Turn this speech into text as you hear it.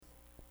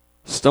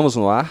Estamos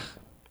no ar,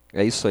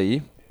 é isso aí.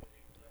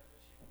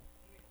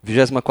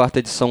 24ª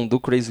edição do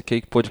Crazy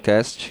Cake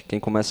Podcast. Quem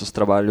começa os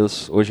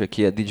trabalhos hoje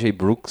aqui é DJ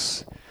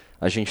Brooks.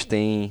 A gente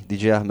tem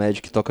DJ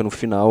Armed que toca no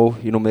final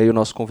e no meio o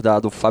nosso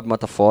convidado Fábio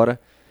Matafora,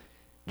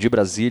 de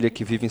Brasília,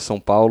 que vive em São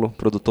Paulo,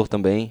 produtor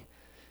também.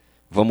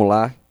 Vamos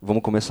lá,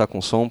 vamos começar com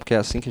o som, porque é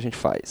assim que a gente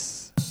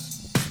faz.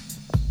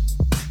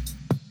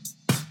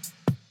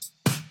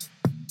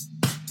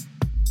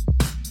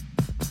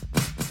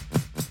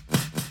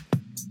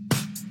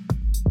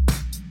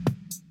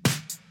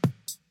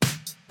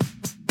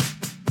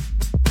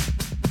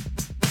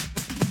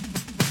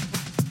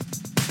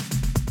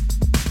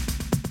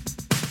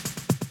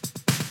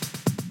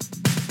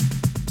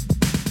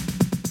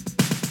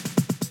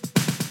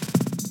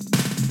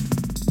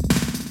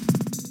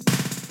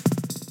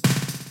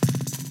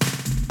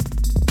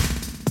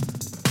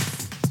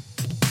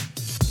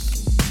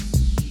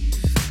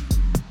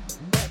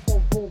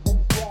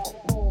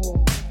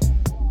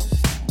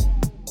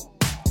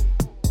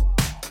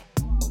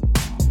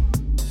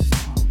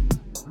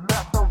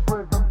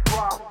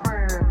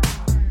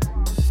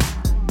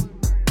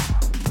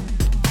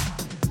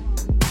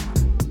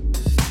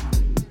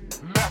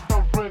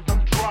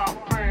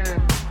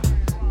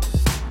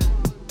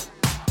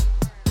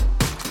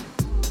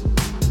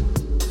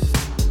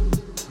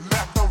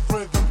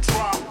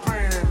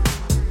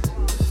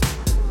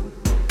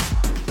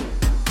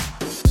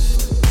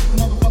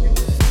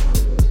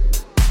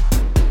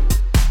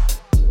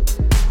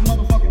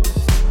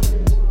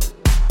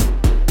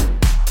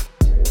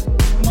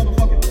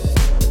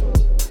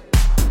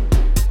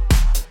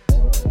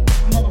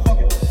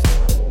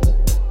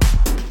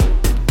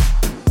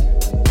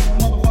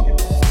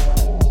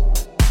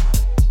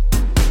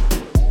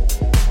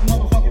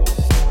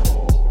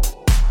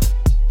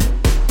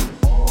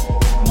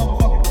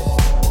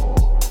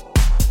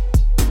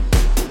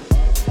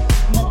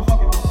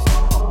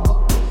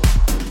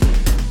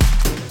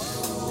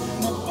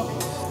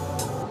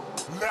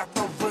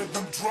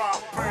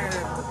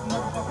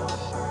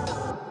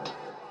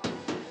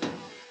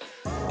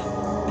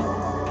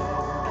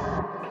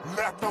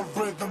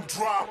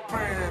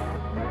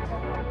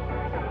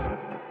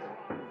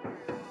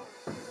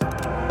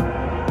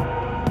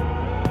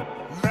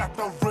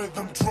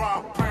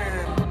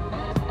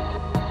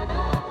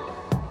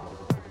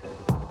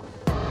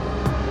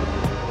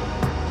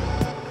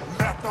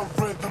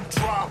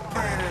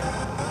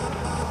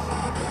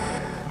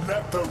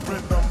 the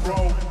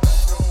rhythm.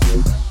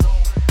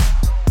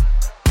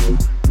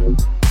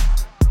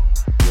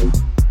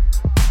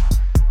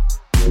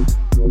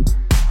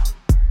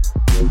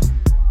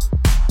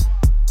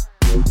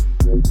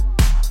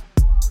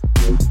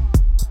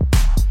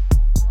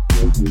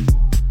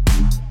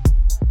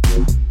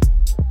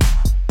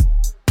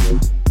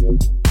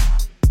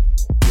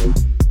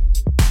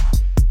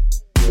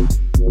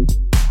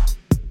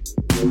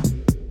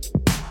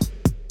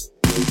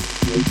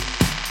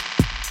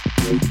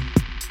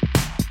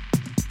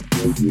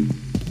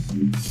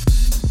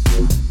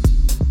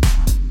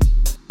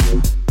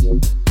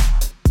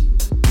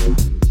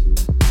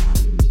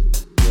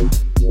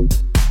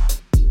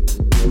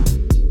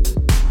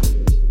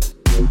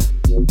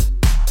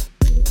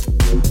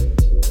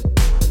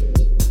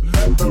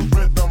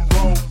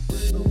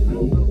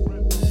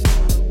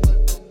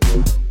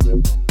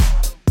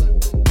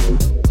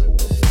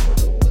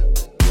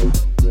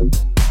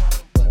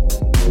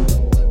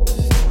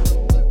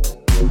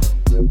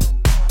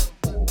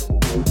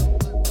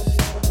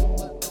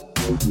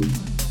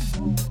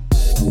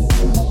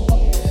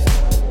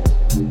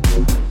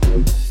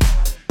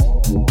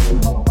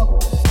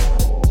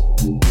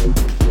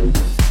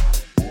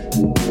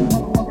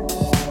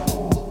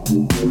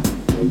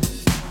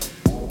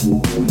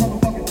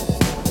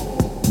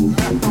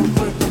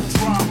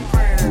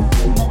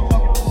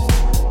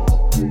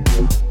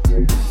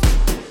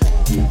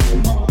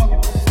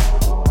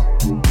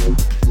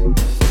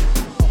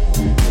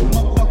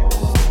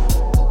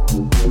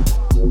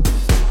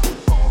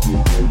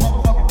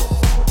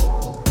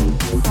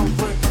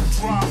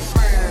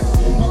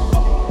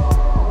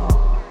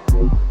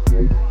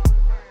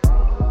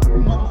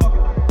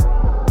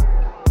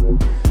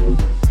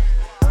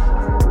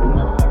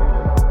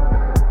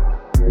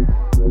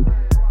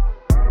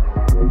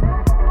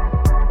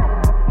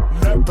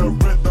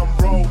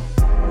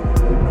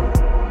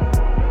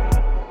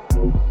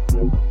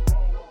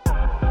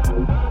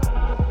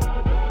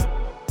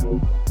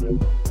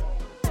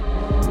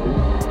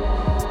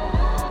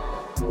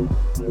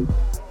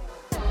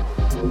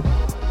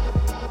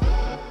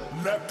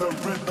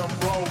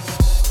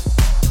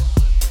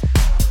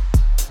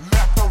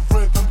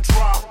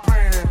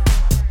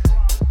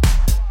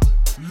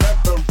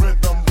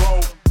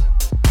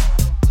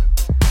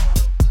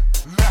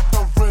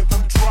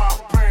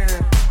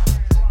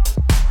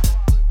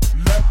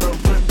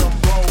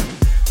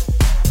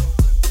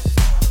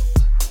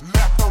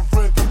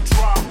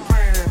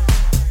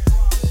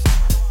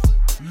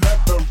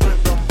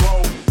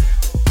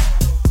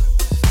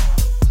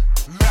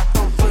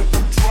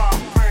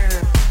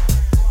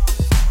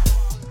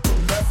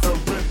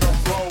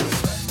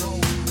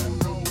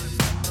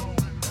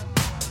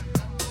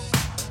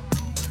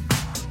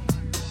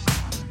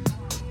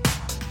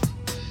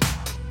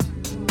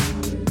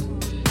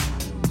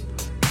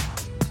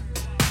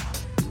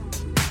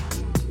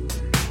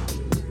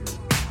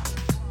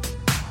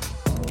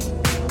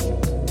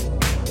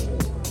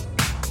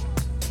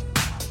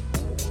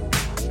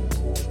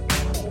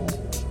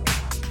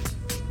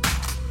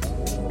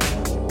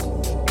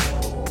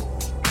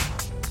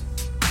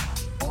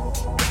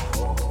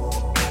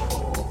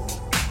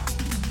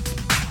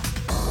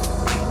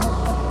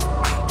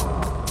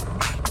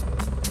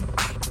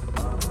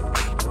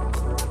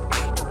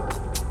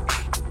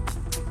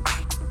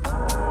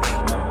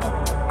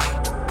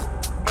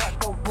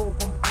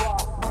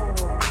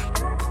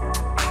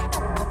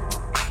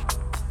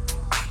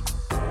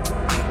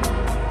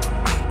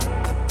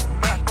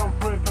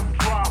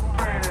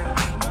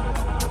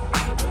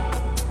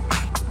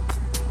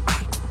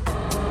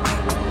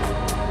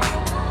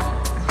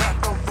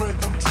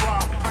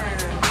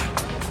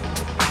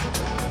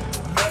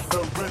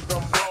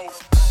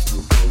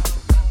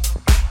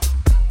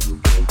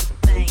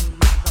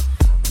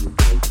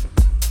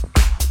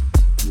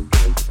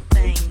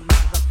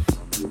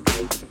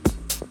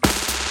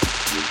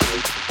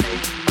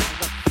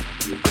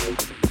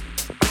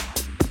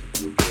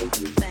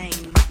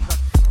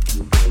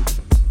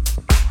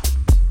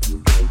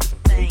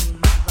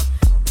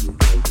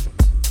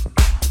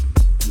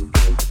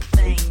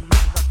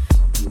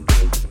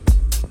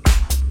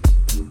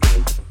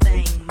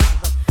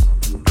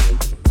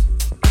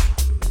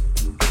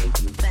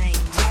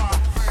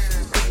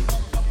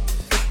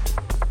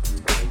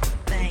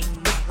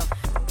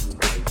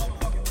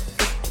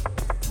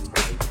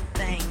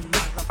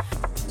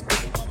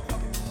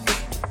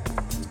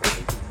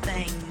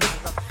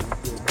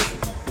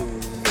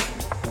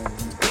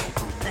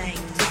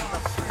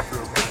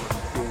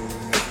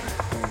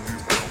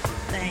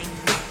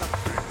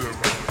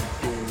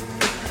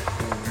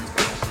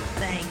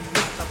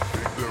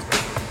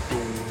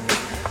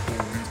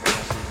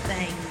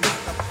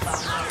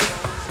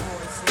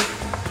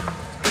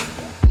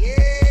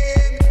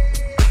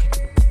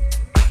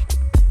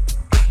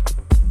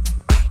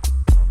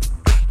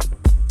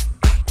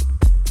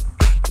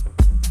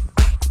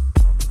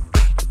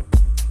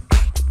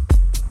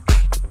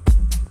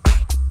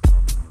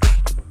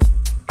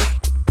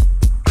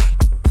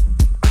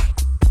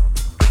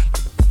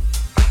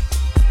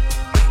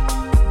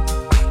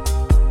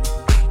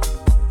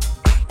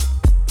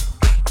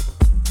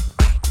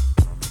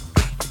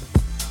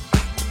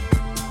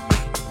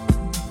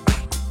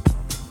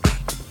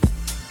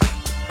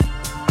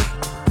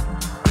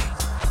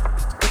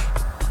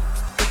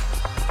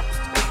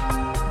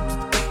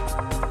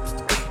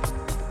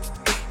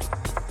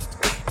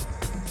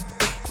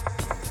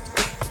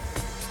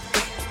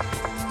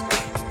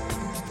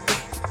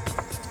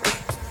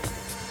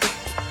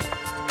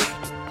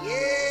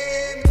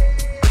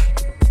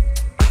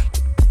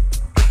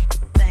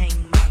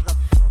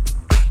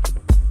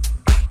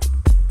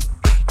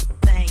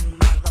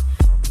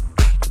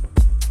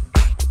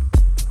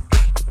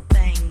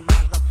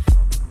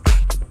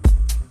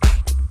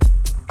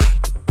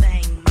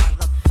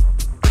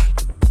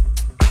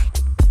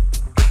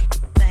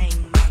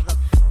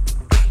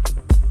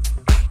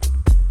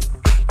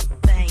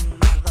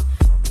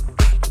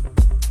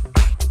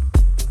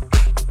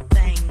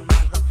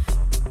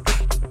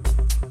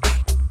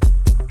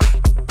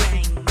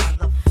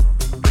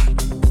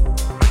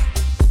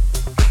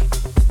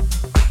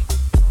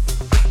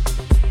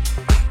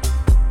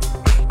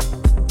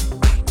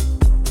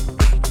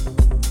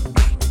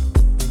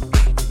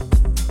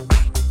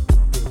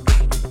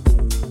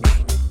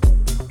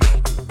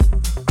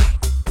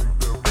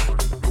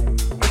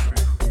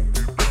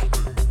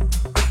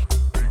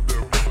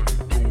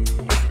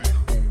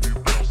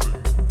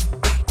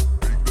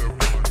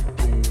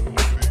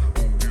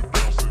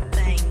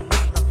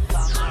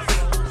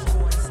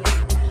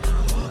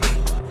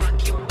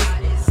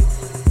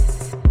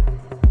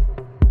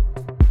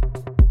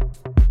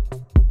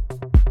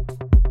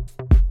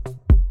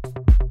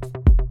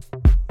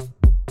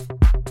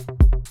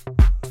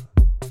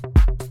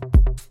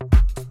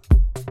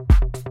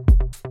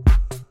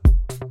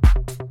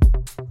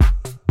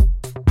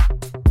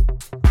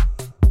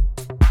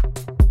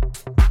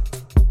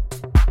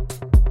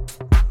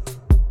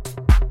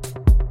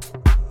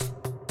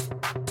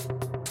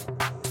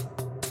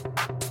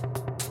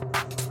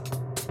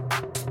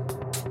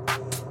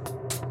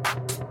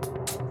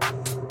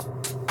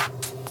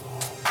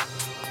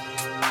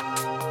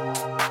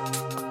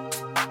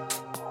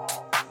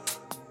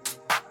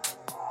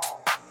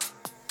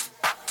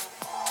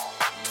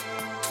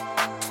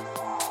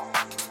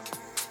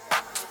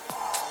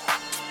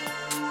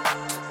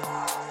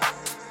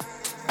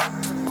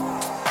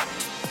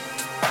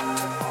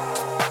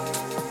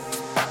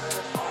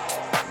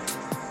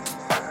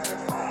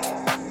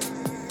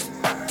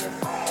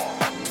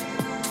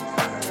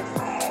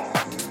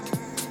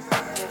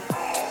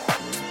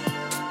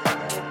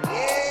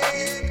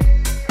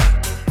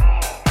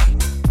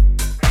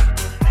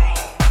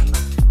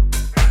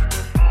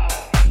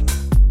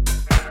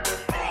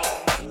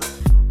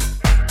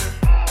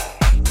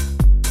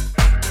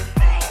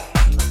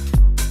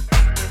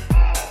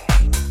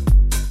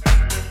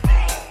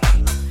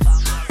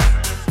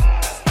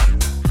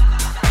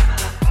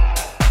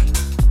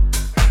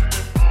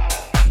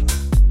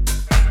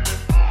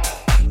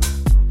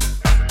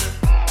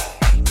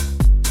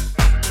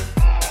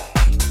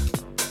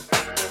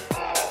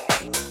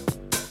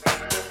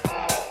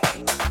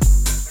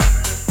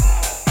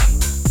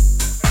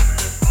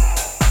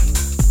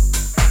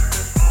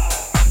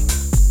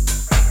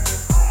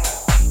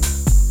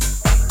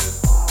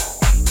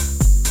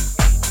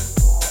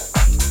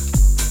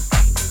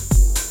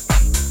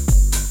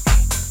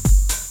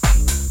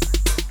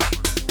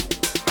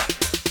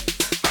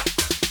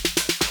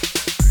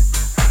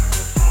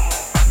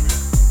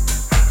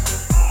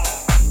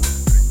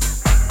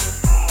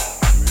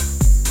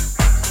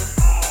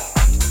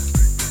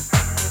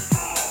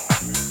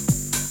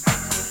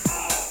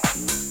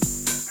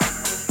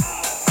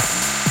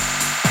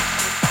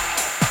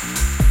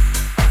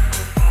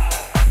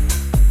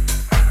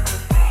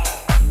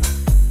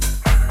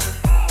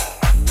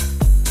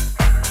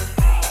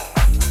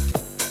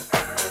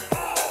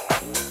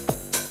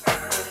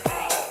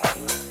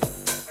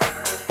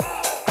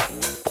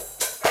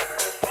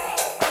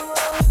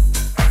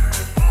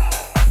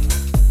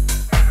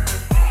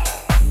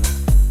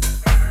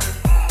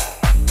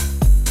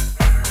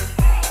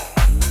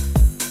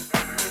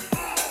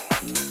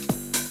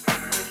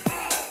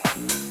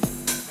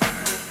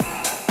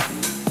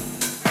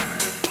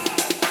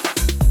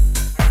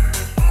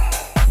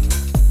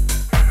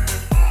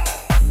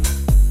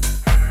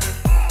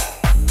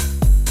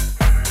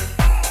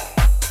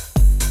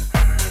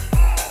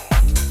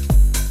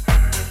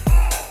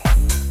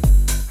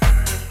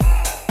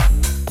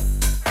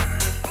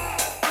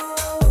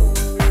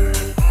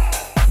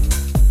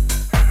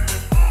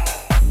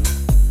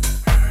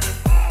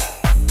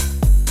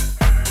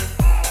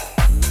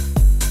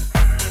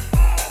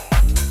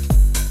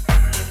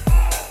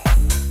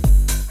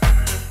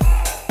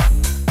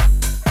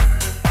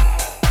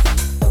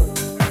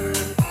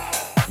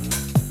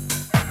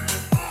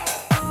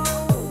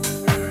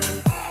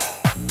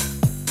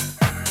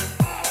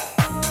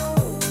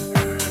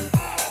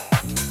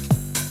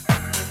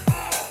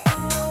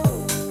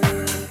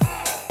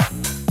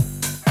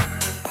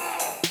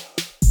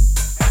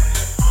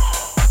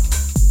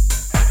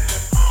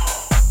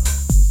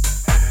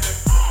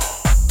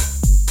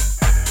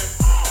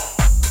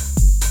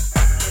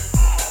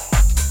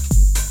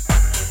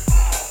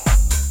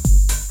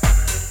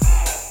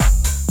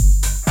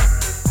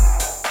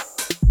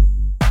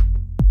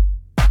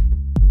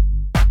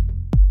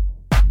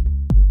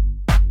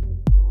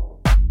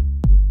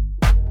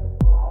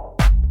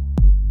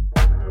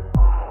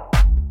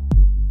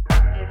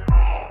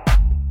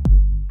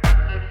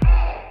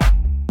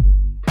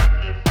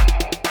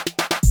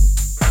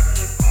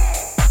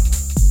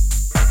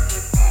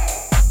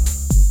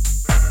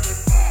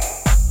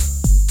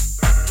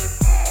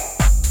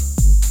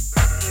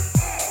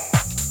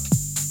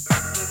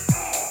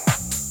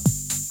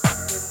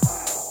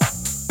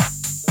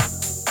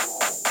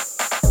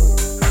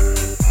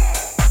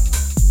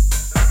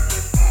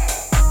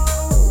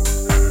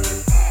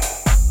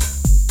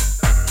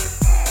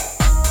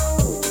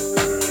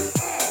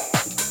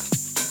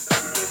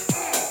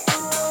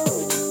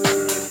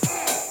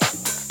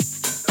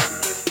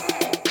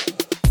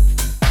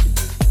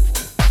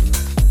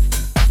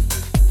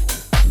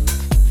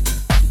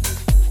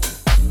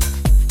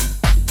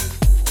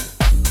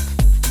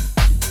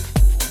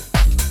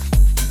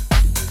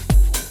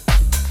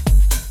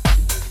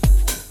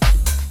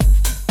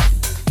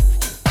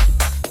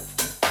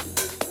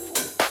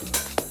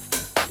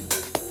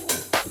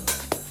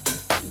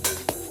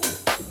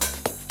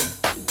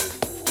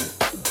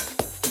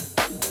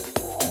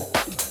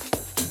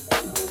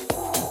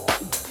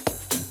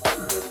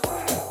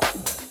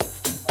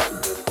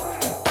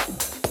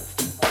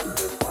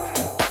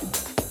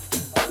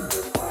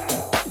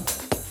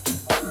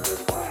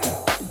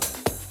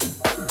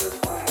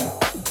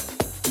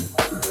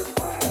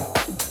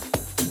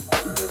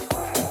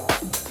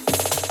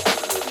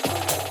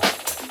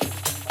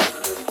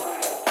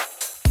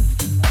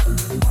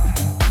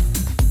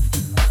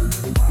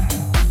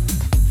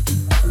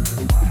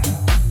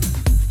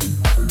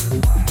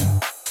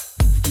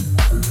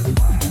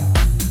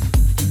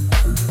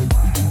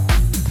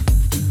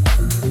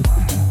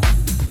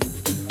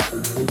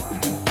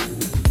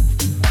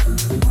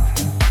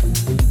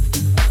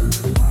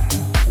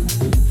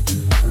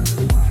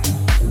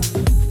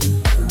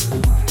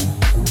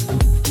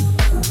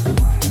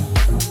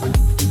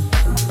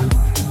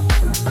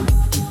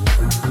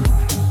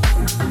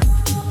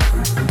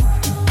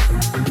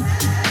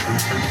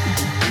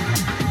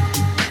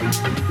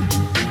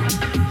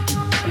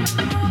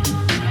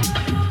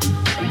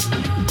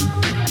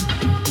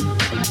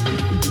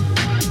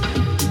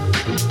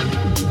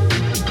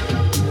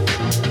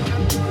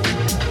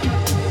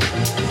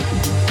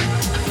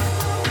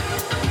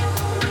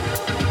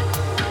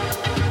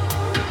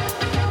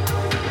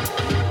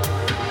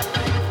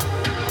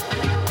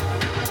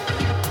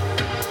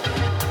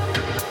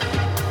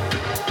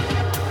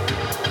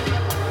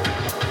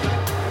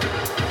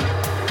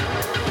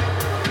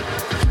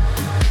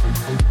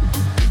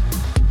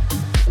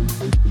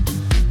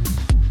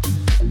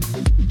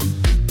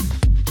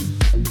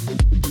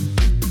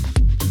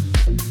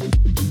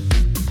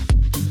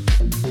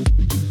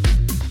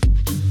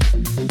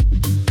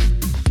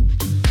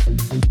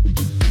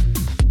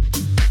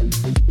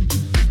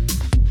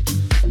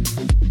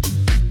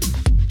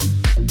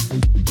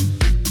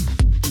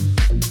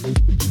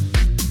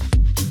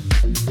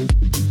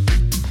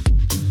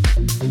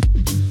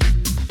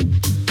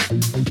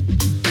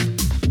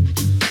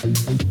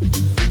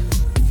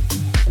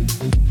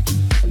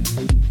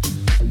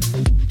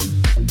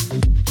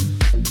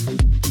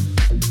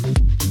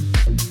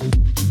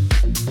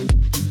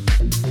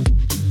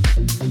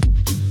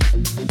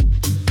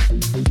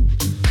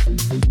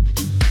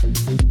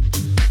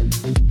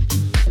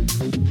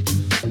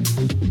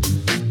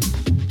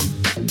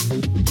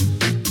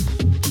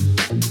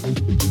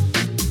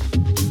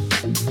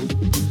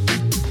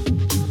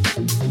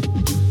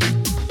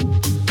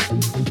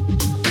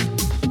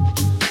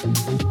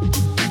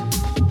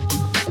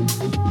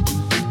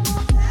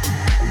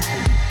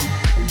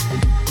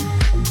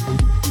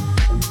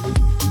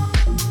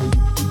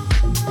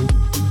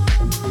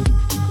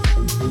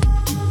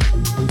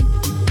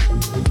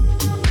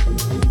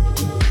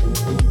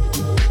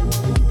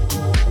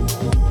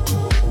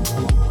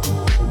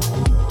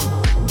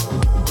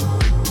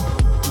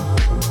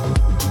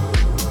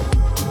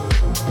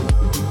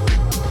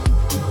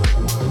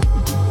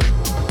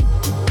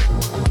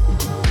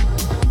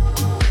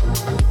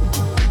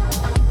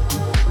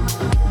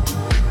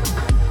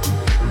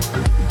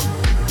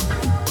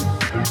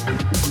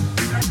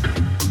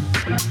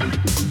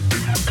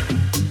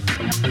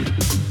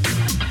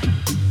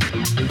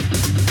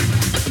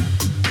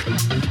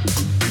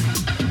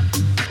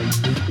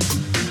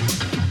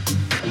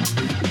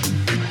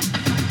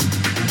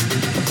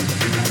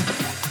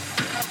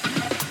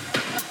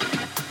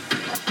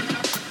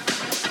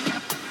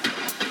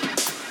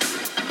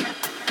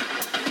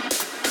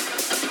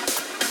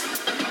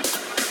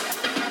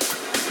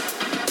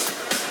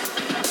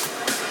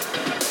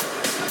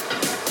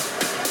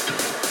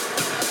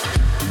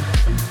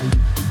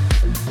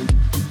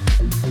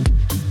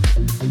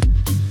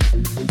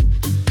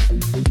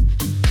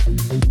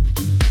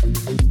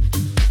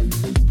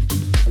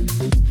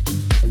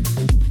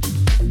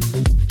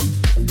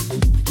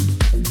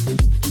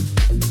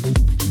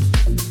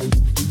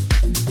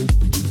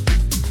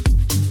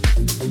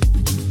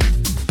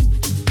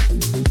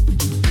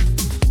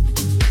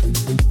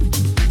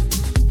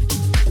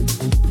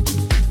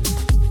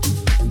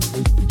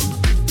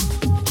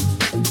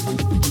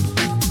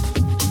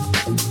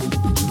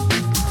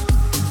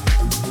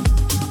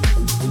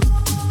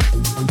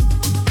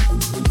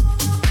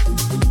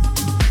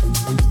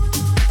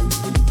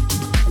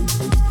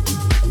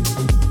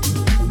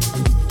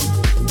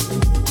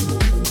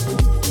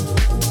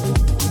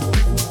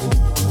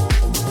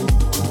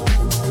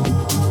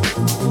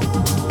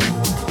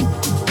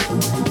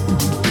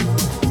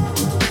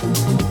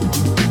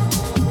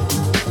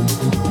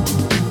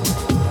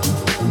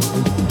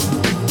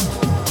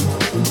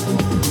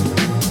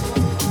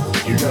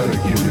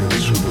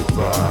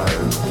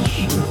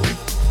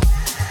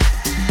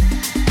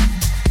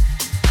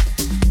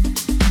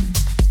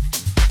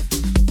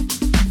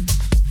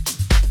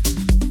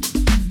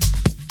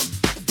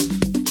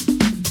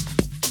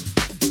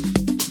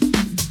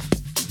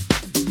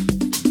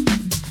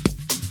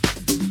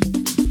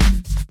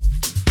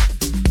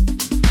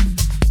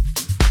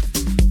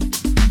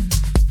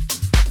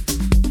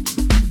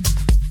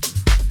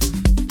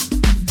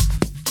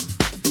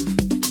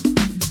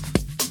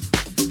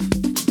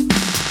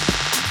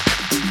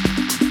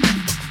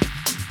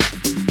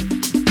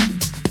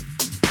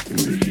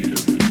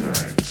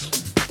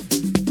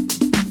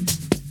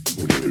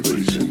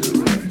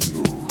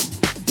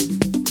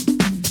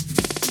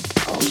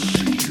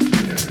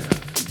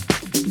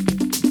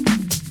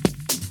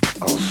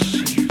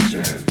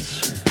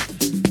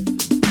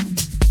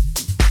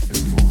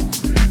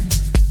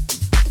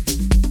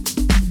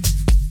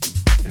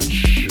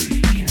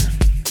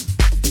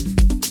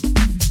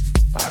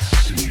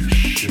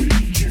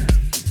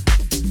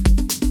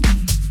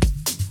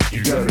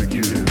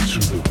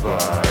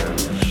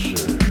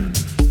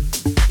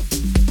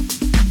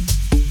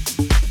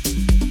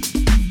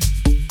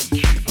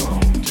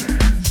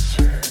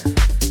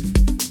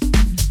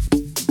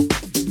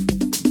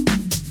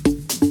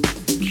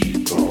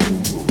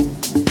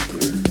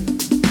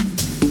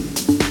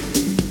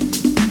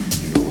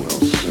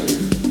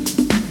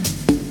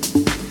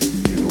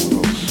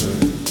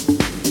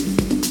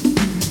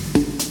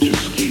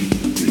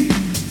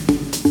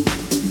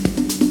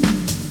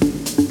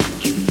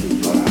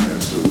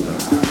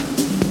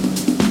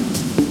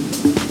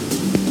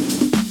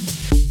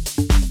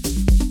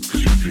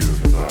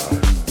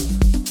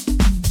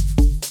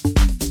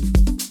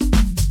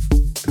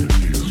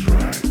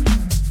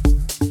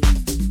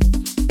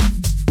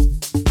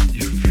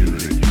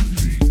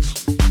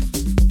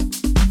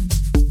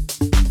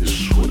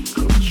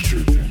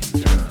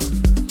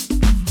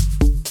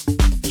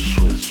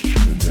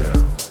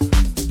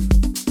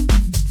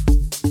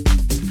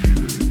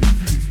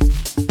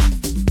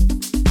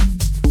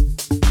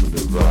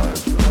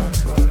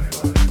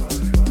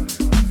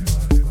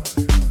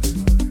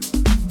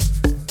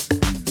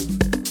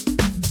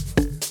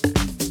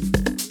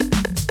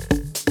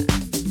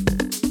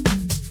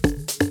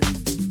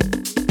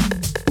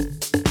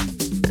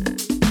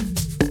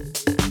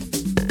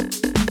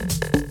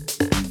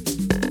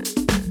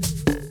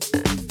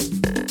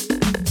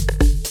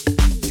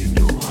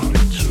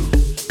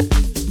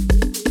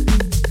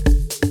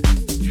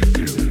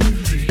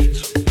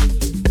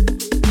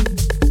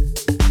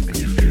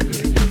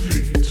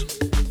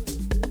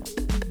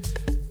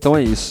 Então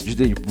é isso,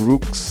 DJ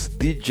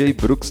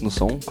Brooks no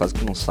som, quase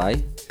que não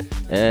sai.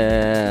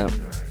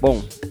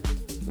 Bom,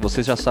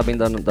 vocês já sabem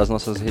das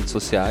nossas redes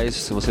sociais.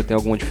 Se você tem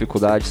alguma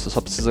dificuldade, você só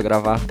precisa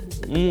gravar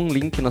um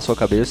link na sua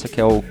cabeça,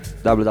 que é o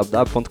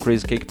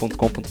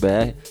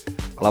www.crazycake.com.br.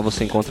 Lá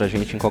você encontra a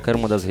gente em qualquer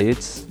uma das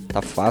redes,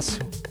 tá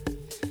fácil.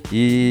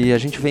 E a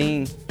gente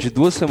vem de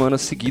 2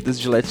 semanas seguidas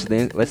de Let's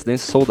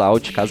Dance Sold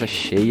Out, casa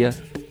cheia,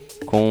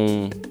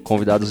 com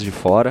convidados de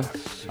fora.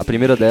 A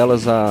primeira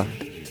delas,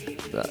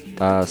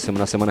 na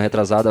semana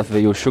retrasada,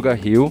 veio o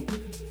Sugar Hill,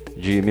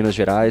 de Minas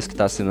Gerais, que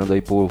está assinando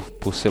aí por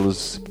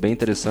selos bem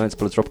interessantes,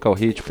 pelo Tropical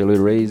Hit, pelo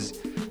Erase,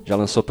 já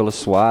lançou pela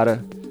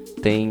Suara,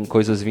 tem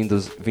coisas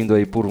vindo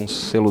aí por uns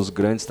selos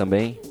grandes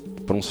também,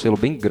 por um selo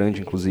bem grande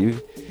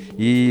inclusive,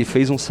 e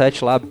fez um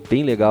set lá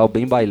bem legal,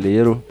 bem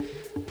baileiro,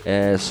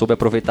 soube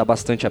aproveitar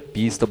bastante a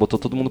pista, botou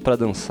todo mundo para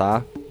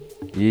dançar,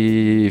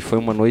 e foi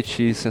uma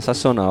noite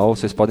sensacional.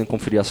 Vocês podem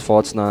conferir as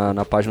fotos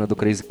na página do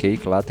Crazy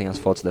Cake, lá tem as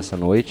fotos dessa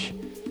noite,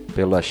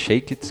 pela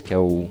Shake It, que é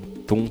o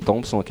Tom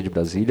Thompson aqui de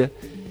Brasília.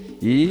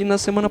 E na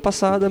semana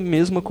passada,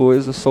 mesma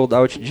coisa, sold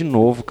out de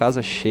novo,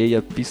 casa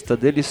cheia, pista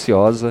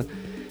deliciosa.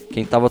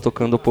 Quem estava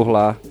tocando por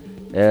lá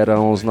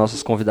eram os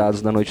nossos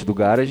convidados da noite do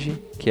Garage,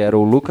 que era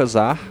o Lucas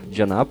Ar,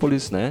 de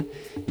Anápolis, né?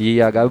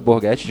 E a Gabi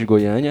Borghetti, de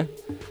Goiânia,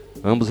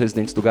 ambos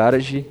residentes do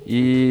Garage.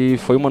 E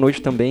foi uma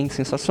noite também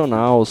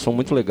sensacional, som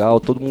muito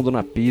legal, todo mundo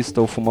na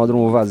pista, o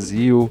fumódromo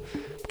vazio,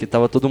 porque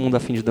estava todo mundo a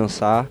fim de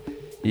dançar.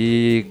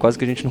 E quase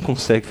que a gente não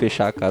consegue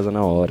fechar a casa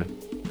na hora.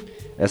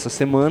 Essa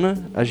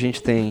semana a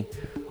gente tem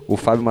o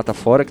Fábio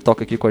Matafora, que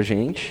toca aqui com a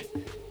gente.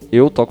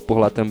 Eu toco por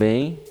lá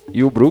também.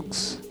 E o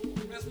Brooks.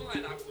 Mesmo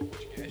line-up do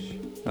podcast.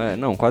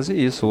 Não, quase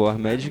isso. O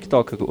Armed que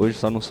toca. Hoje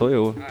só não sou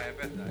eu. Ah, é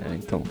verdade.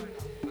 Então,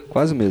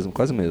 quase mesmo.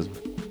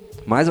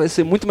 Mas vai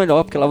ser muito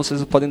melhor, porque lá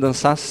vocês podem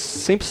dançar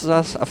sem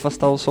precisar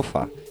afastar o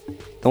sofá.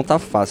 Então tá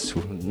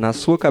fácil. Na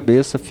sua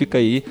cabeça, fica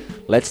aí.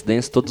 Let's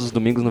Dance todos os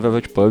domingos no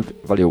Velvet Pub.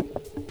 Valeu!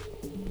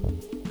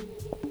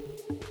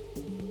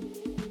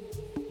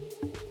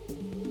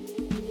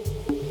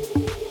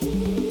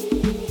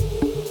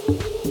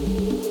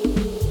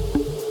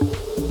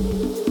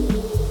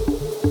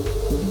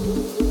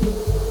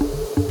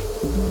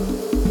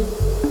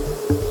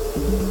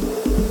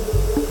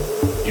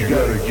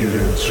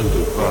 To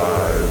the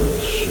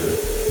vibe, shit,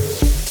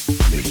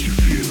 make you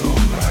feel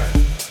alright.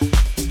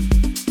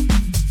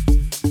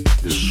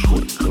 The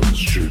sweat comes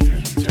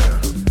dripping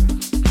down.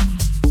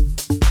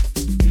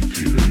 You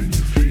feel it in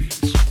your feet.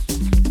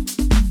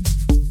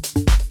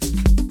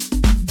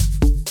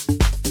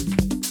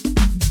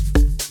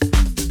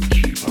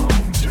 Keep on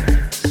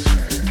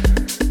dancing.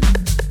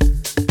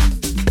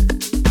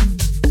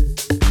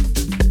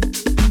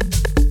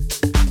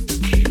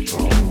 Keep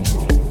on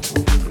moving.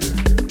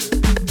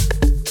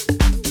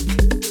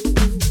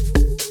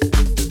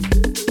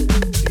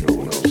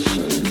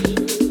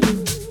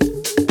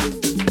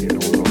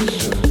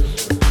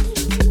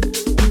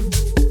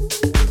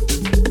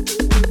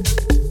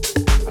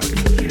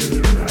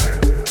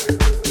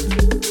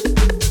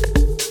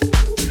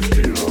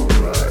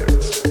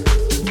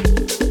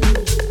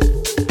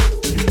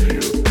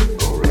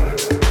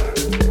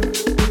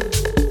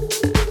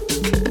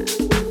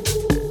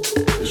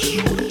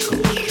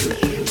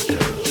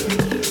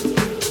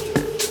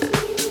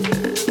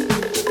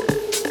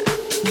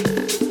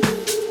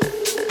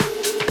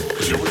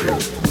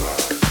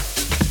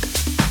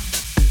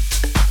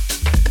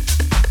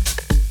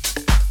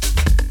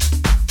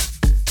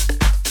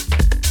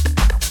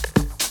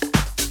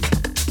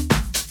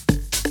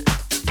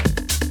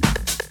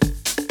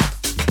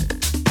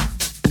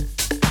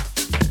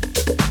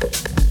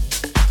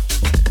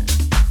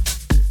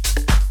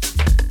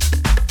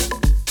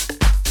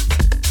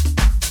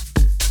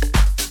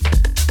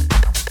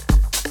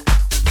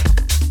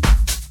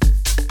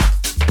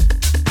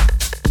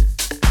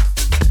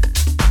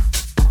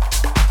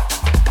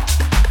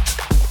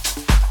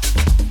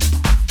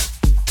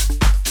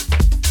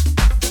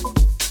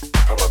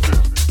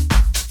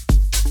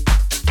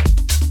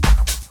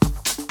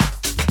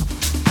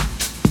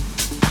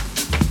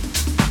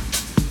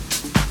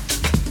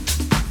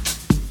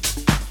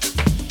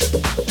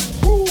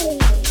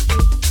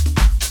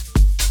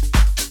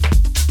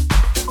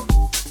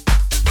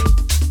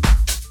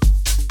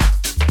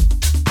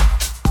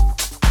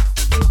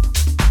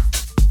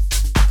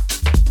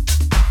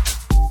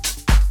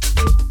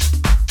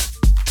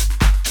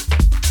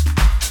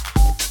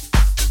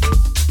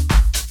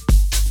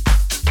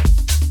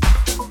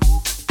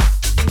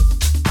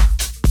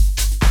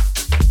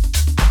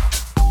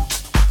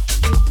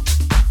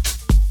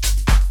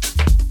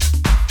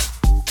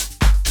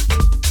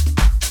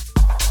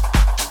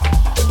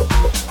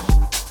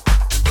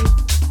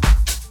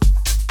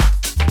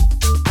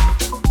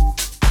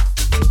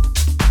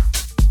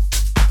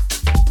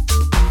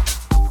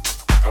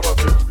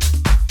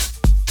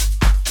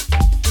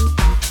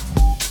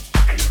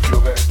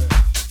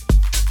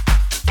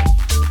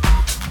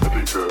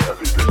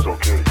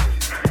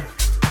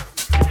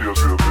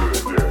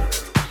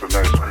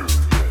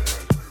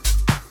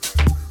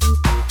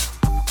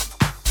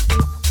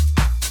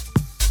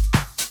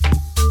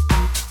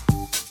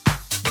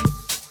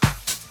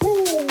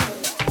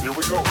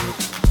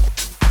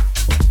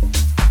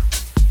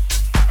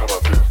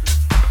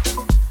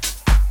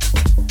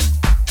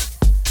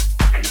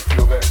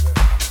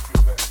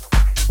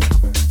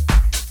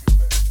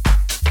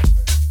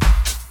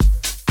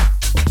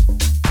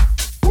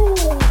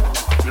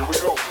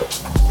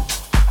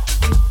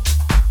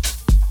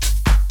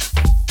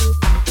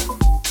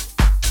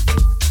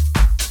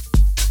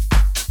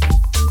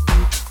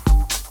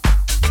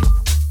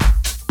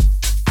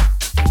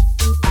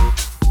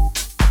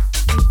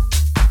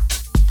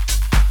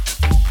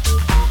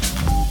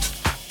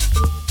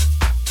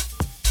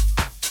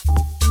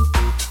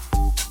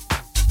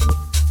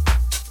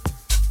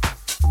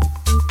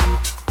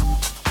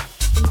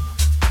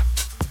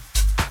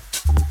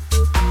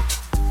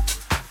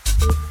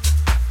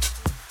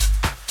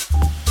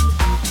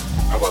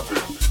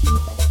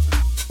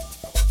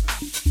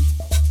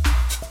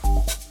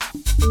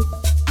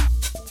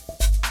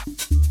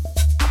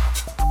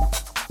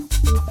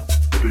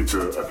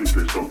 think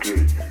it's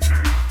okay.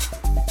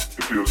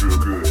 It feels real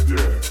good,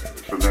 yeah.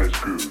 It's a nice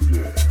groove,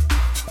 yeah.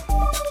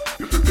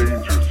 It's a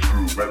dangerous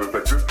groove. Matter of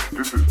fact,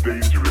 this is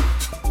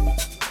dangerous.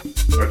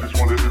 I just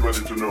want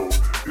everybody to know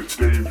it's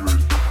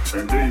dangerous.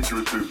 And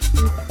dangerous is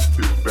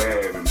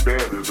bad, and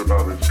bad is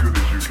about as good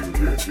as you can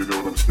get. You know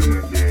what I'm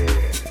saying? Yeah.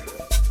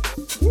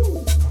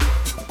 Woo.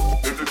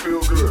 Does it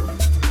feel good?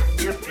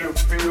 If you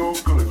feel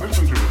good,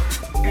 listen to me.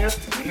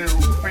 If you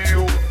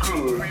feel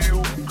good,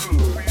 feel good, feel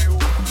good, feel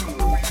good.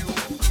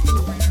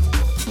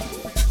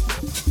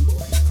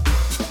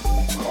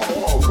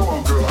 Oh, come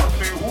on, girl. I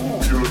see.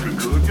 Ooh, you're looking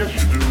good. Yes,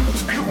 you do.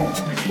 Come on.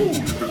 Ooh,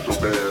 this is so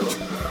bad.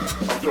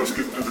 I'm starting to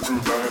get into the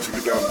groove. I have to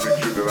get down and make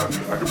sure that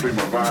I can play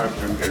my vibes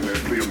and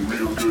play them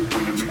real good for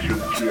you. Make sure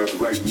that you have the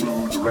right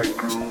mood, the right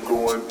groove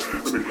going.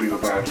 Let me play the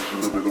vibes just a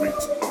little bit.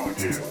 Oh,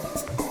 yeah.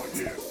 Oh,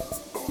 yeah.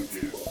 Oh,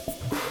 yeah.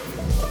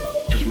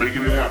 Just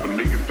making it happen,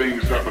 making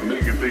things happen,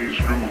 making things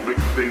groove,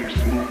 making things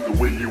smooth the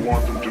way you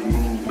want them to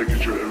move, making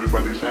sure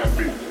everybody's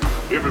happy.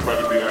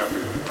 Everybody be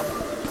happy.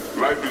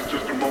 Life is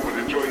just a moment.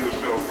 Enjoy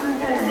yourself.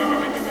 Groove on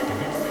now.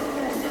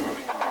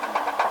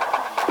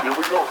 Here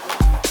we go.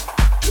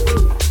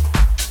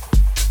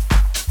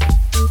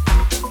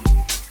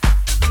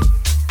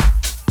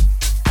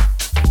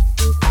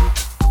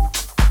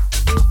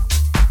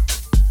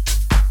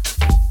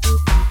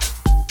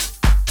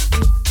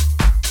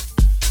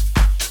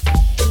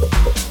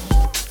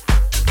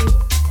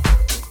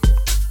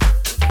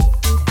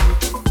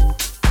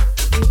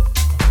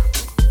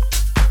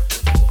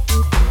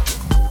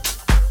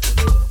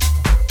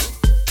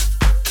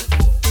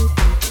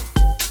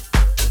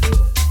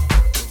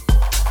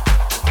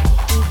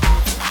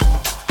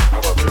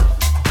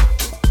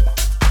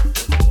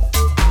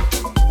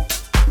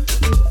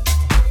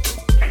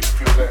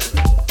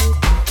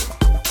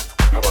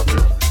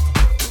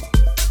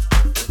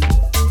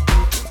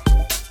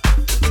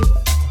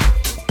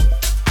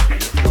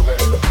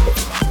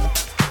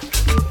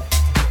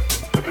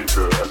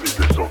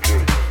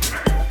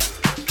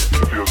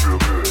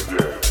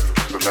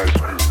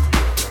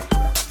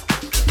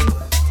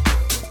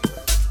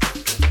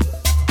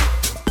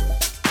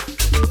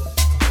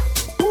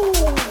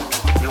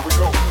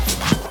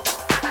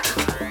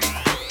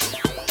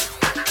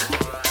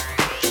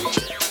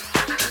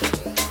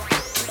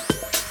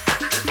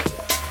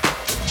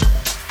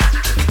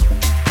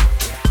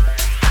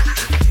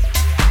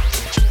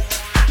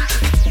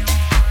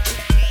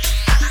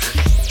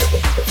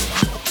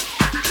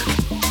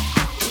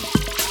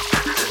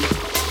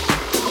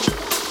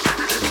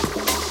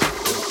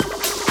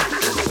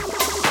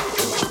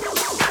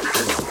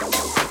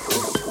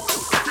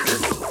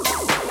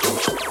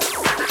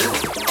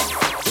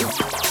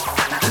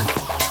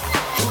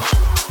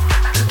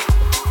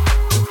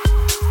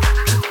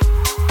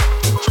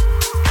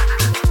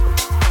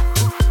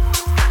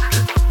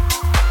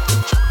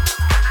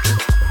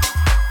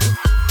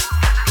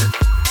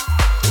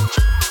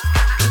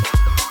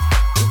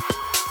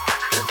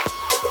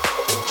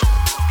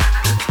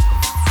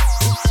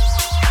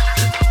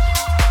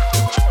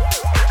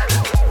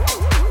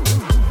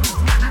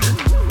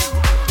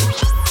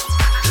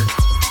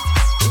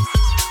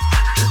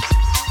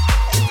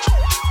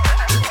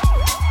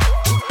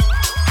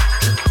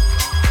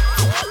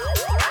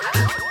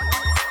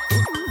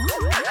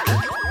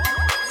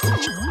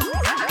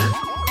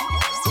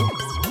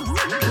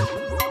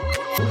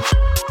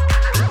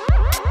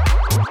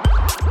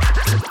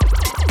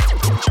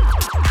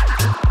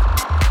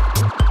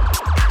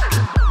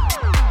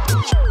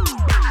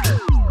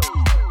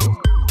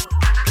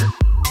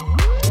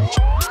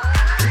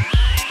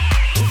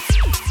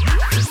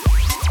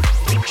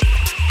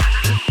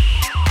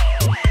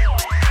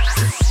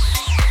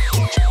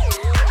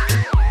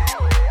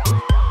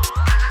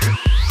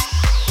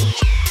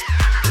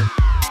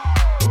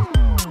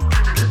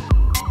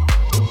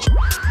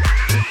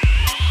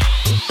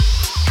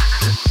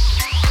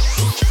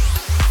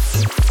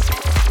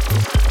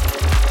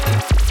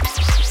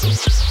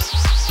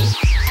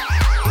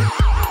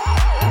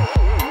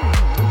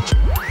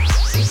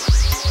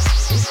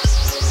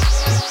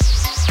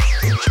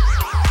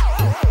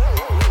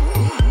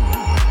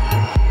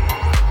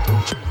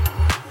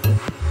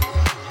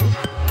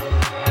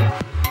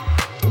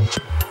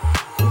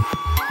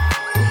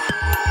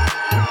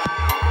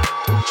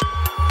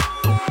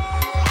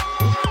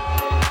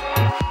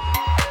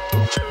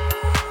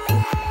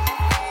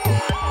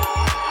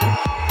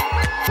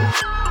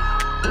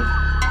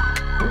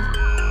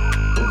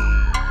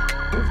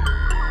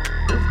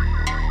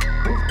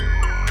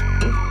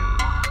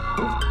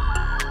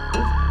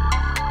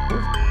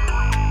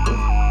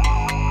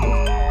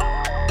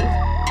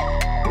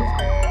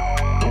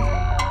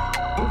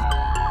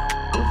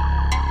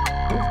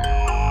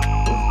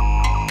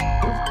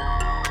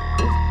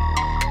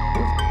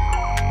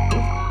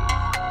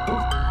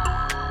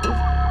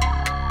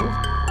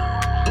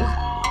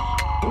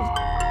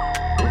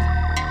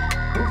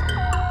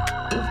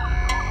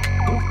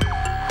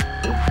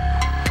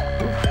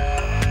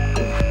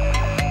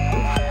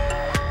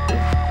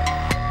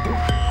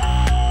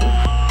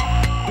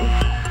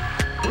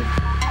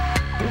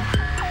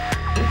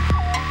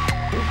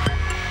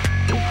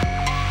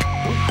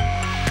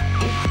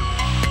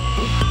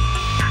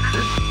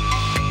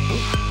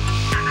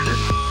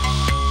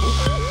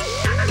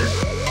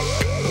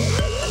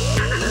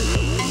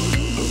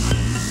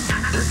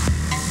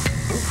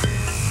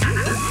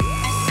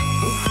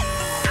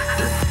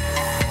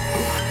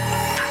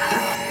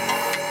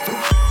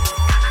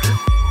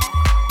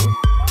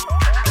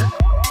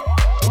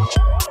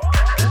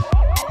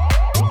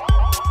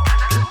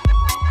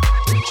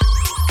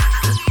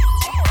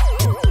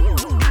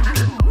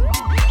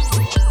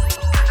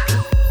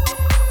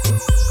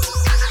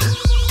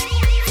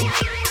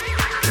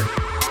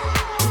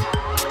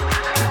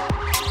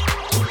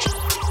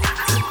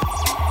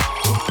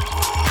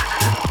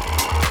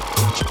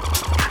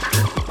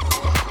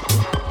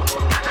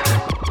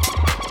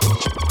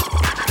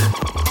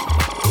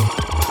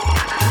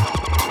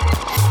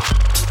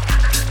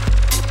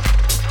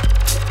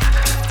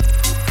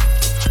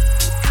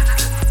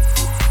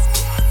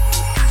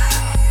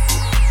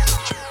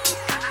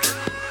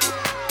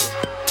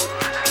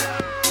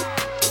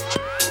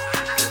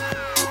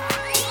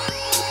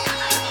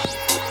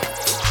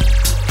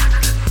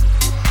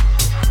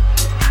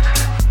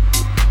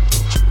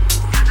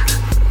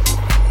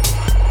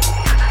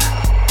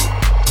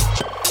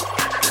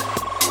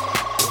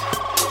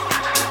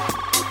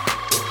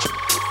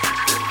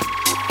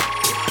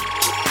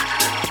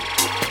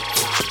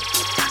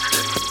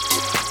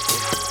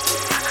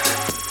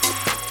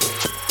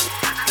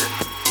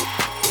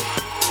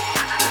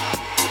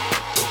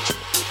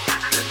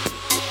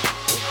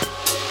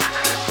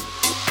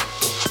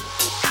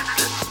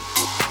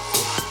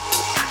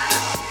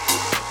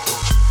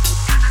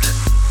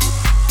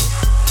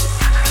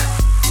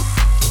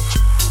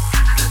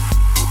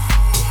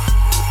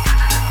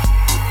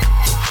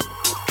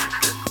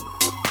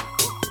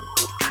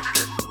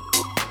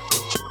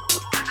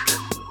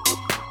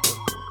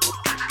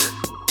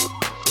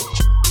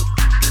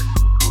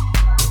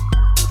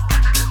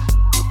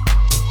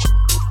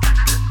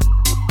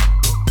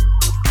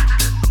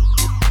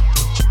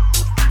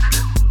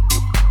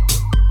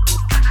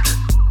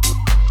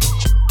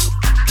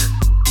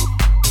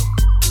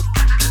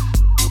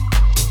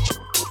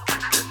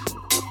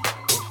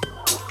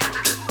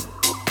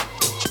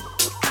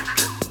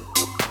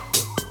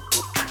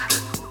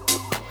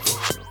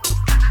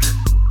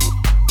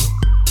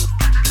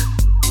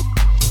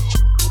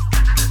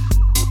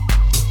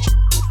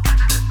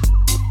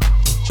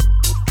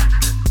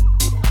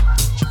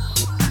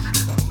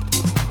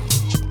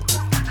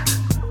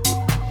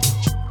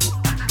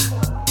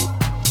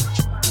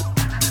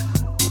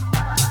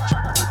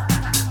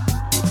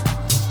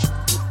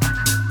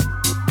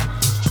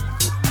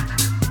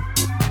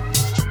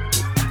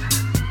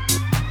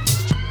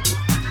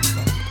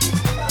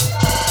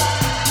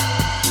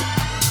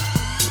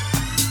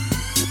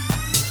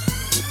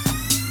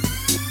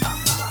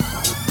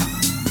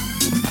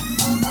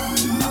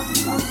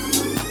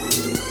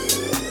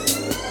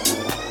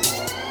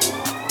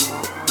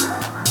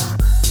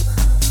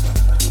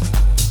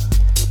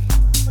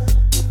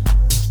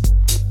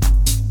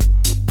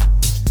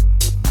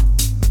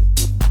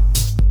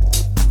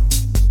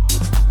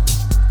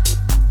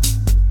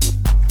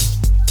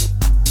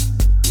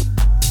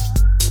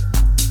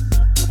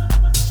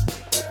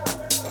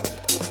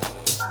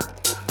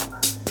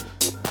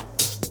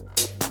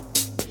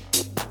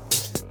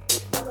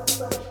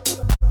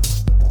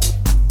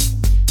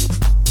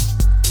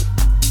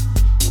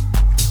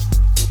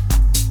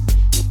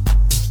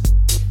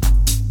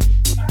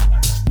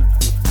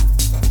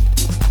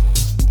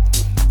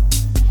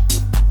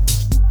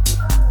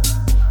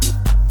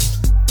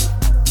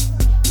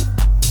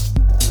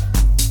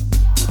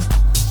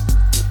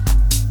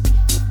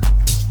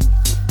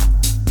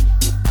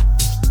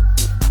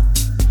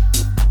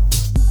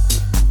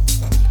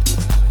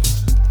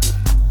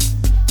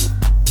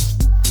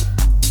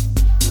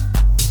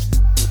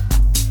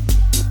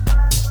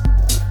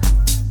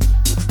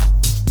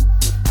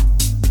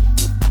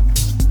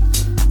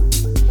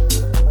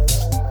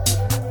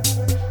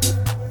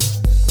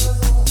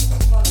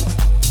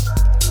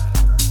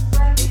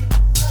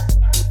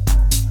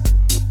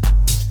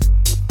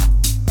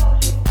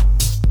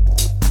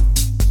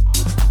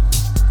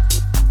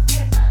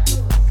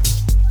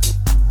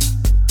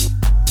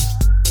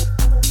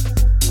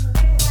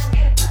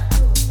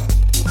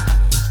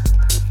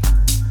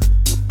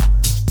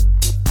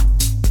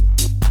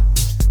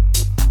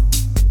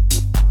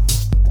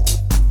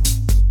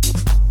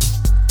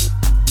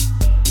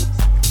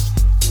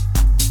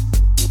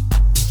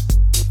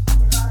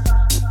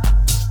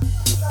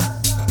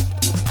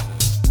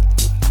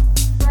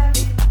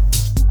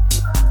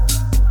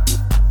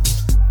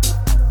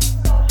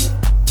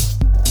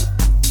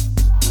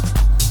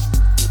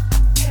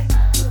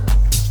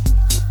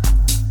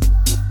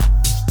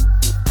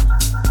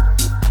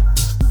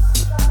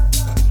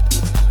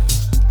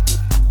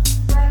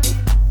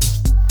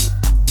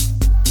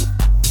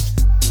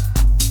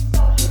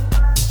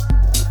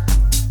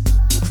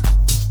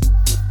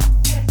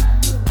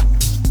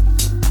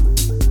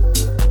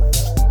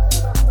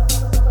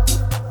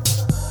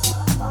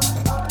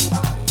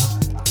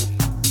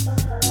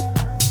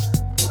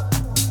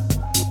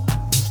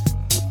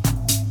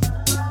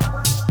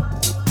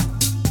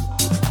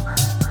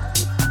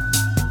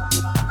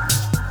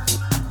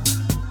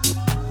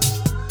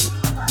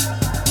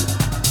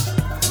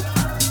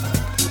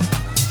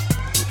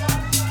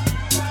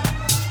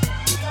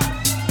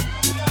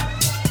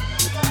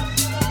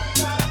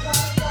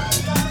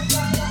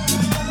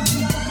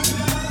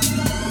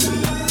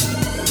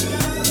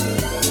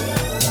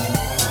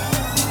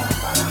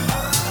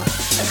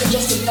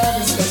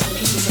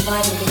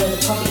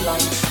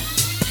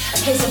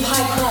 place of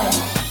high crime,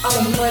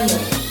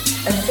 unemployment,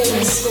 and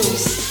failing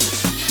schools.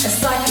 A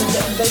cycle of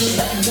deprivation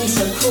that can be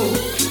so cruel.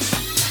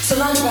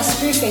 Surrounded by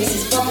screw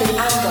faces, bubbling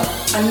anger,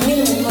 and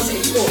minimal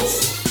positive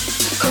thoughts.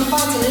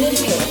 Confined to live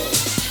here,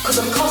 cause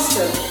of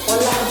custom or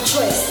lack of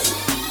choice.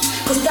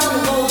 Cause down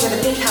the road where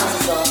the big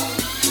houses are,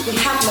 we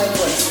have no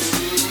voice.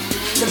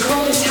 The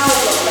growing tower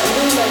blocks that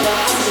loom over our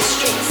hazardous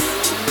streets,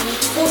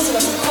 forcing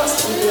us to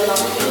constantly be on our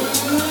feet.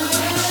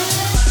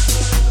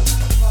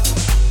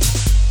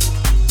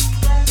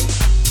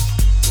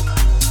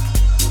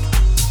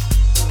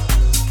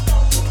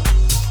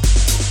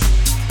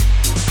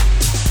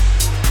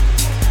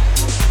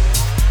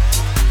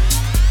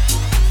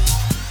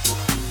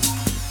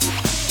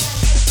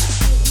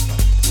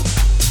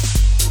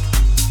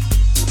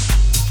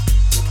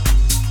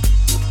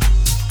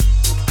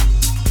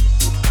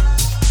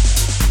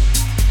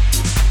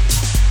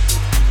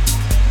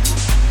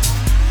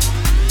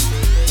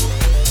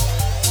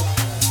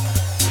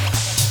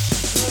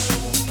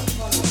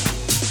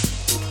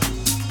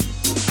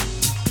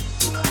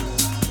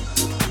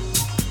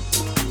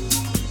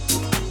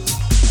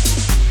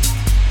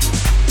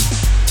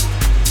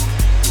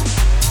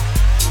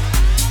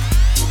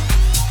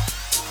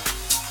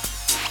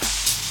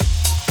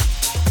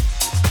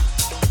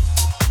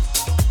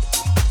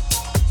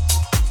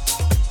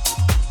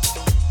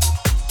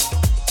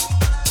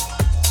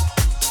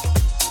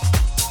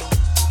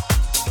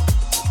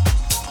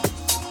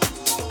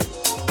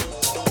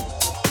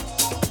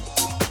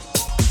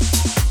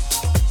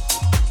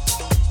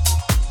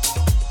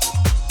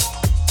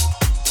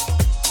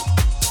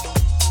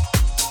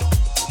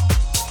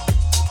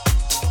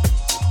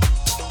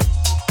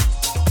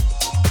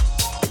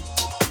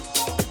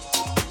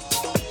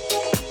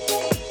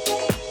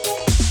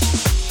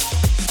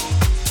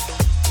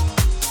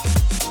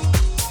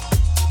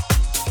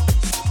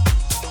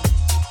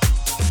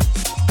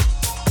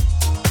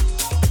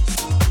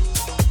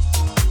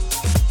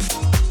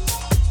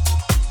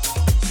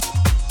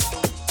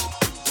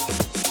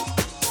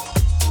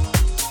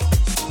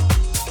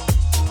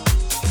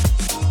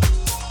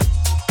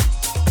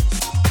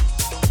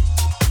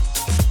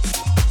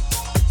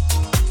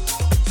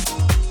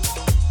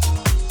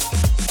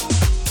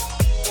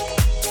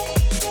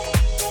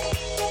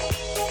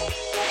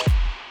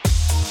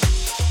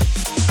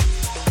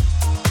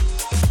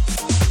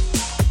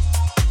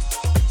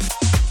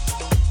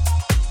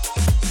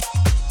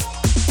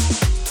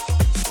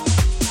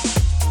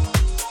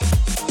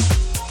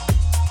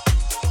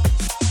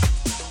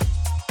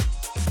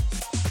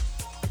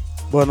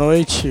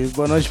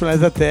 Boa noite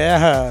planeta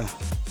Terra.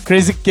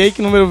 Crazy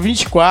Cake número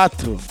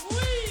 24.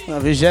 Na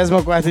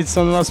 24ª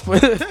edição do nosso...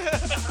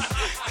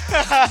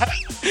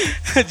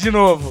 De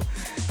novo.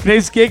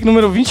 Crazy Cake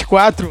número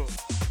 24.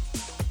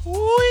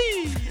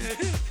 Ui!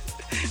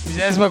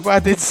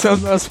 24ª edição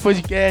do nosso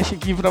podcast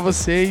aqui pra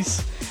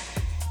vocês.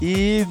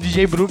 E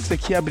DJ Brooks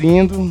aqui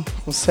abrindo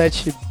um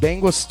set bem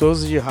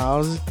gostoso de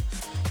house.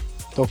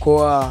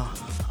 Tocou a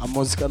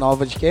música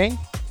nova de quem?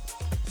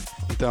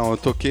 Então,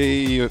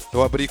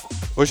 eu abri...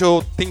 Hoje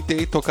eu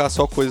tentei tocar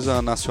só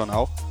coisa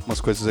nacional, umas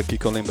coisas aqui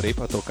que eu lembrei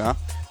pra tocar.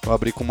 Eu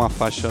abri com uma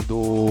faixa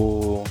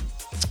do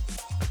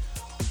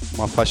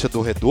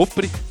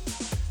Redupre,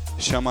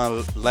 chama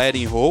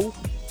Letting Roll.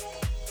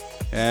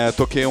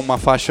 Toquei uma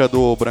faixa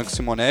do Branco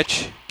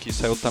Simonetti, que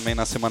saiu também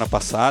na semana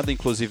passada,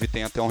 inclusive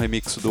tem até um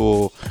remix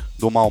do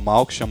Mau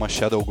Mau, que chama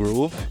Shadow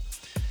Groove.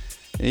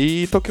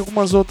 E toquei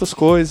algumas outras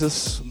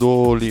coisas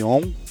do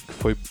Leon, que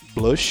foi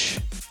Blush.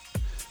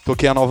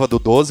 Toquei a nova do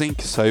Dozen,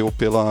 que saiu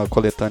pela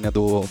coletânea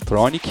do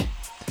Tronic.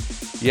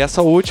 E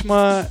essa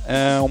última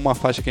é uma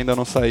faixa que ainda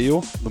não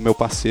saiu, do meu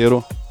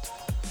parceiro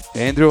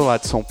Andrew, lá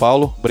de São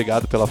Paulo.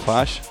 Obrigado pela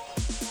faixa.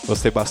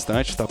 Gostei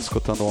bastante, estava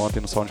escutando ontem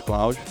no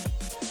SoundCloud.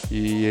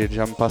 E ele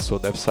já me passou,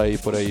 deve sair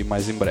por aí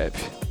mais em breve.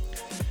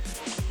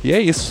 E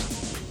é isso.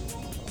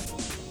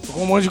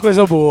 Tocou um monte de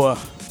coisa boa.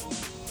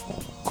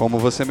 Como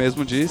você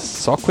mesmo diz,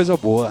 só coisa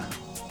boa.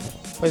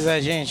 Pois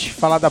é, gente,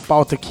 falar da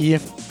pauta aqui.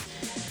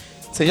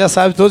 Você já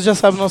sabe, todos já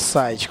sabem o nosso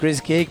site,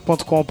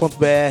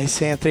 crazycake.com.br.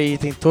 Você entra aí,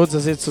 tem todas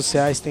as redes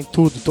sociais, tem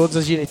tudo, todas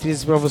as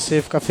diretrizes para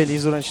você ficar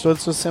feliz durante toda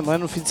a sua semana,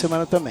 no fim de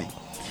semana também.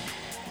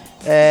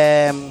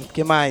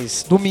 Que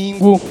mais?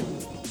 Domingo,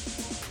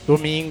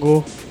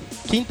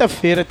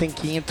 quinta-feira tem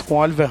quinto com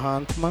Oliver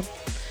Huntman,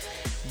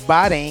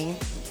 Bahrein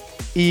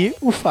e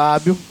o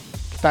Fábio,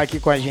 que tá aqui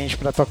com a gente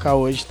para tocar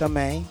hoje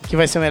também, que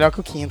vai ser melhor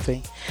que o quinto,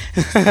 hein?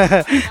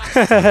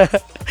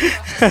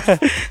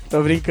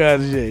 Tô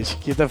brincando, gente.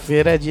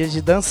 Quinta-feira é dia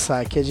de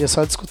dançar, que é dia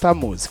só de escutar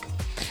música.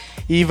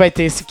 E vai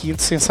ter esse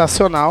quinto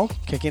sensacional,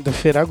 que é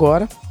quinta-feira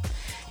agora.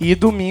 E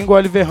domingo,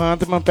 Oliver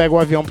Huntman pega o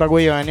avião pra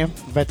Goiânia,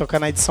 vai tocar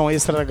na edição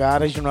extra da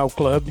Garage, no El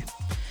Club.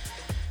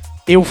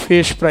 Eu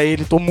fecho pra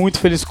ele, tô muito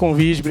feliz com o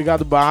convite.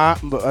 Obrigado,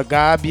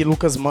 Gabi,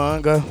 Lucas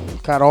Manga,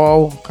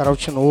 Carol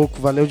Tinoco,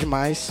 valeu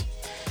demais.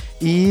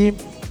 E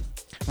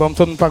vamos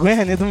todo mundo pra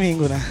Goiânia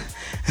domingo, né?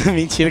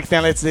 Mentira que tem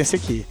a Let's Dance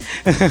aqui.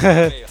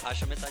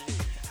 Racha metade aí.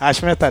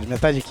 Racha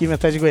metade aqui,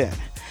 metade de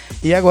Goiânia.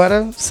 E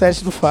agora,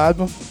 set do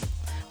Fábio.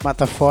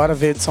 Mata Fora,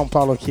 veio de São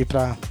Paulo aqui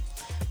pra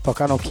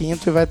tocar no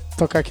quinto e vai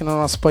tocar aqui no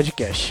nosso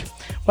podcast.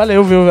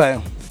 Valeu, viu,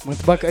 velho?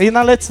 Muito bacana. E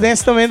na Let's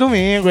Dance também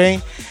domingo,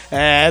 hein?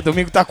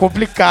 Domingo tá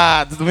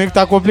complicado.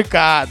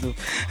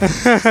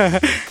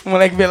 O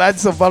moleque veio lá de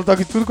São Paulo,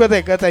 toca em tudo quanto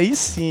é canto, aí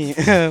sim.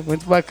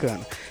 Muito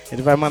bacana.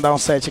 Ele vai mandar um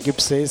set aqui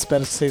pra vocês,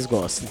 espero que vocês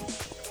gostem.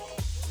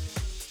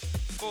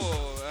 Pô,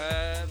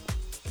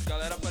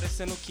 galera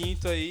aparecendo no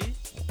quinto aí.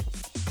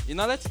 E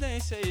na Let's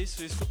Dance é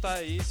isso, escutar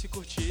aí, se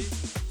curtir.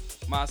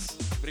 Massa,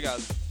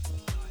 obrigado.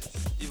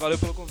 E valeu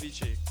pelo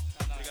convite aí.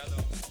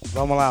 Obrigadão.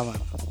 Vamos lá,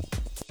 mano.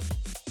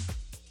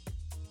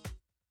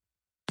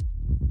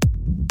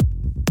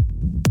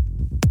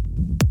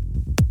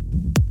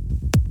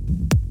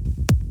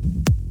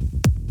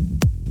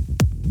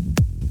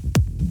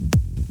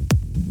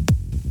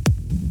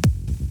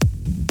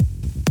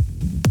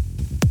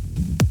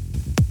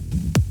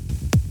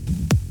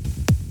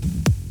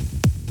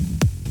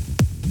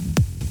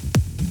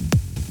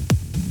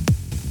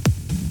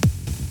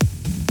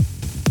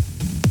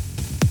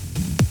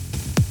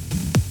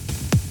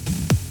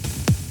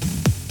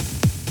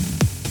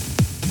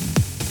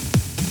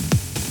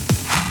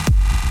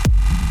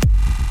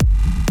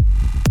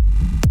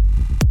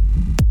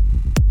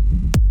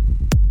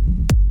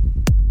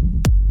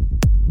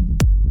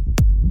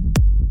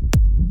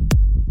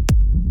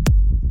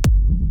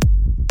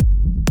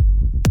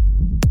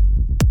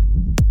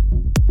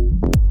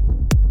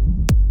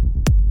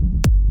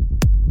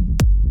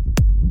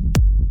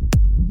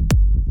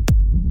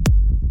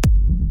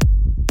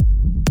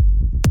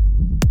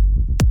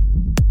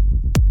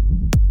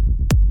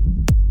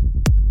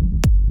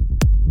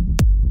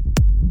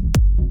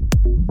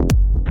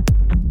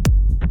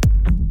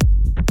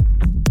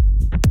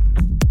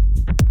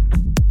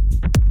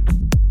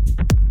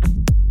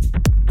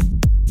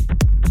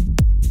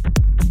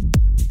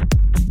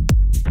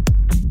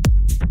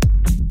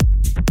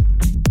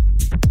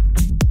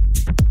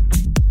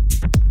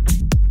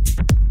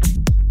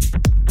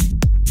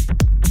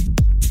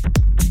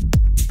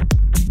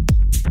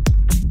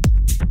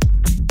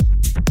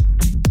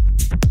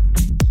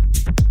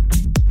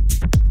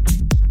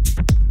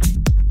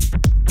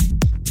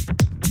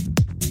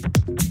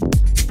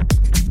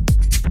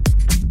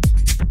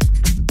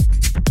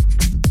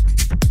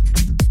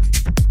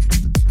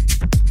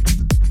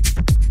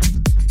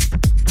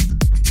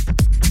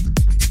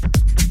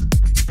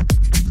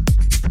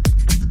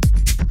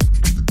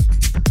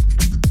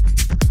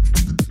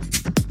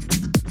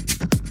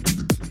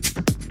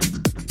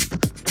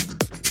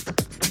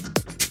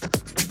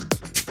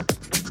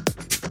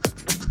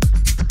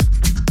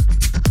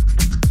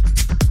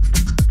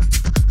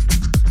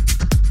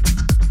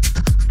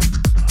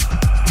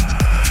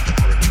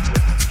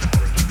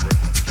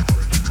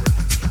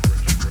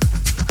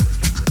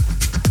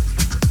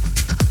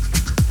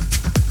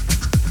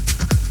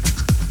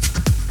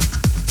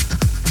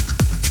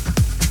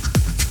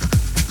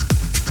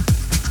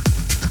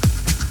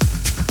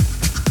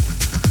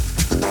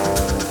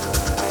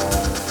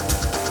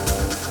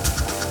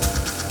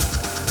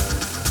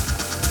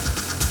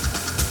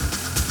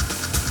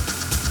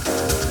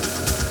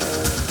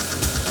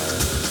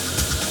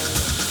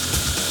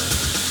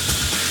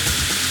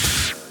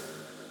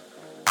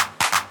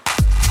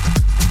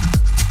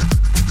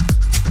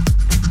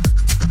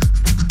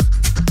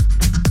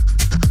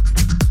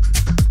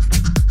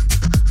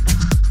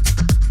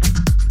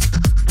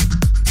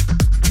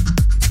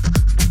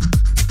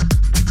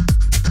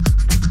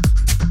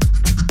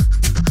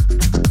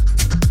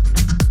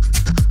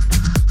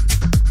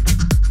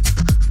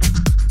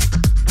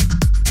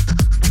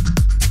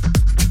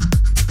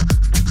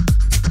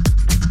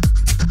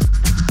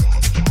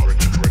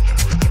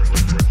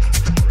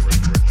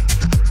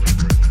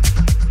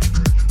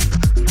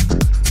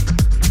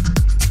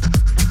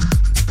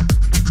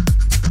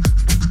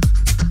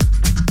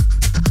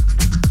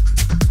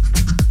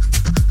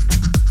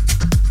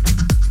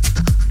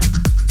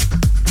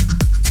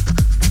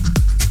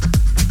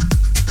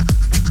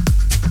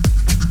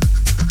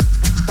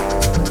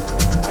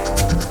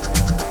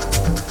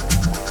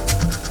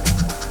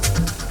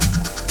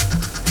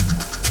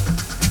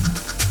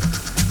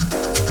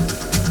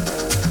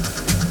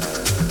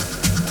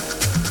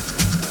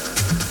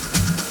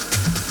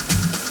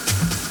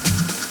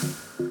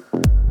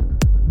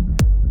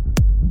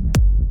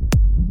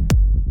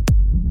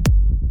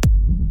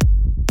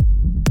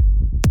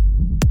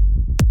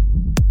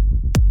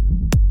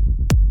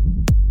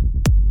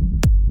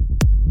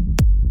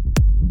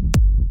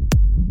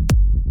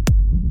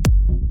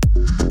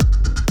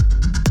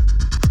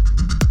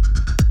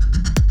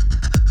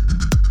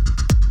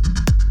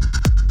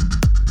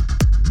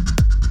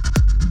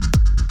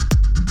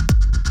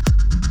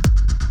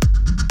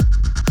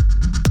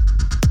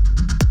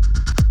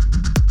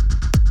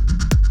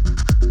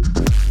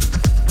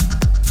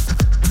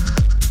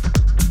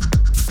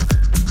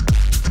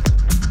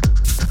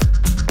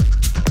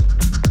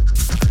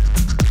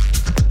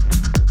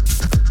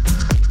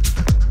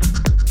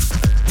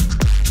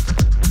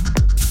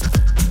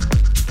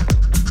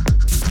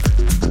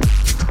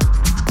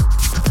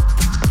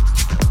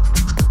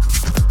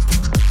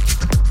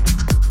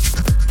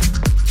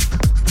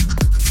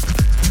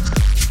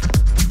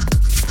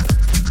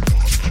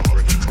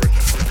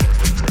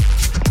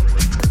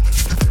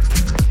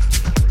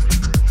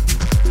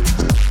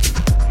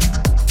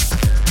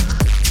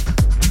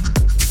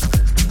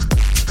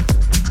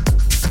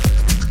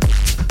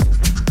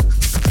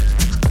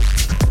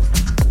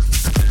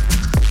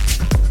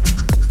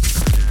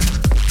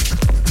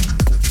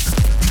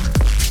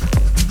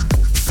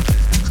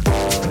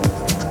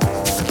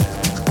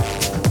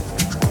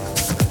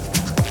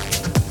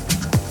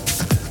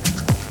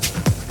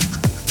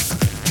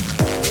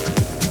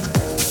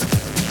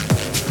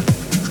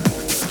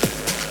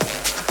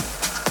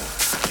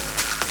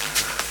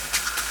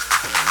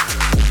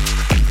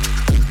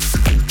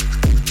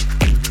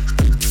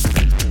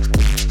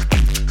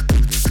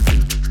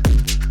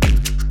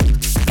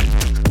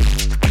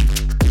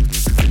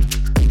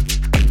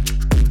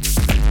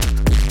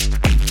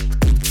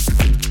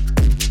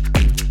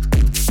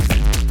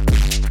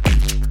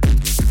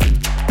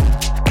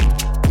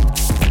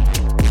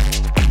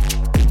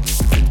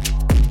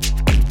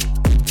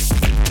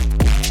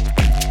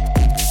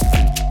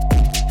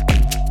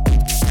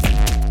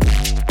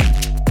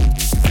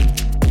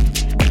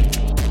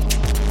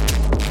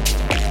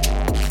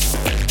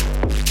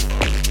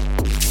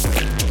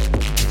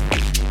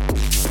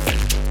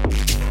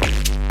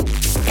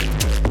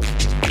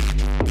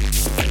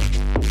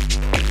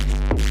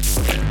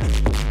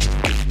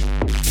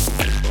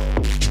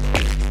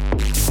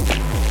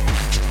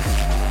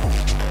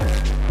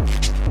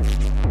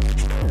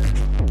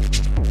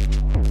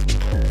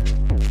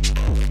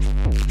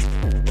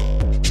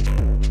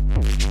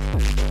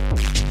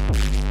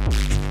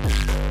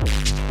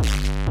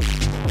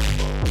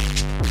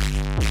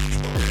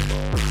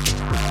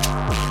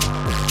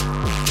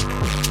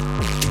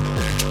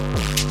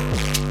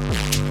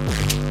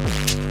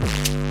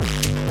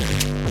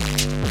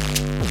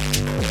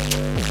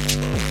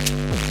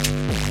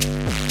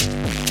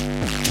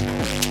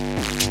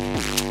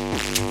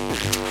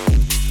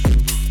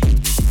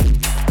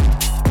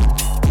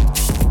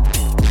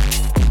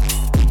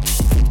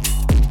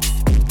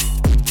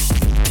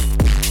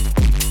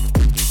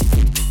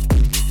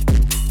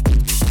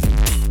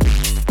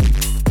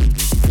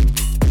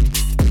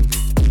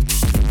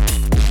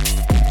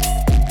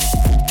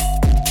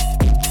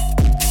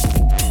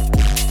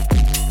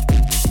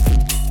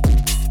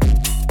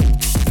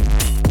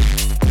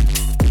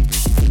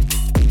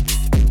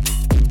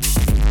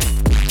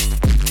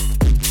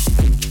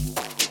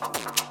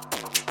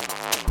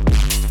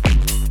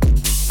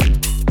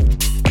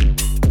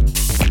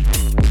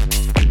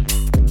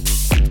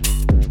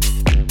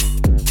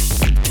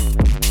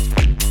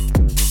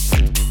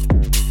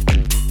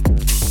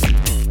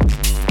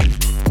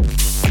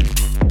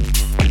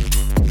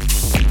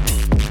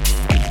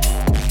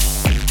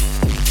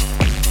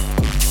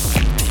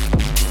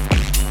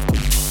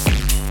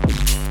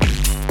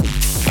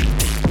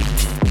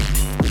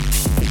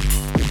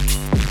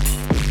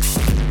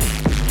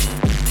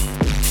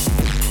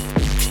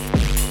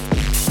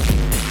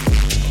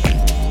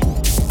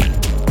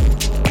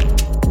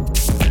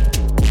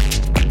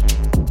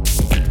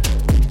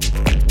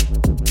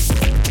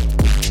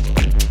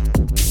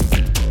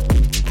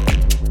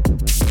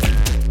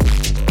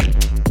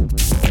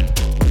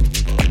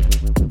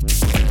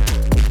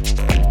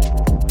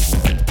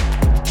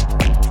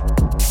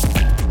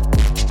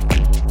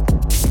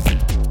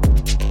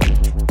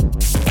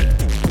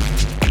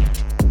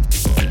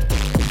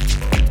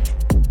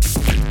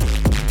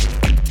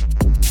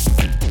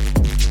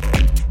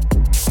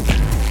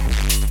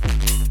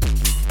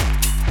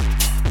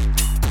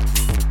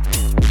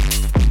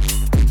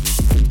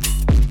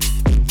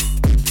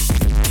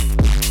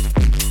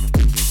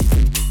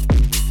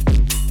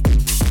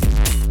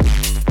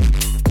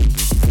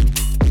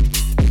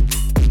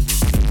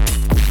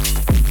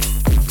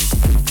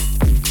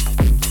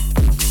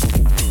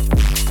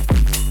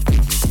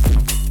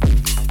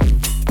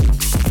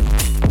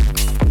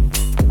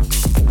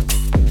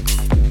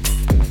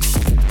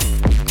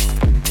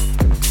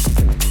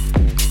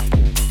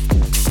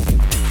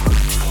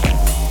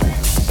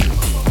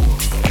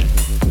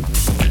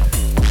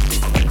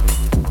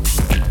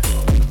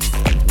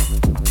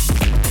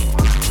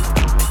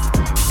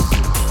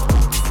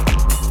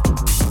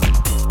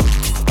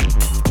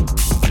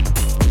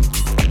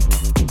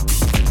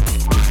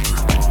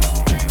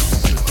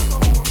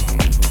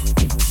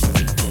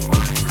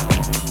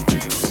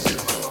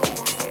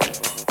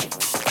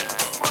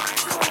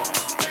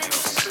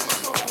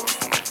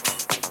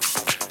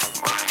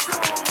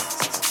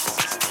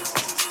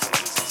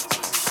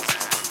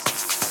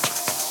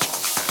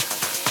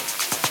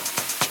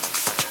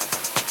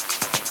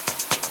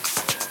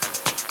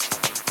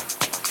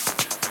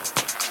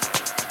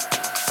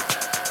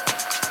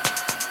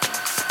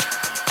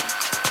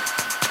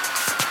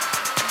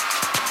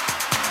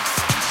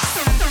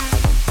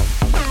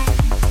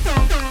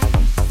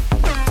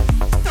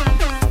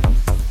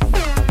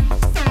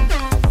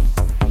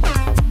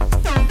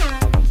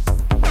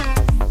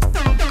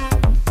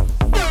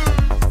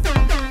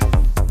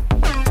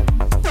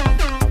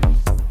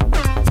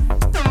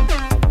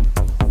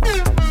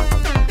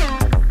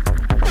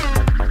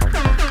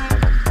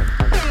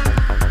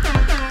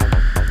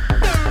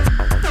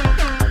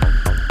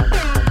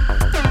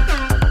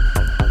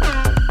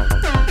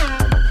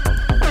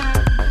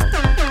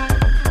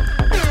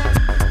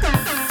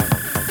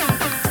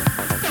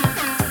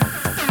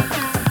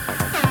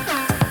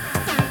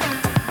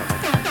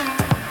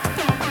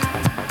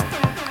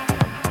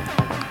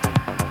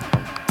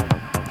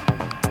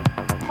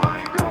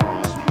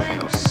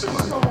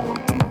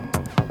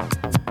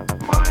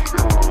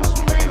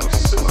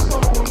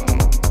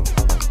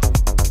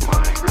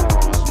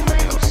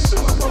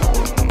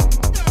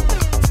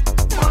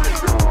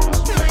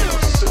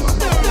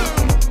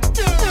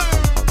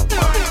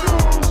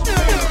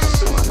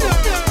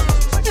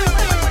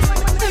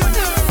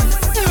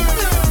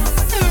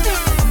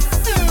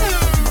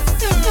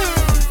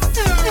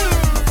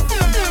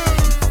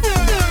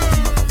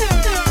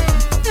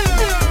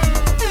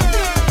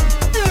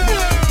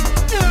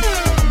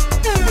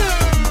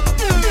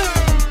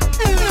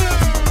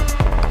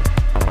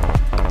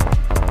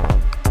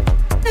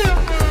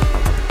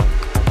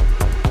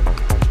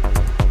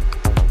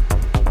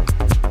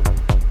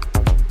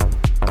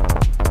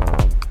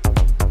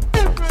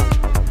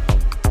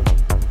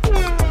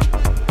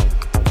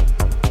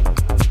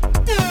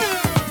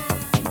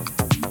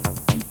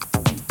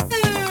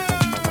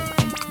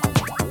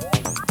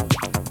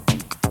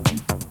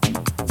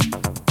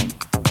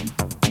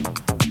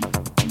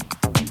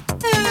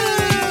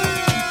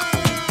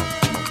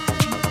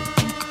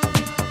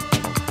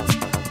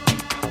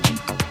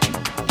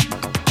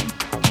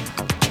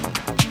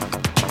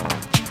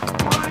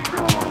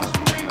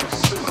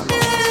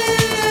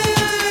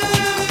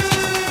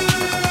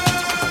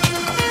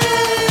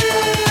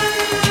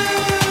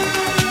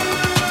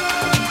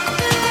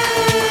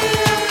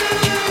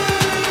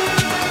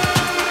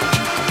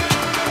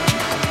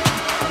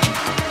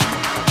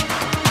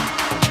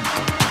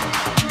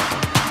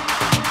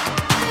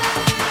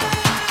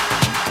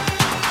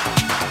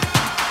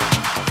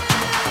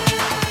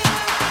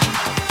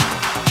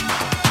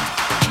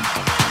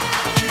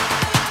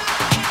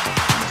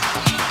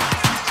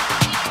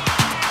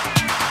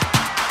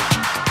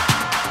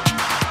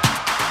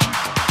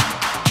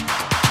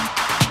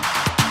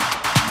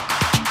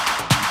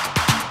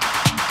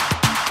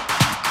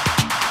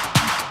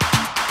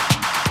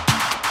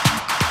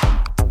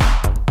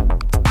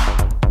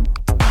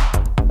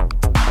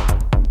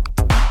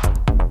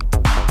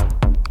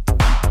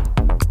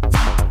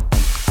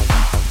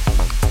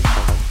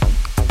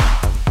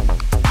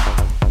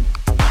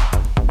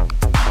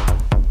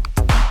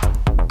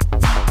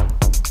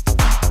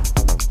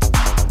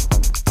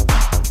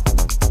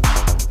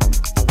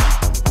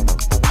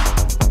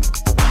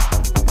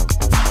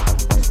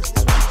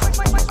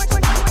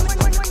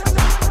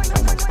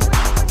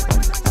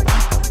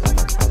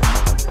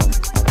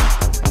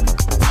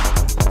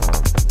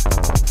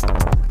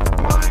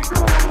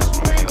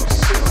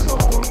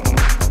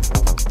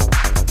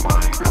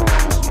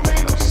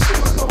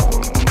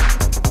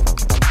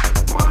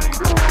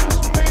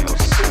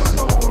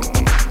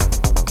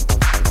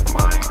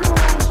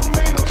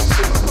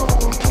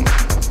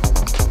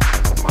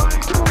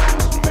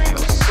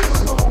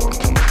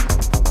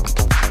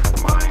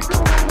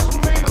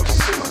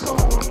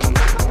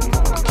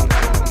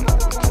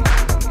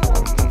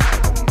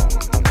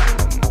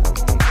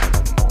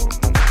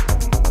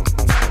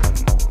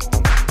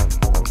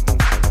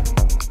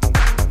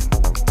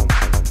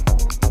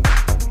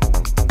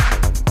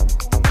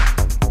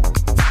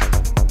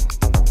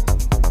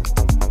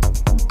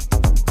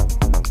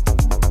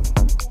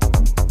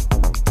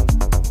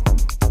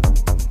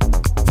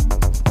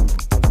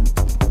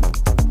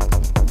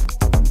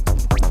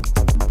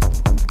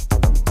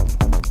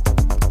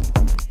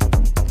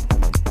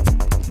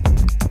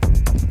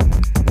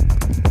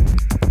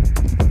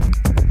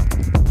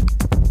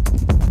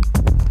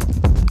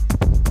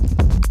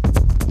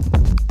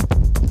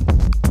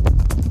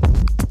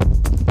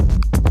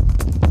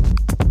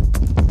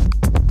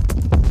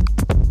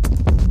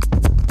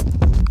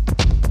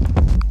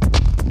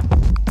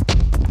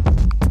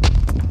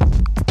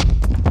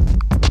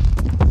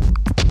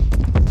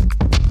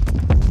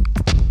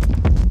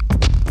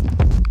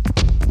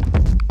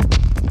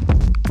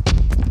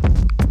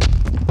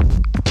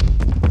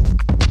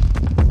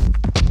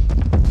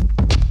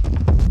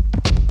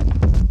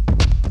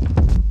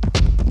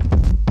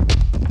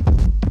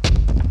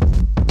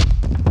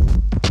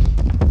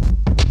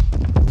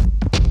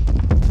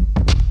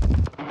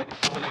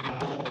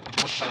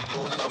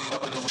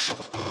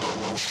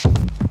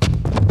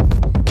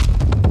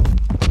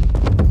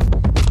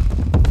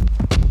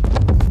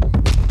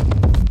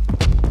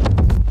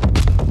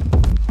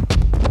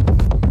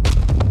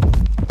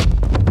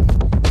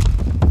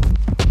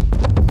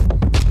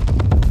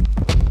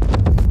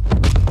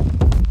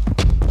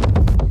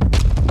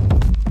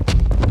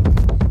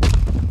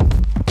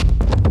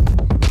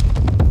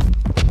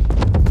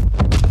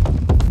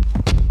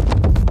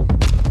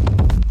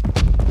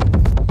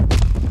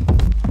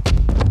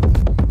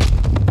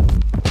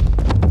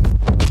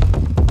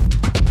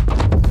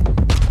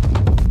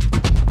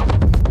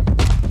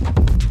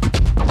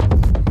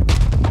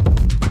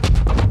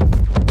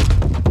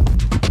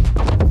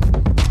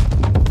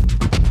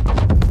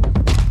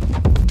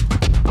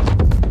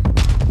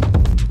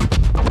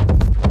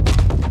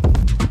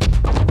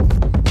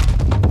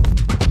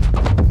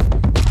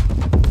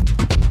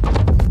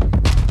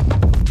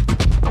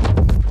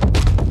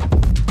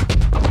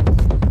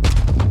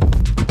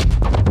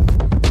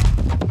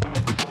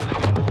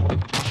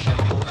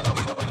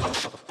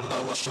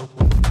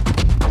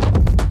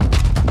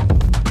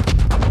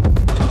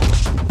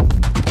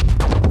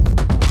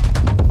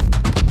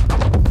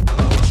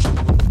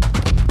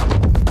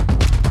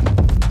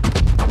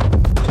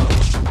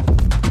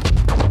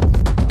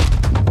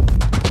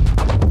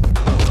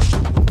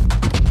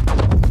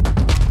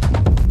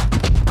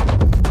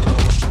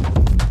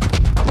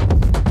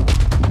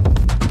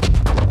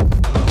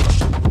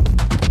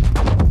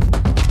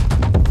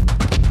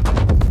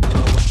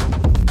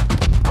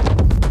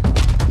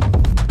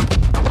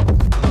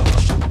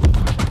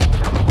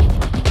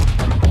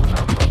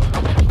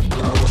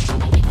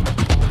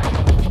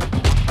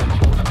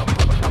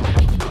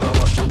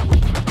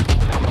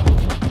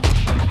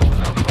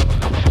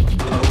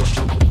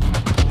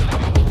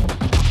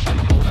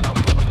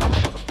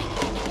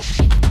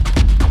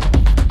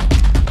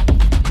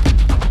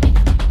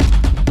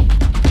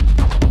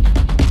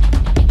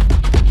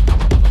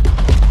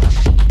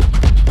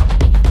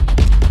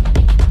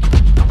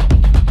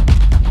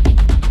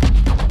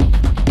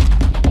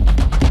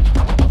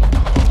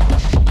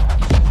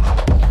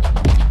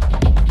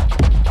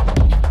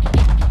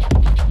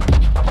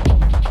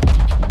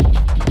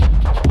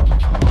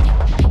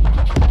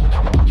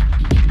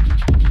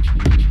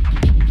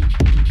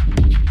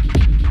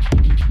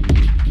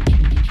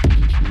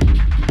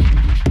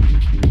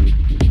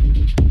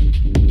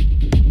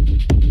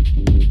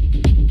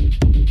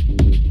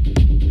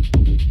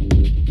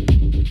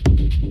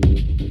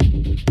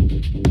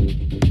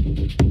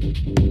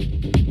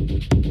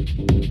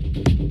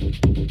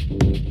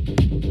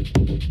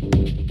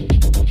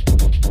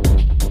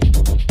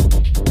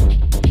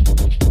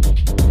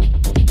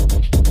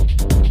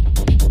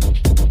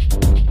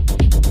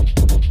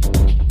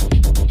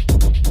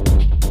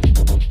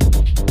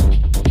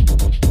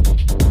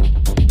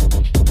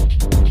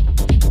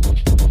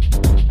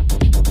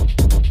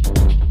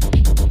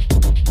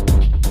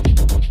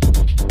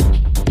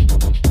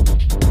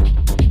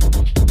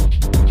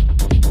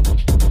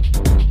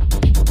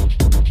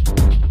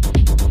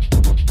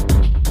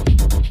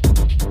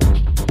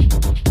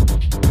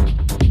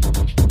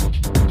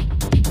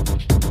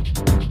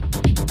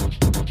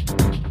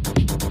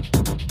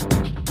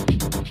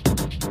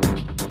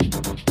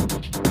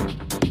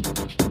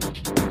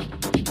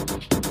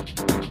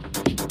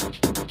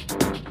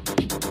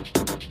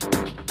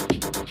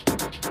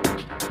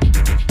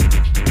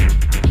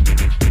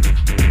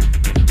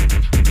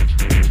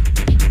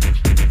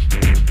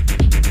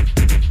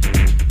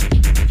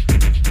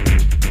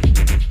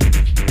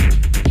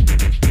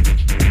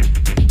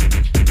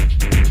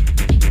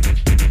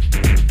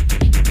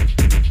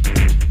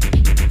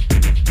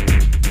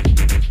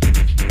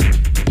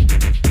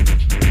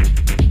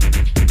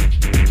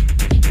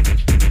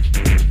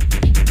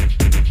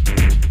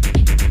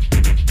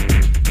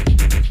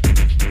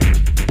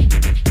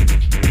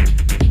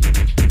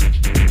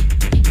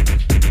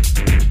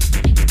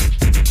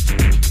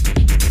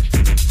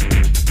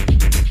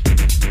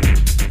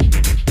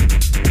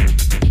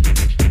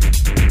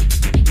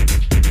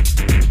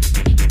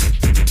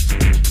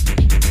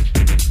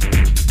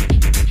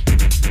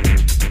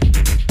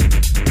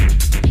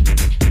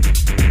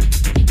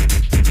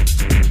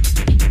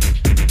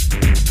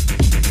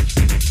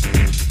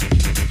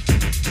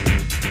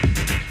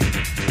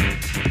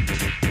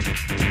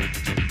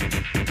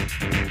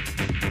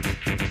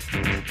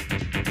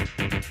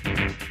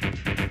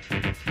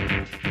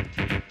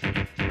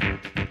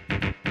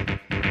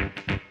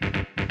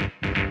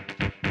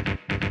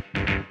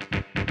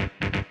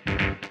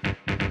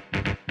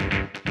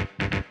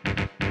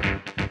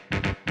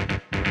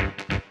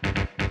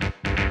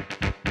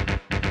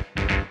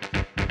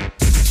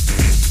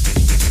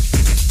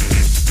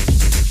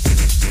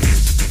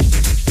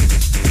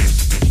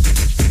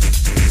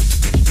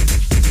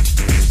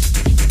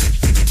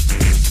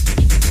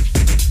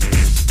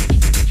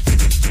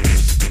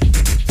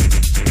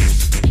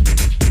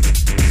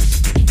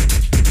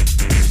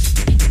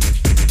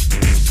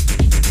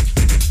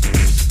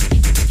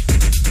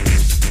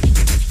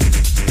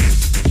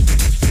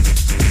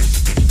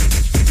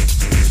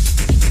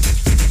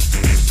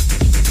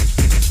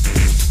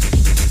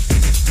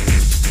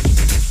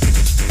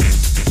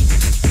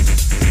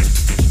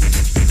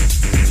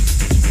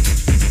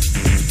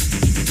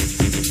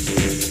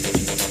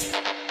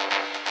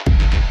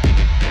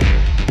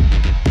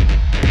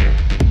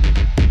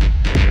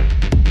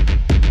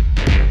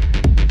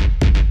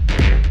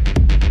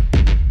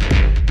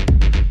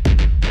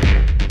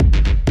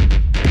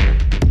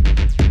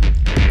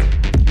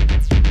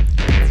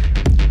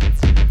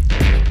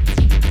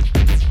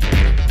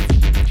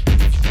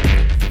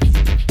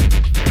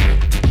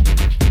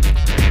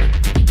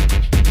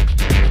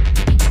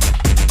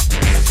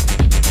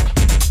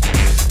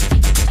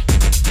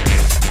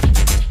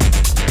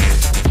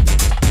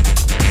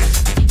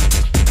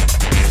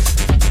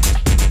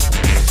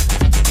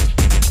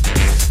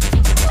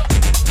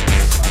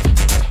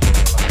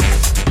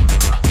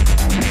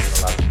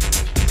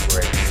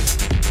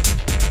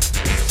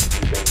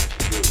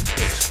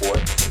 boy.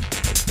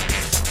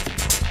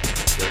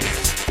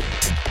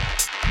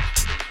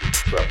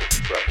 Treble,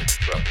 treble,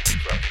 treble,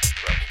 treble,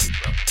 treble,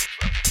 treble,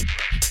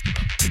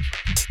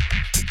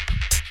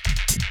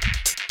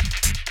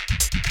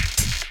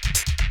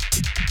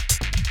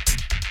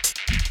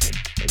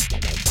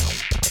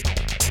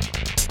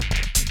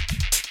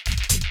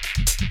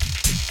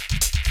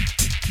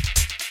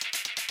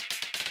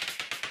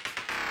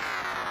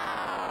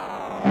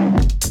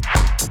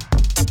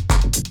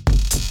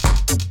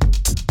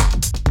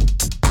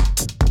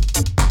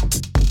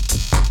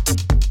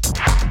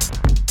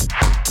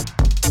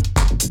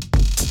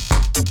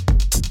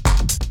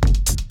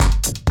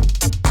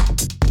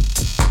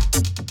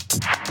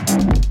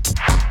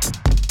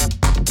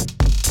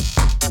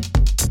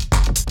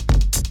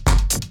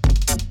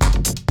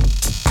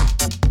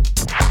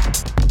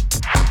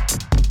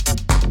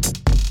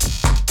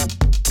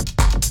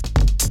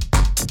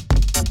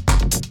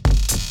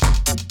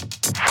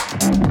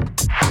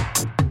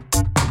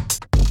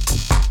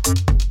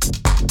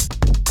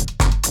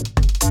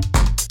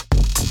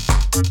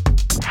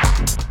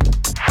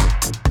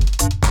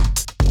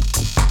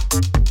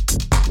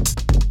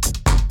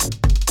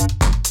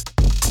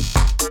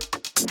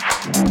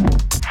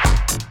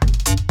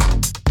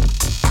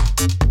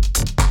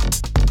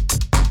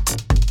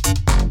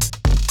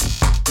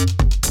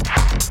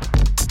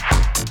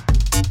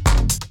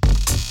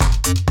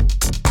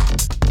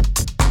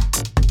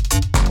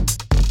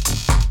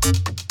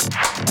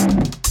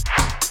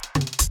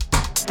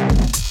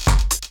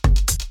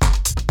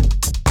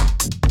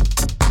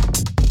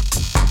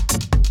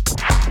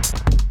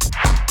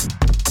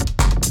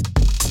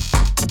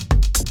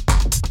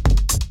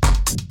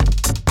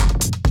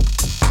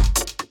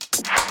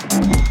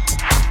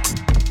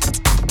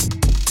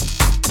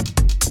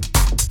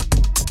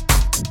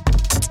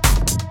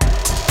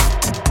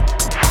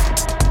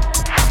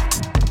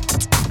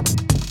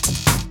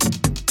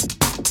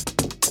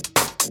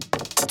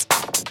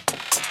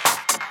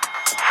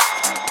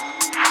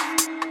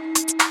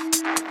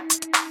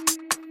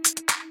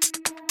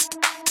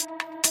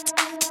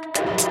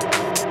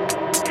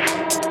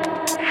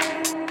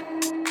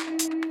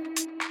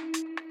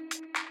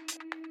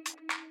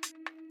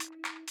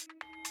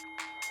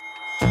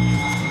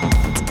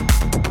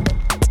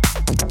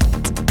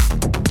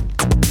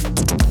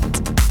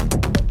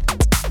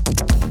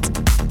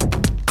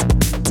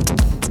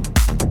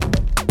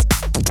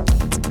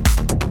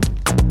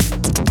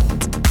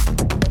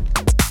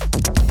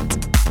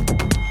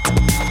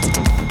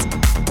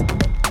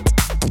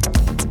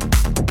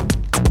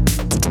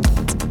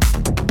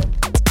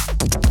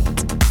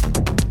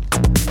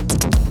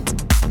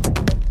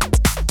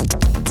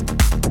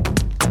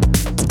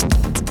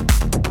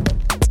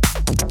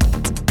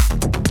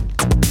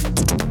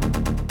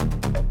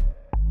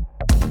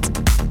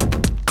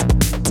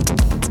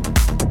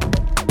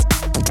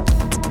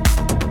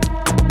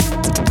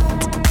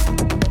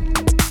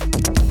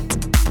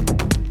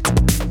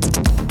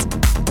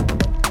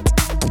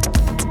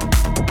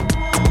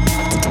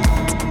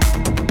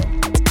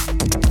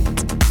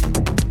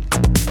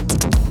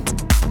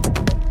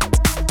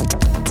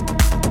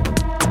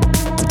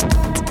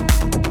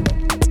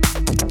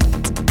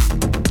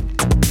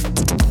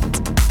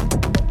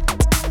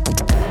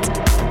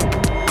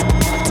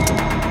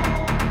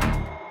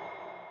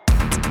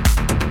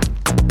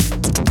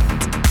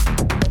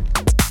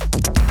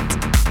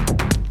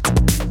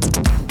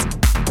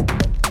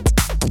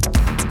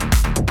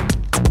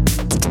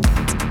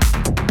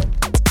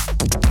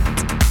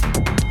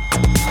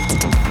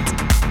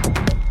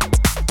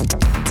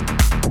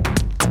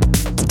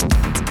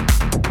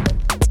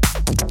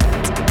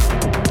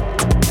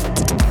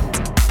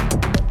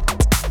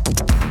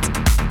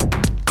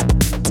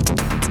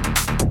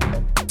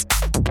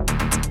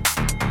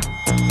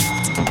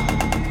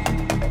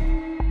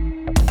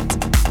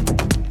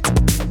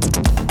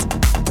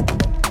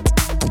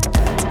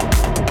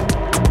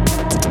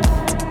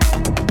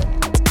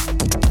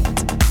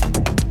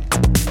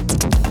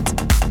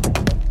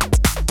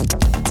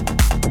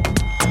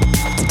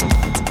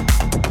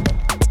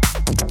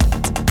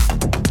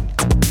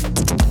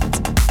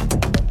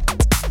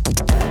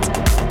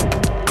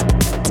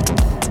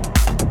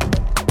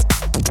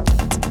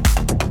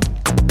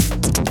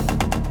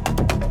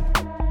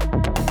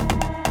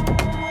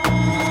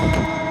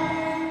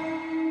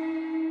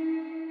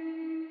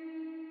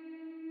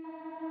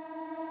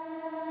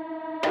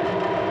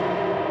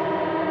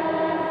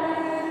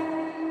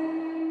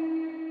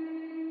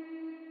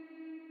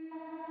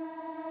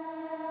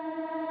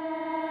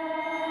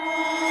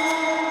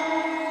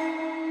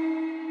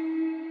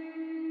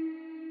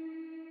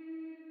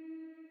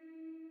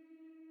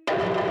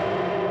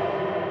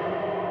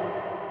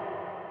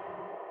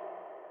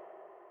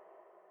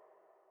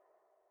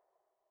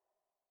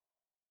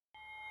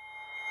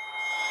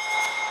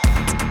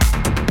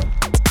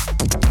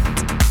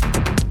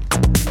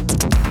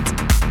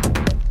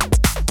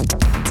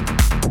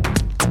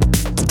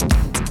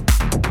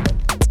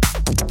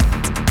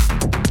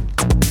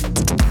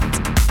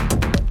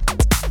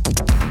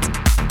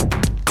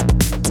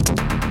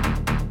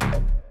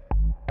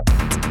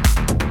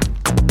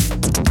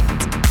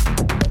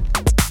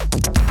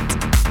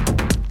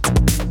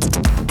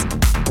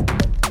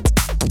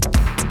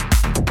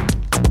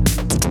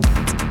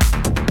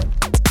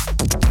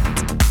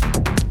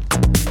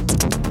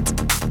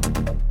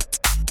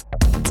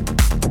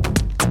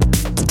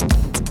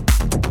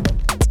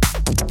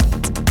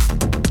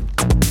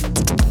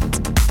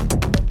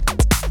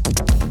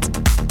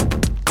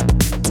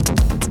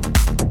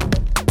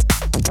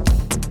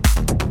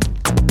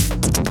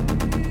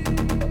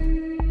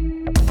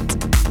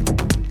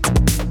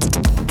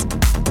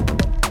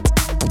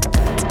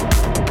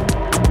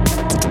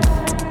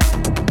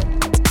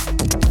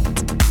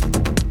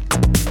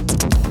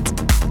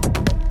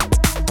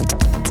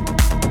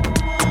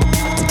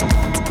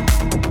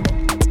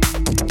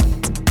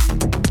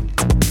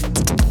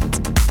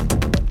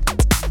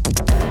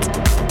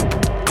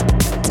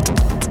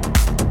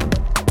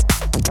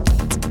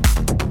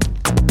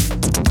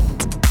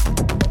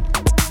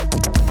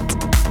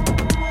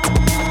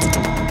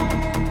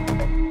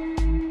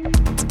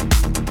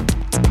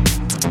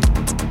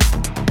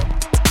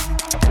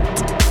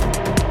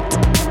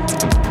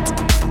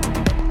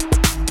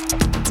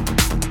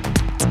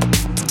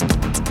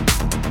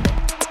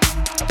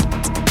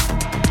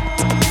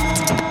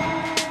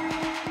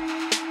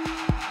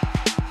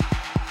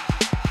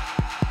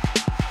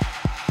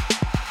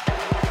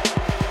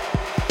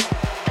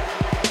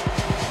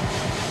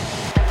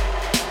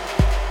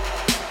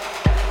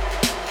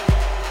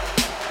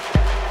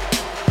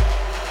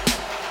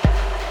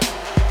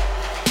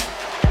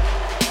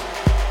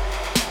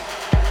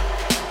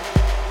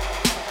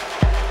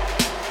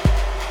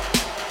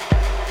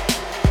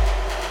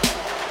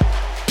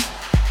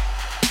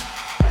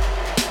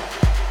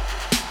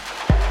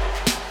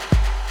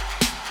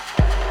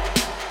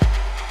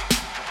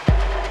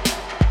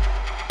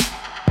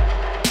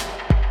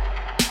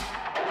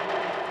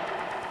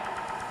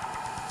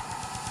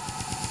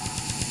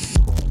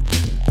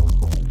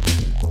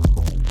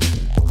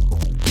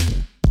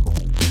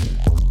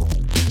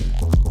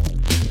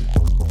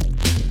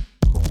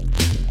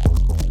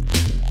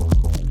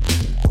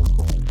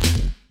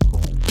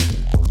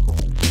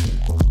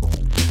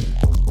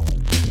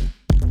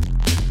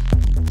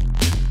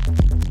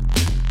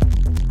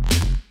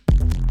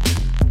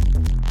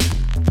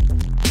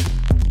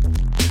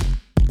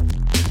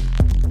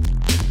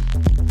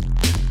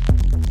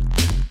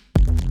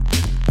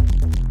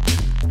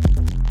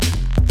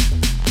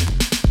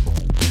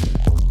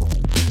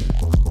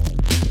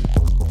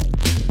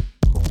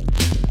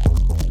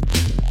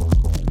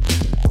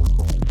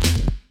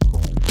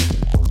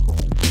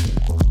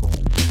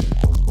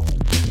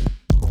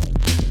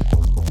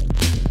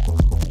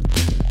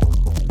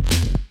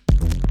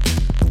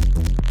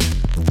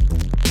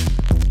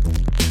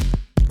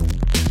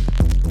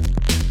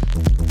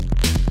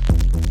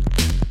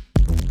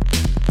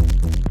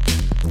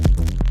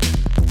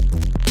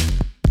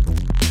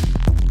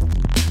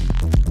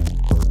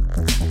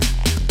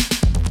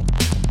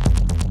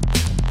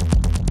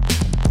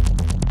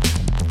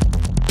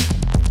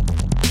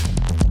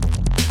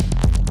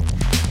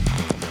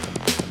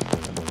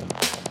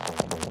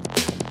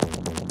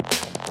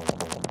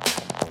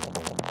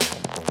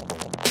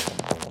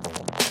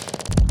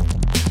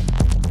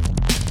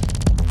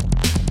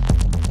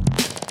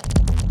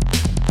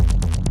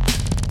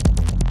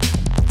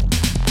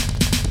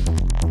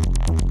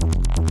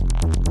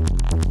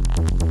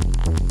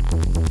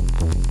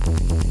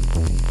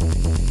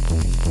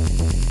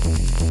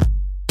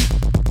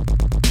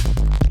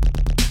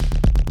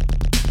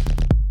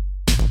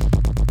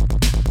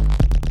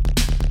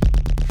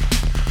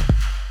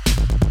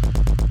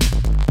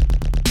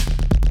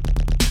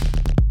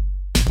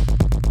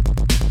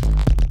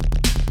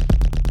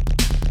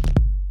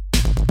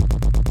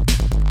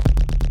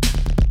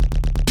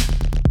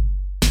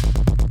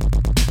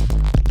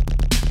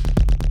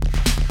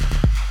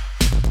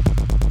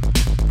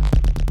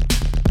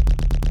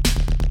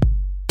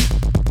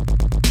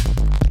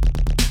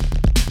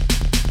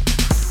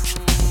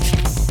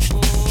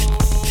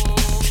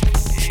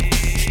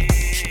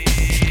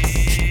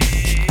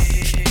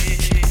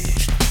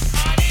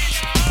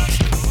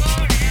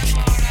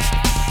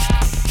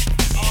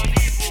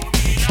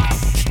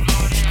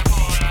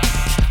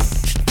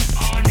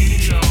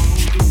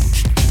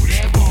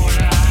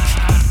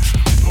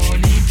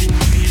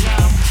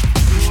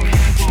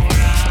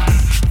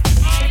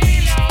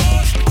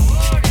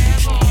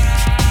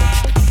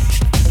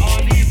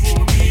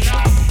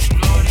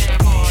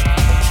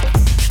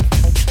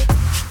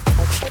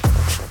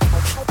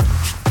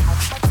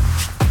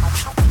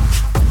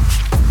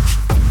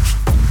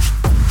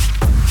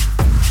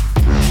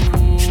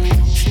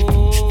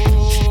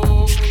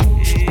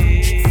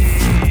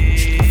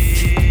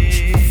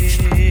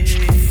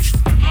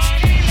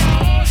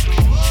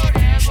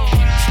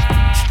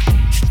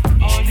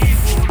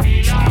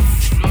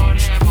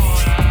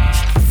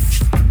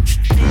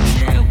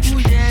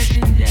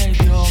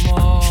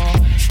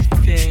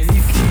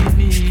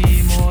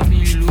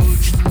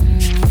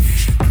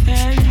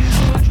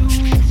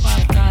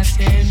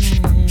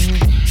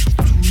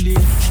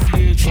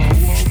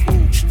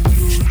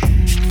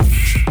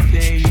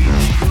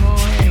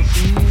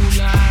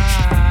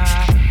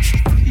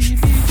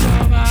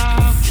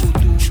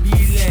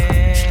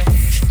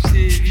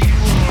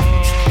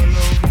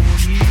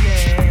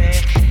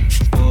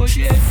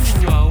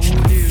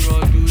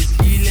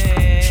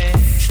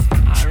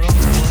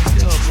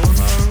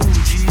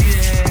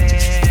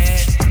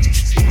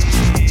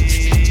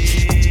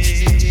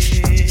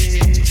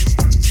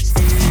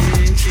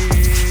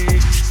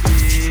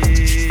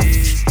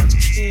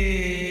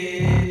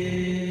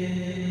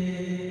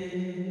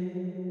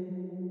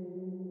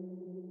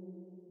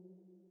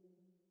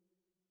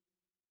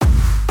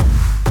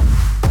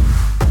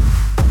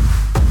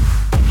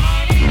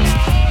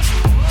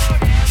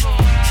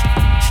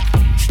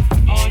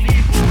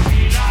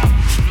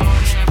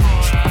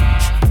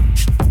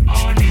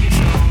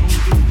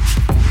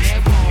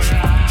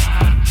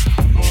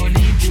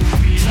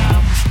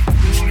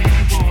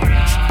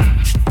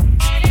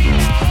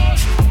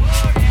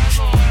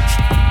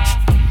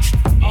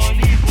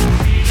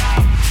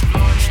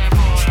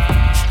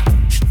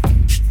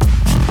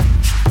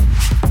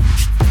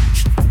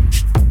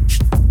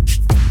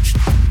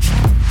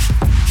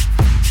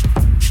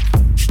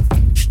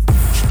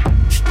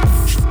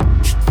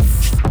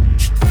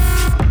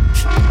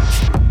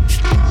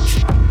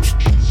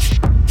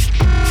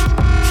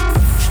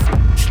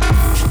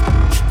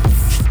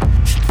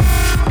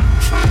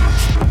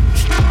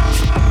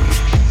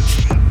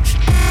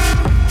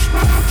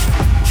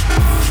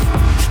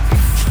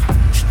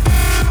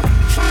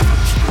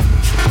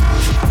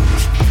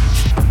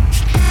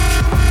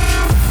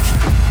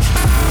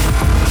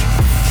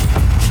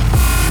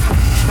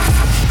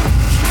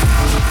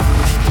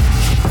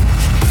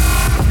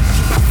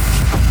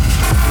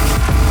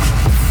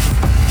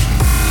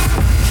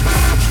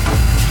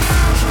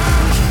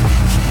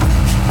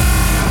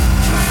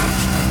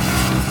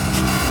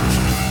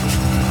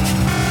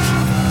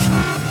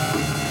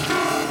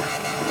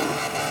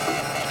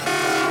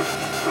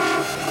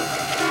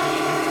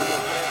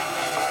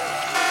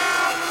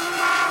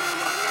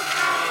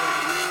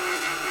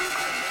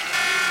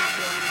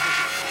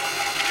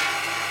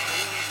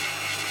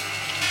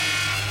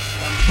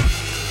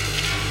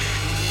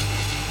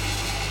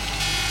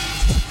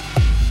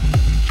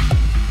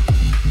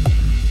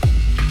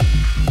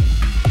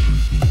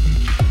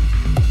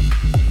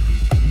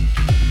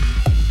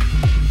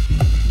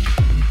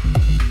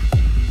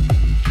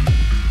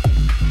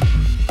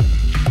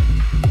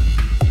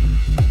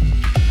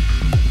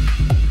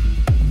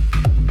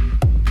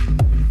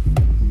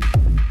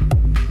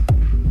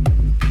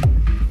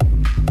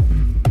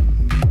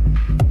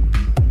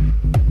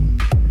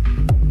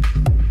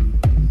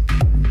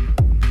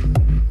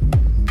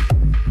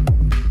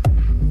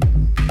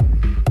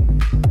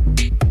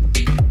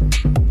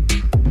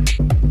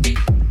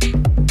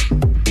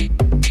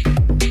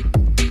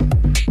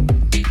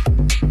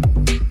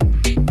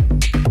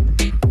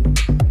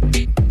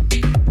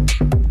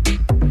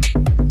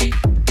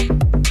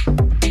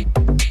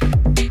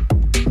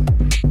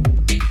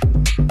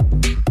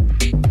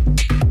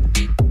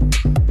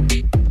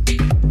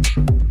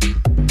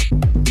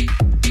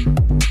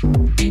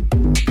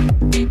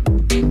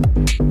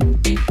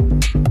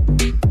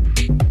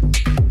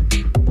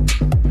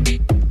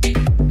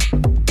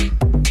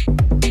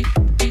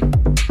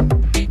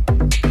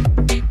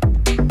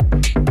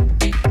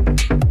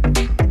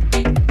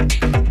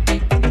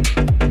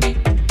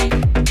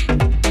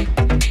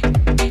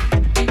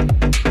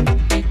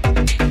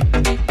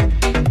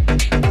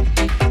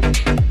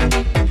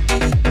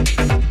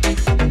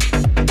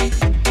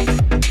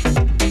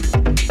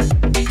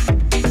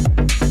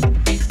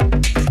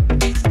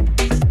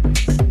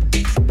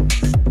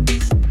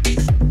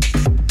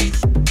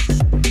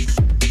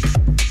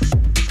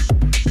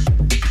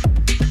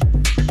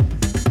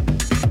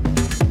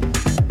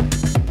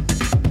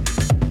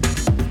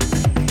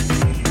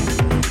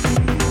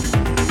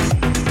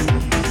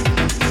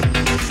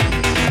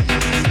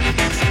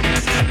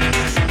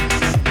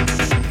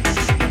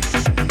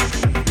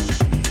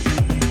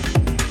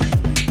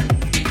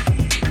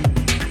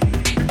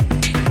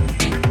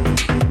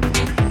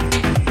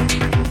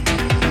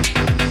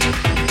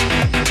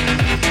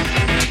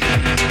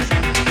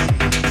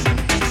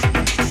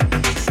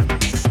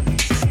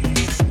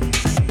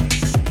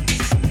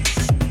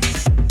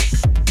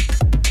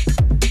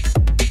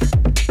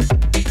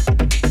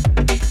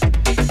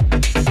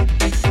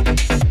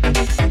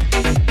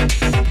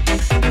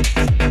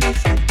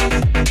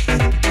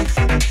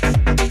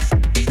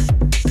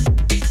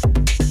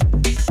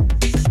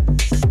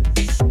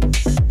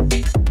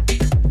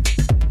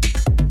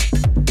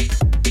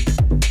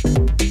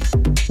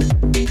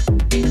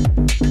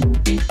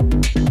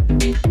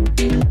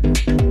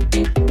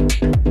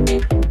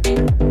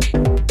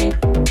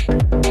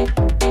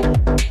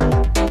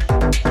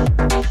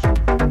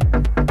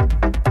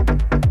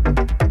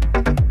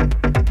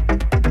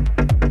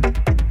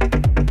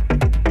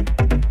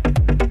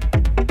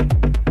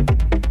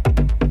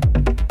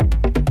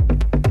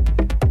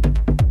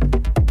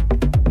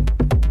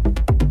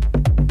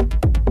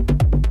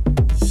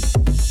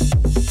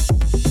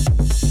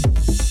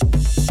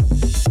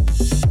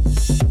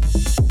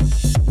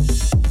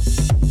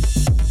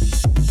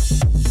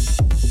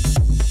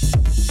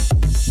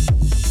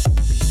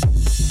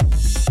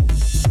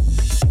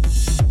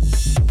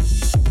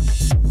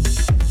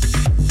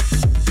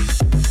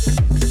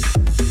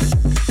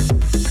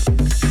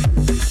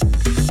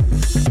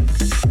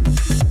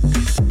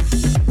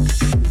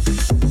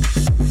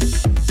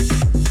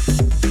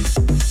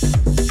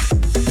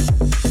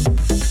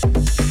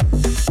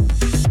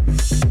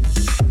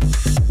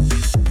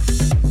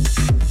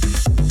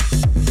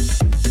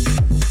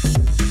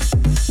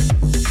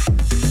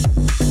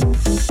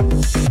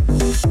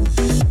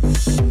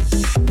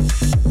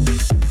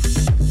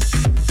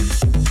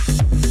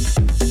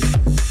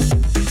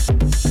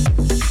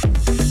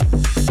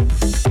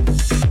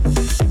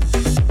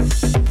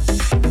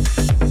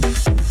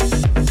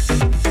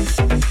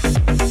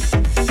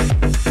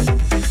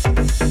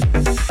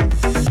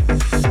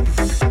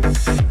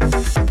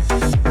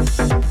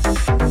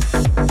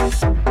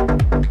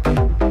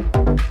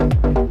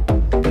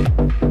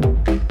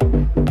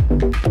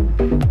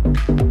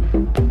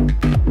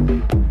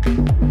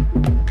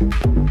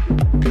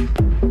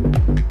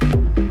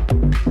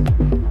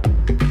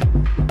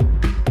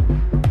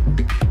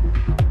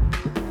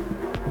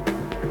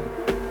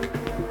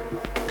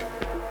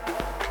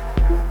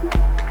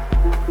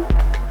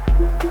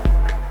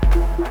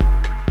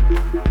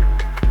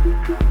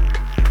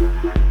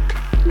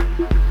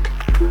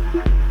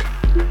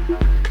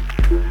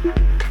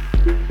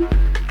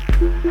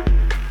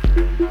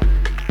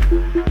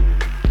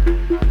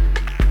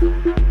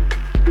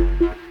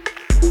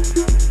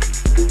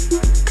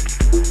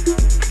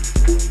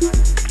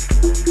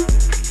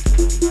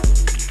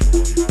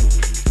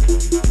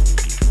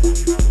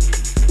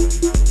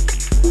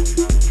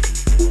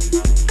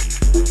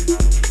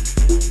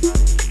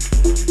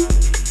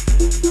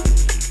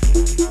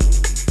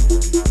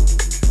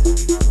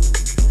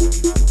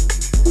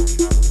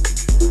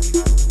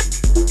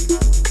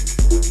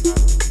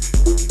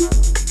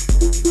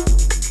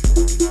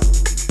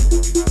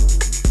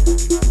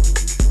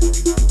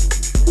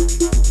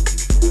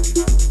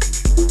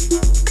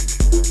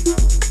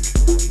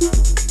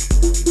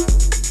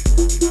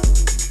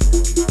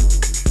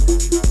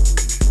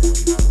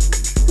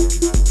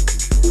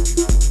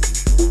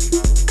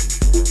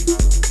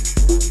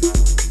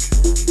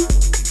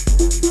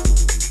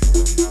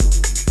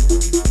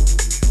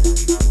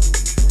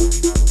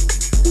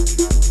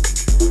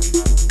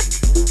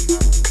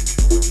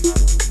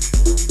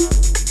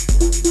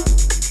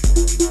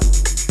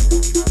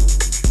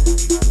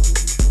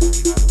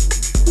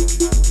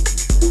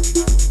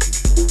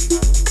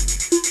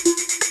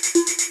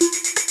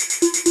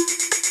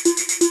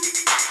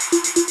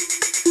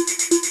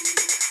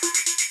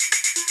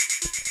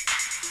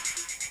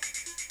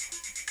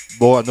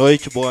 Boa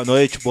noite, boa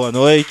noite, boa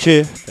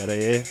noite. Pera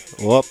aí.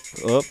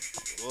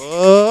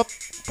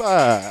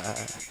 Opa!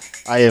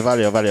 Aí,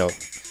 valeu.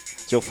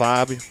 Seu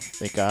Fábio,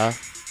 vem cá.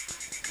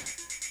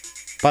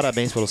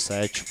 Parabéns pelo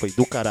set, foi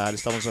do caralho.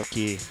 Estamos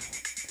aqui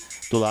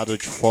do lado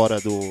de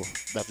fora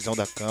da visão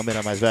da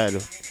câmera, mas,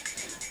 velho,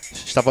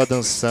 estava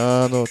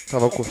dançando,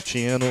 estava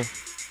curtindo.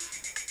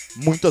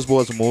 Muitas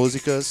boas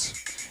músicas.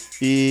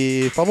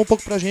 E fala um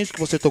pouco pra gente que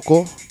você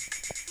tocou.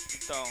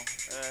 Então,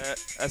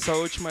 essa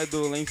última é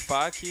do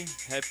Lenfac,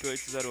 Rap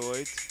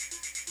 808,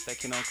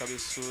 Tecnão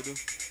Cabeçudo.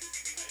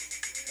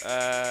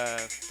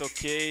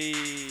 Toquei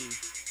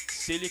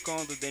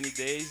Silicon do Danny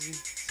Daisy,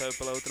 saiu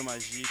pela Outra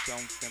Magic há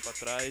um tempo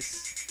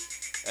atrás.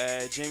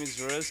 James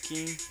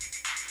Ruskin.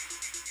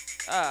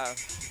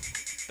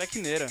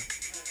 Tecneira.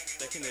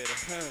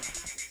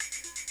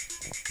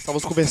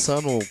 Estávamos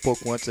conversando um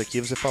pouco antes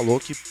aqui, você falou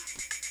que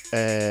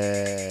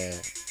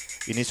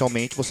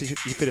inicialmente você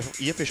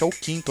ia fechar o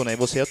quinto, né? E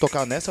você ia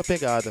tocar nessa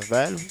pegada,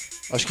 velho.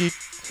 Acho que,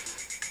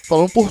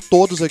 falando por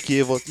todos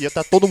aqui, ia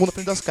estar todo mundo na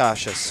frente das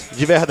caixas,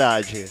 de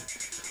verdade.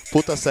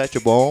 Puta set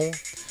bom.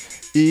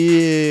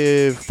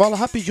 E fala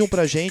rapidinho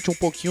pra gente um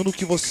pouquinho do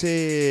que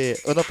você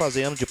anda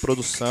fazendo de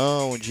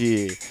produção,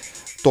 de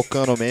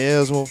tocando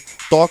mesmo.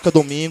 Toca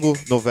domingo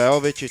no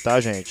Velvet,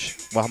 tá, gente?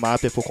 O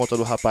warm-up é por conta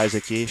do rapaz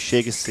aqui.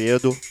 Chegue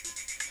cedo,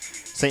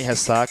 sem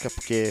ressaca,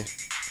 porque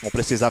vão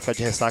precisar ficar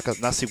de ressaca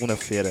na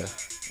segunda-feira.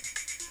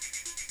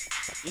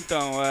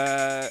 Então,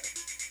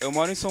 eu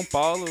moro em São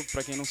Paulo,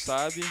 pra quem não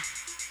sabe.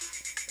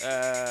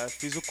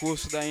 Fiz o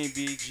curso da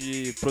AMB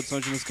de produção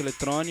de música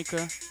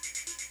eletrônica.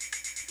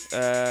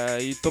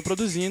 E tô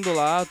produzindo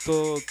lá,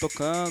 tô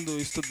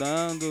tocando,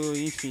 estudando,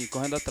 enfim,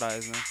 correndo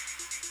atrás, né?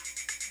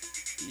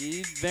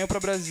 E venho pra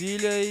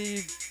Brasília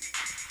e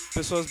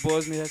pessoas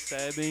boas me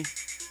recebem.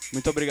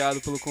 Muito obrigado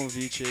pelo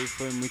convite aí,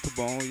 foi muito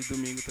bom e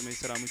domingo também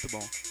será muito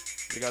bom.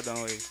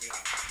 Obrigadão aí.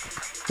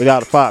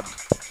 Obrigado, Fábio.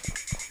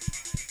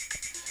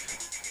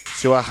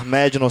 Seu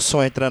Armédio no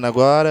som entrando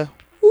agora.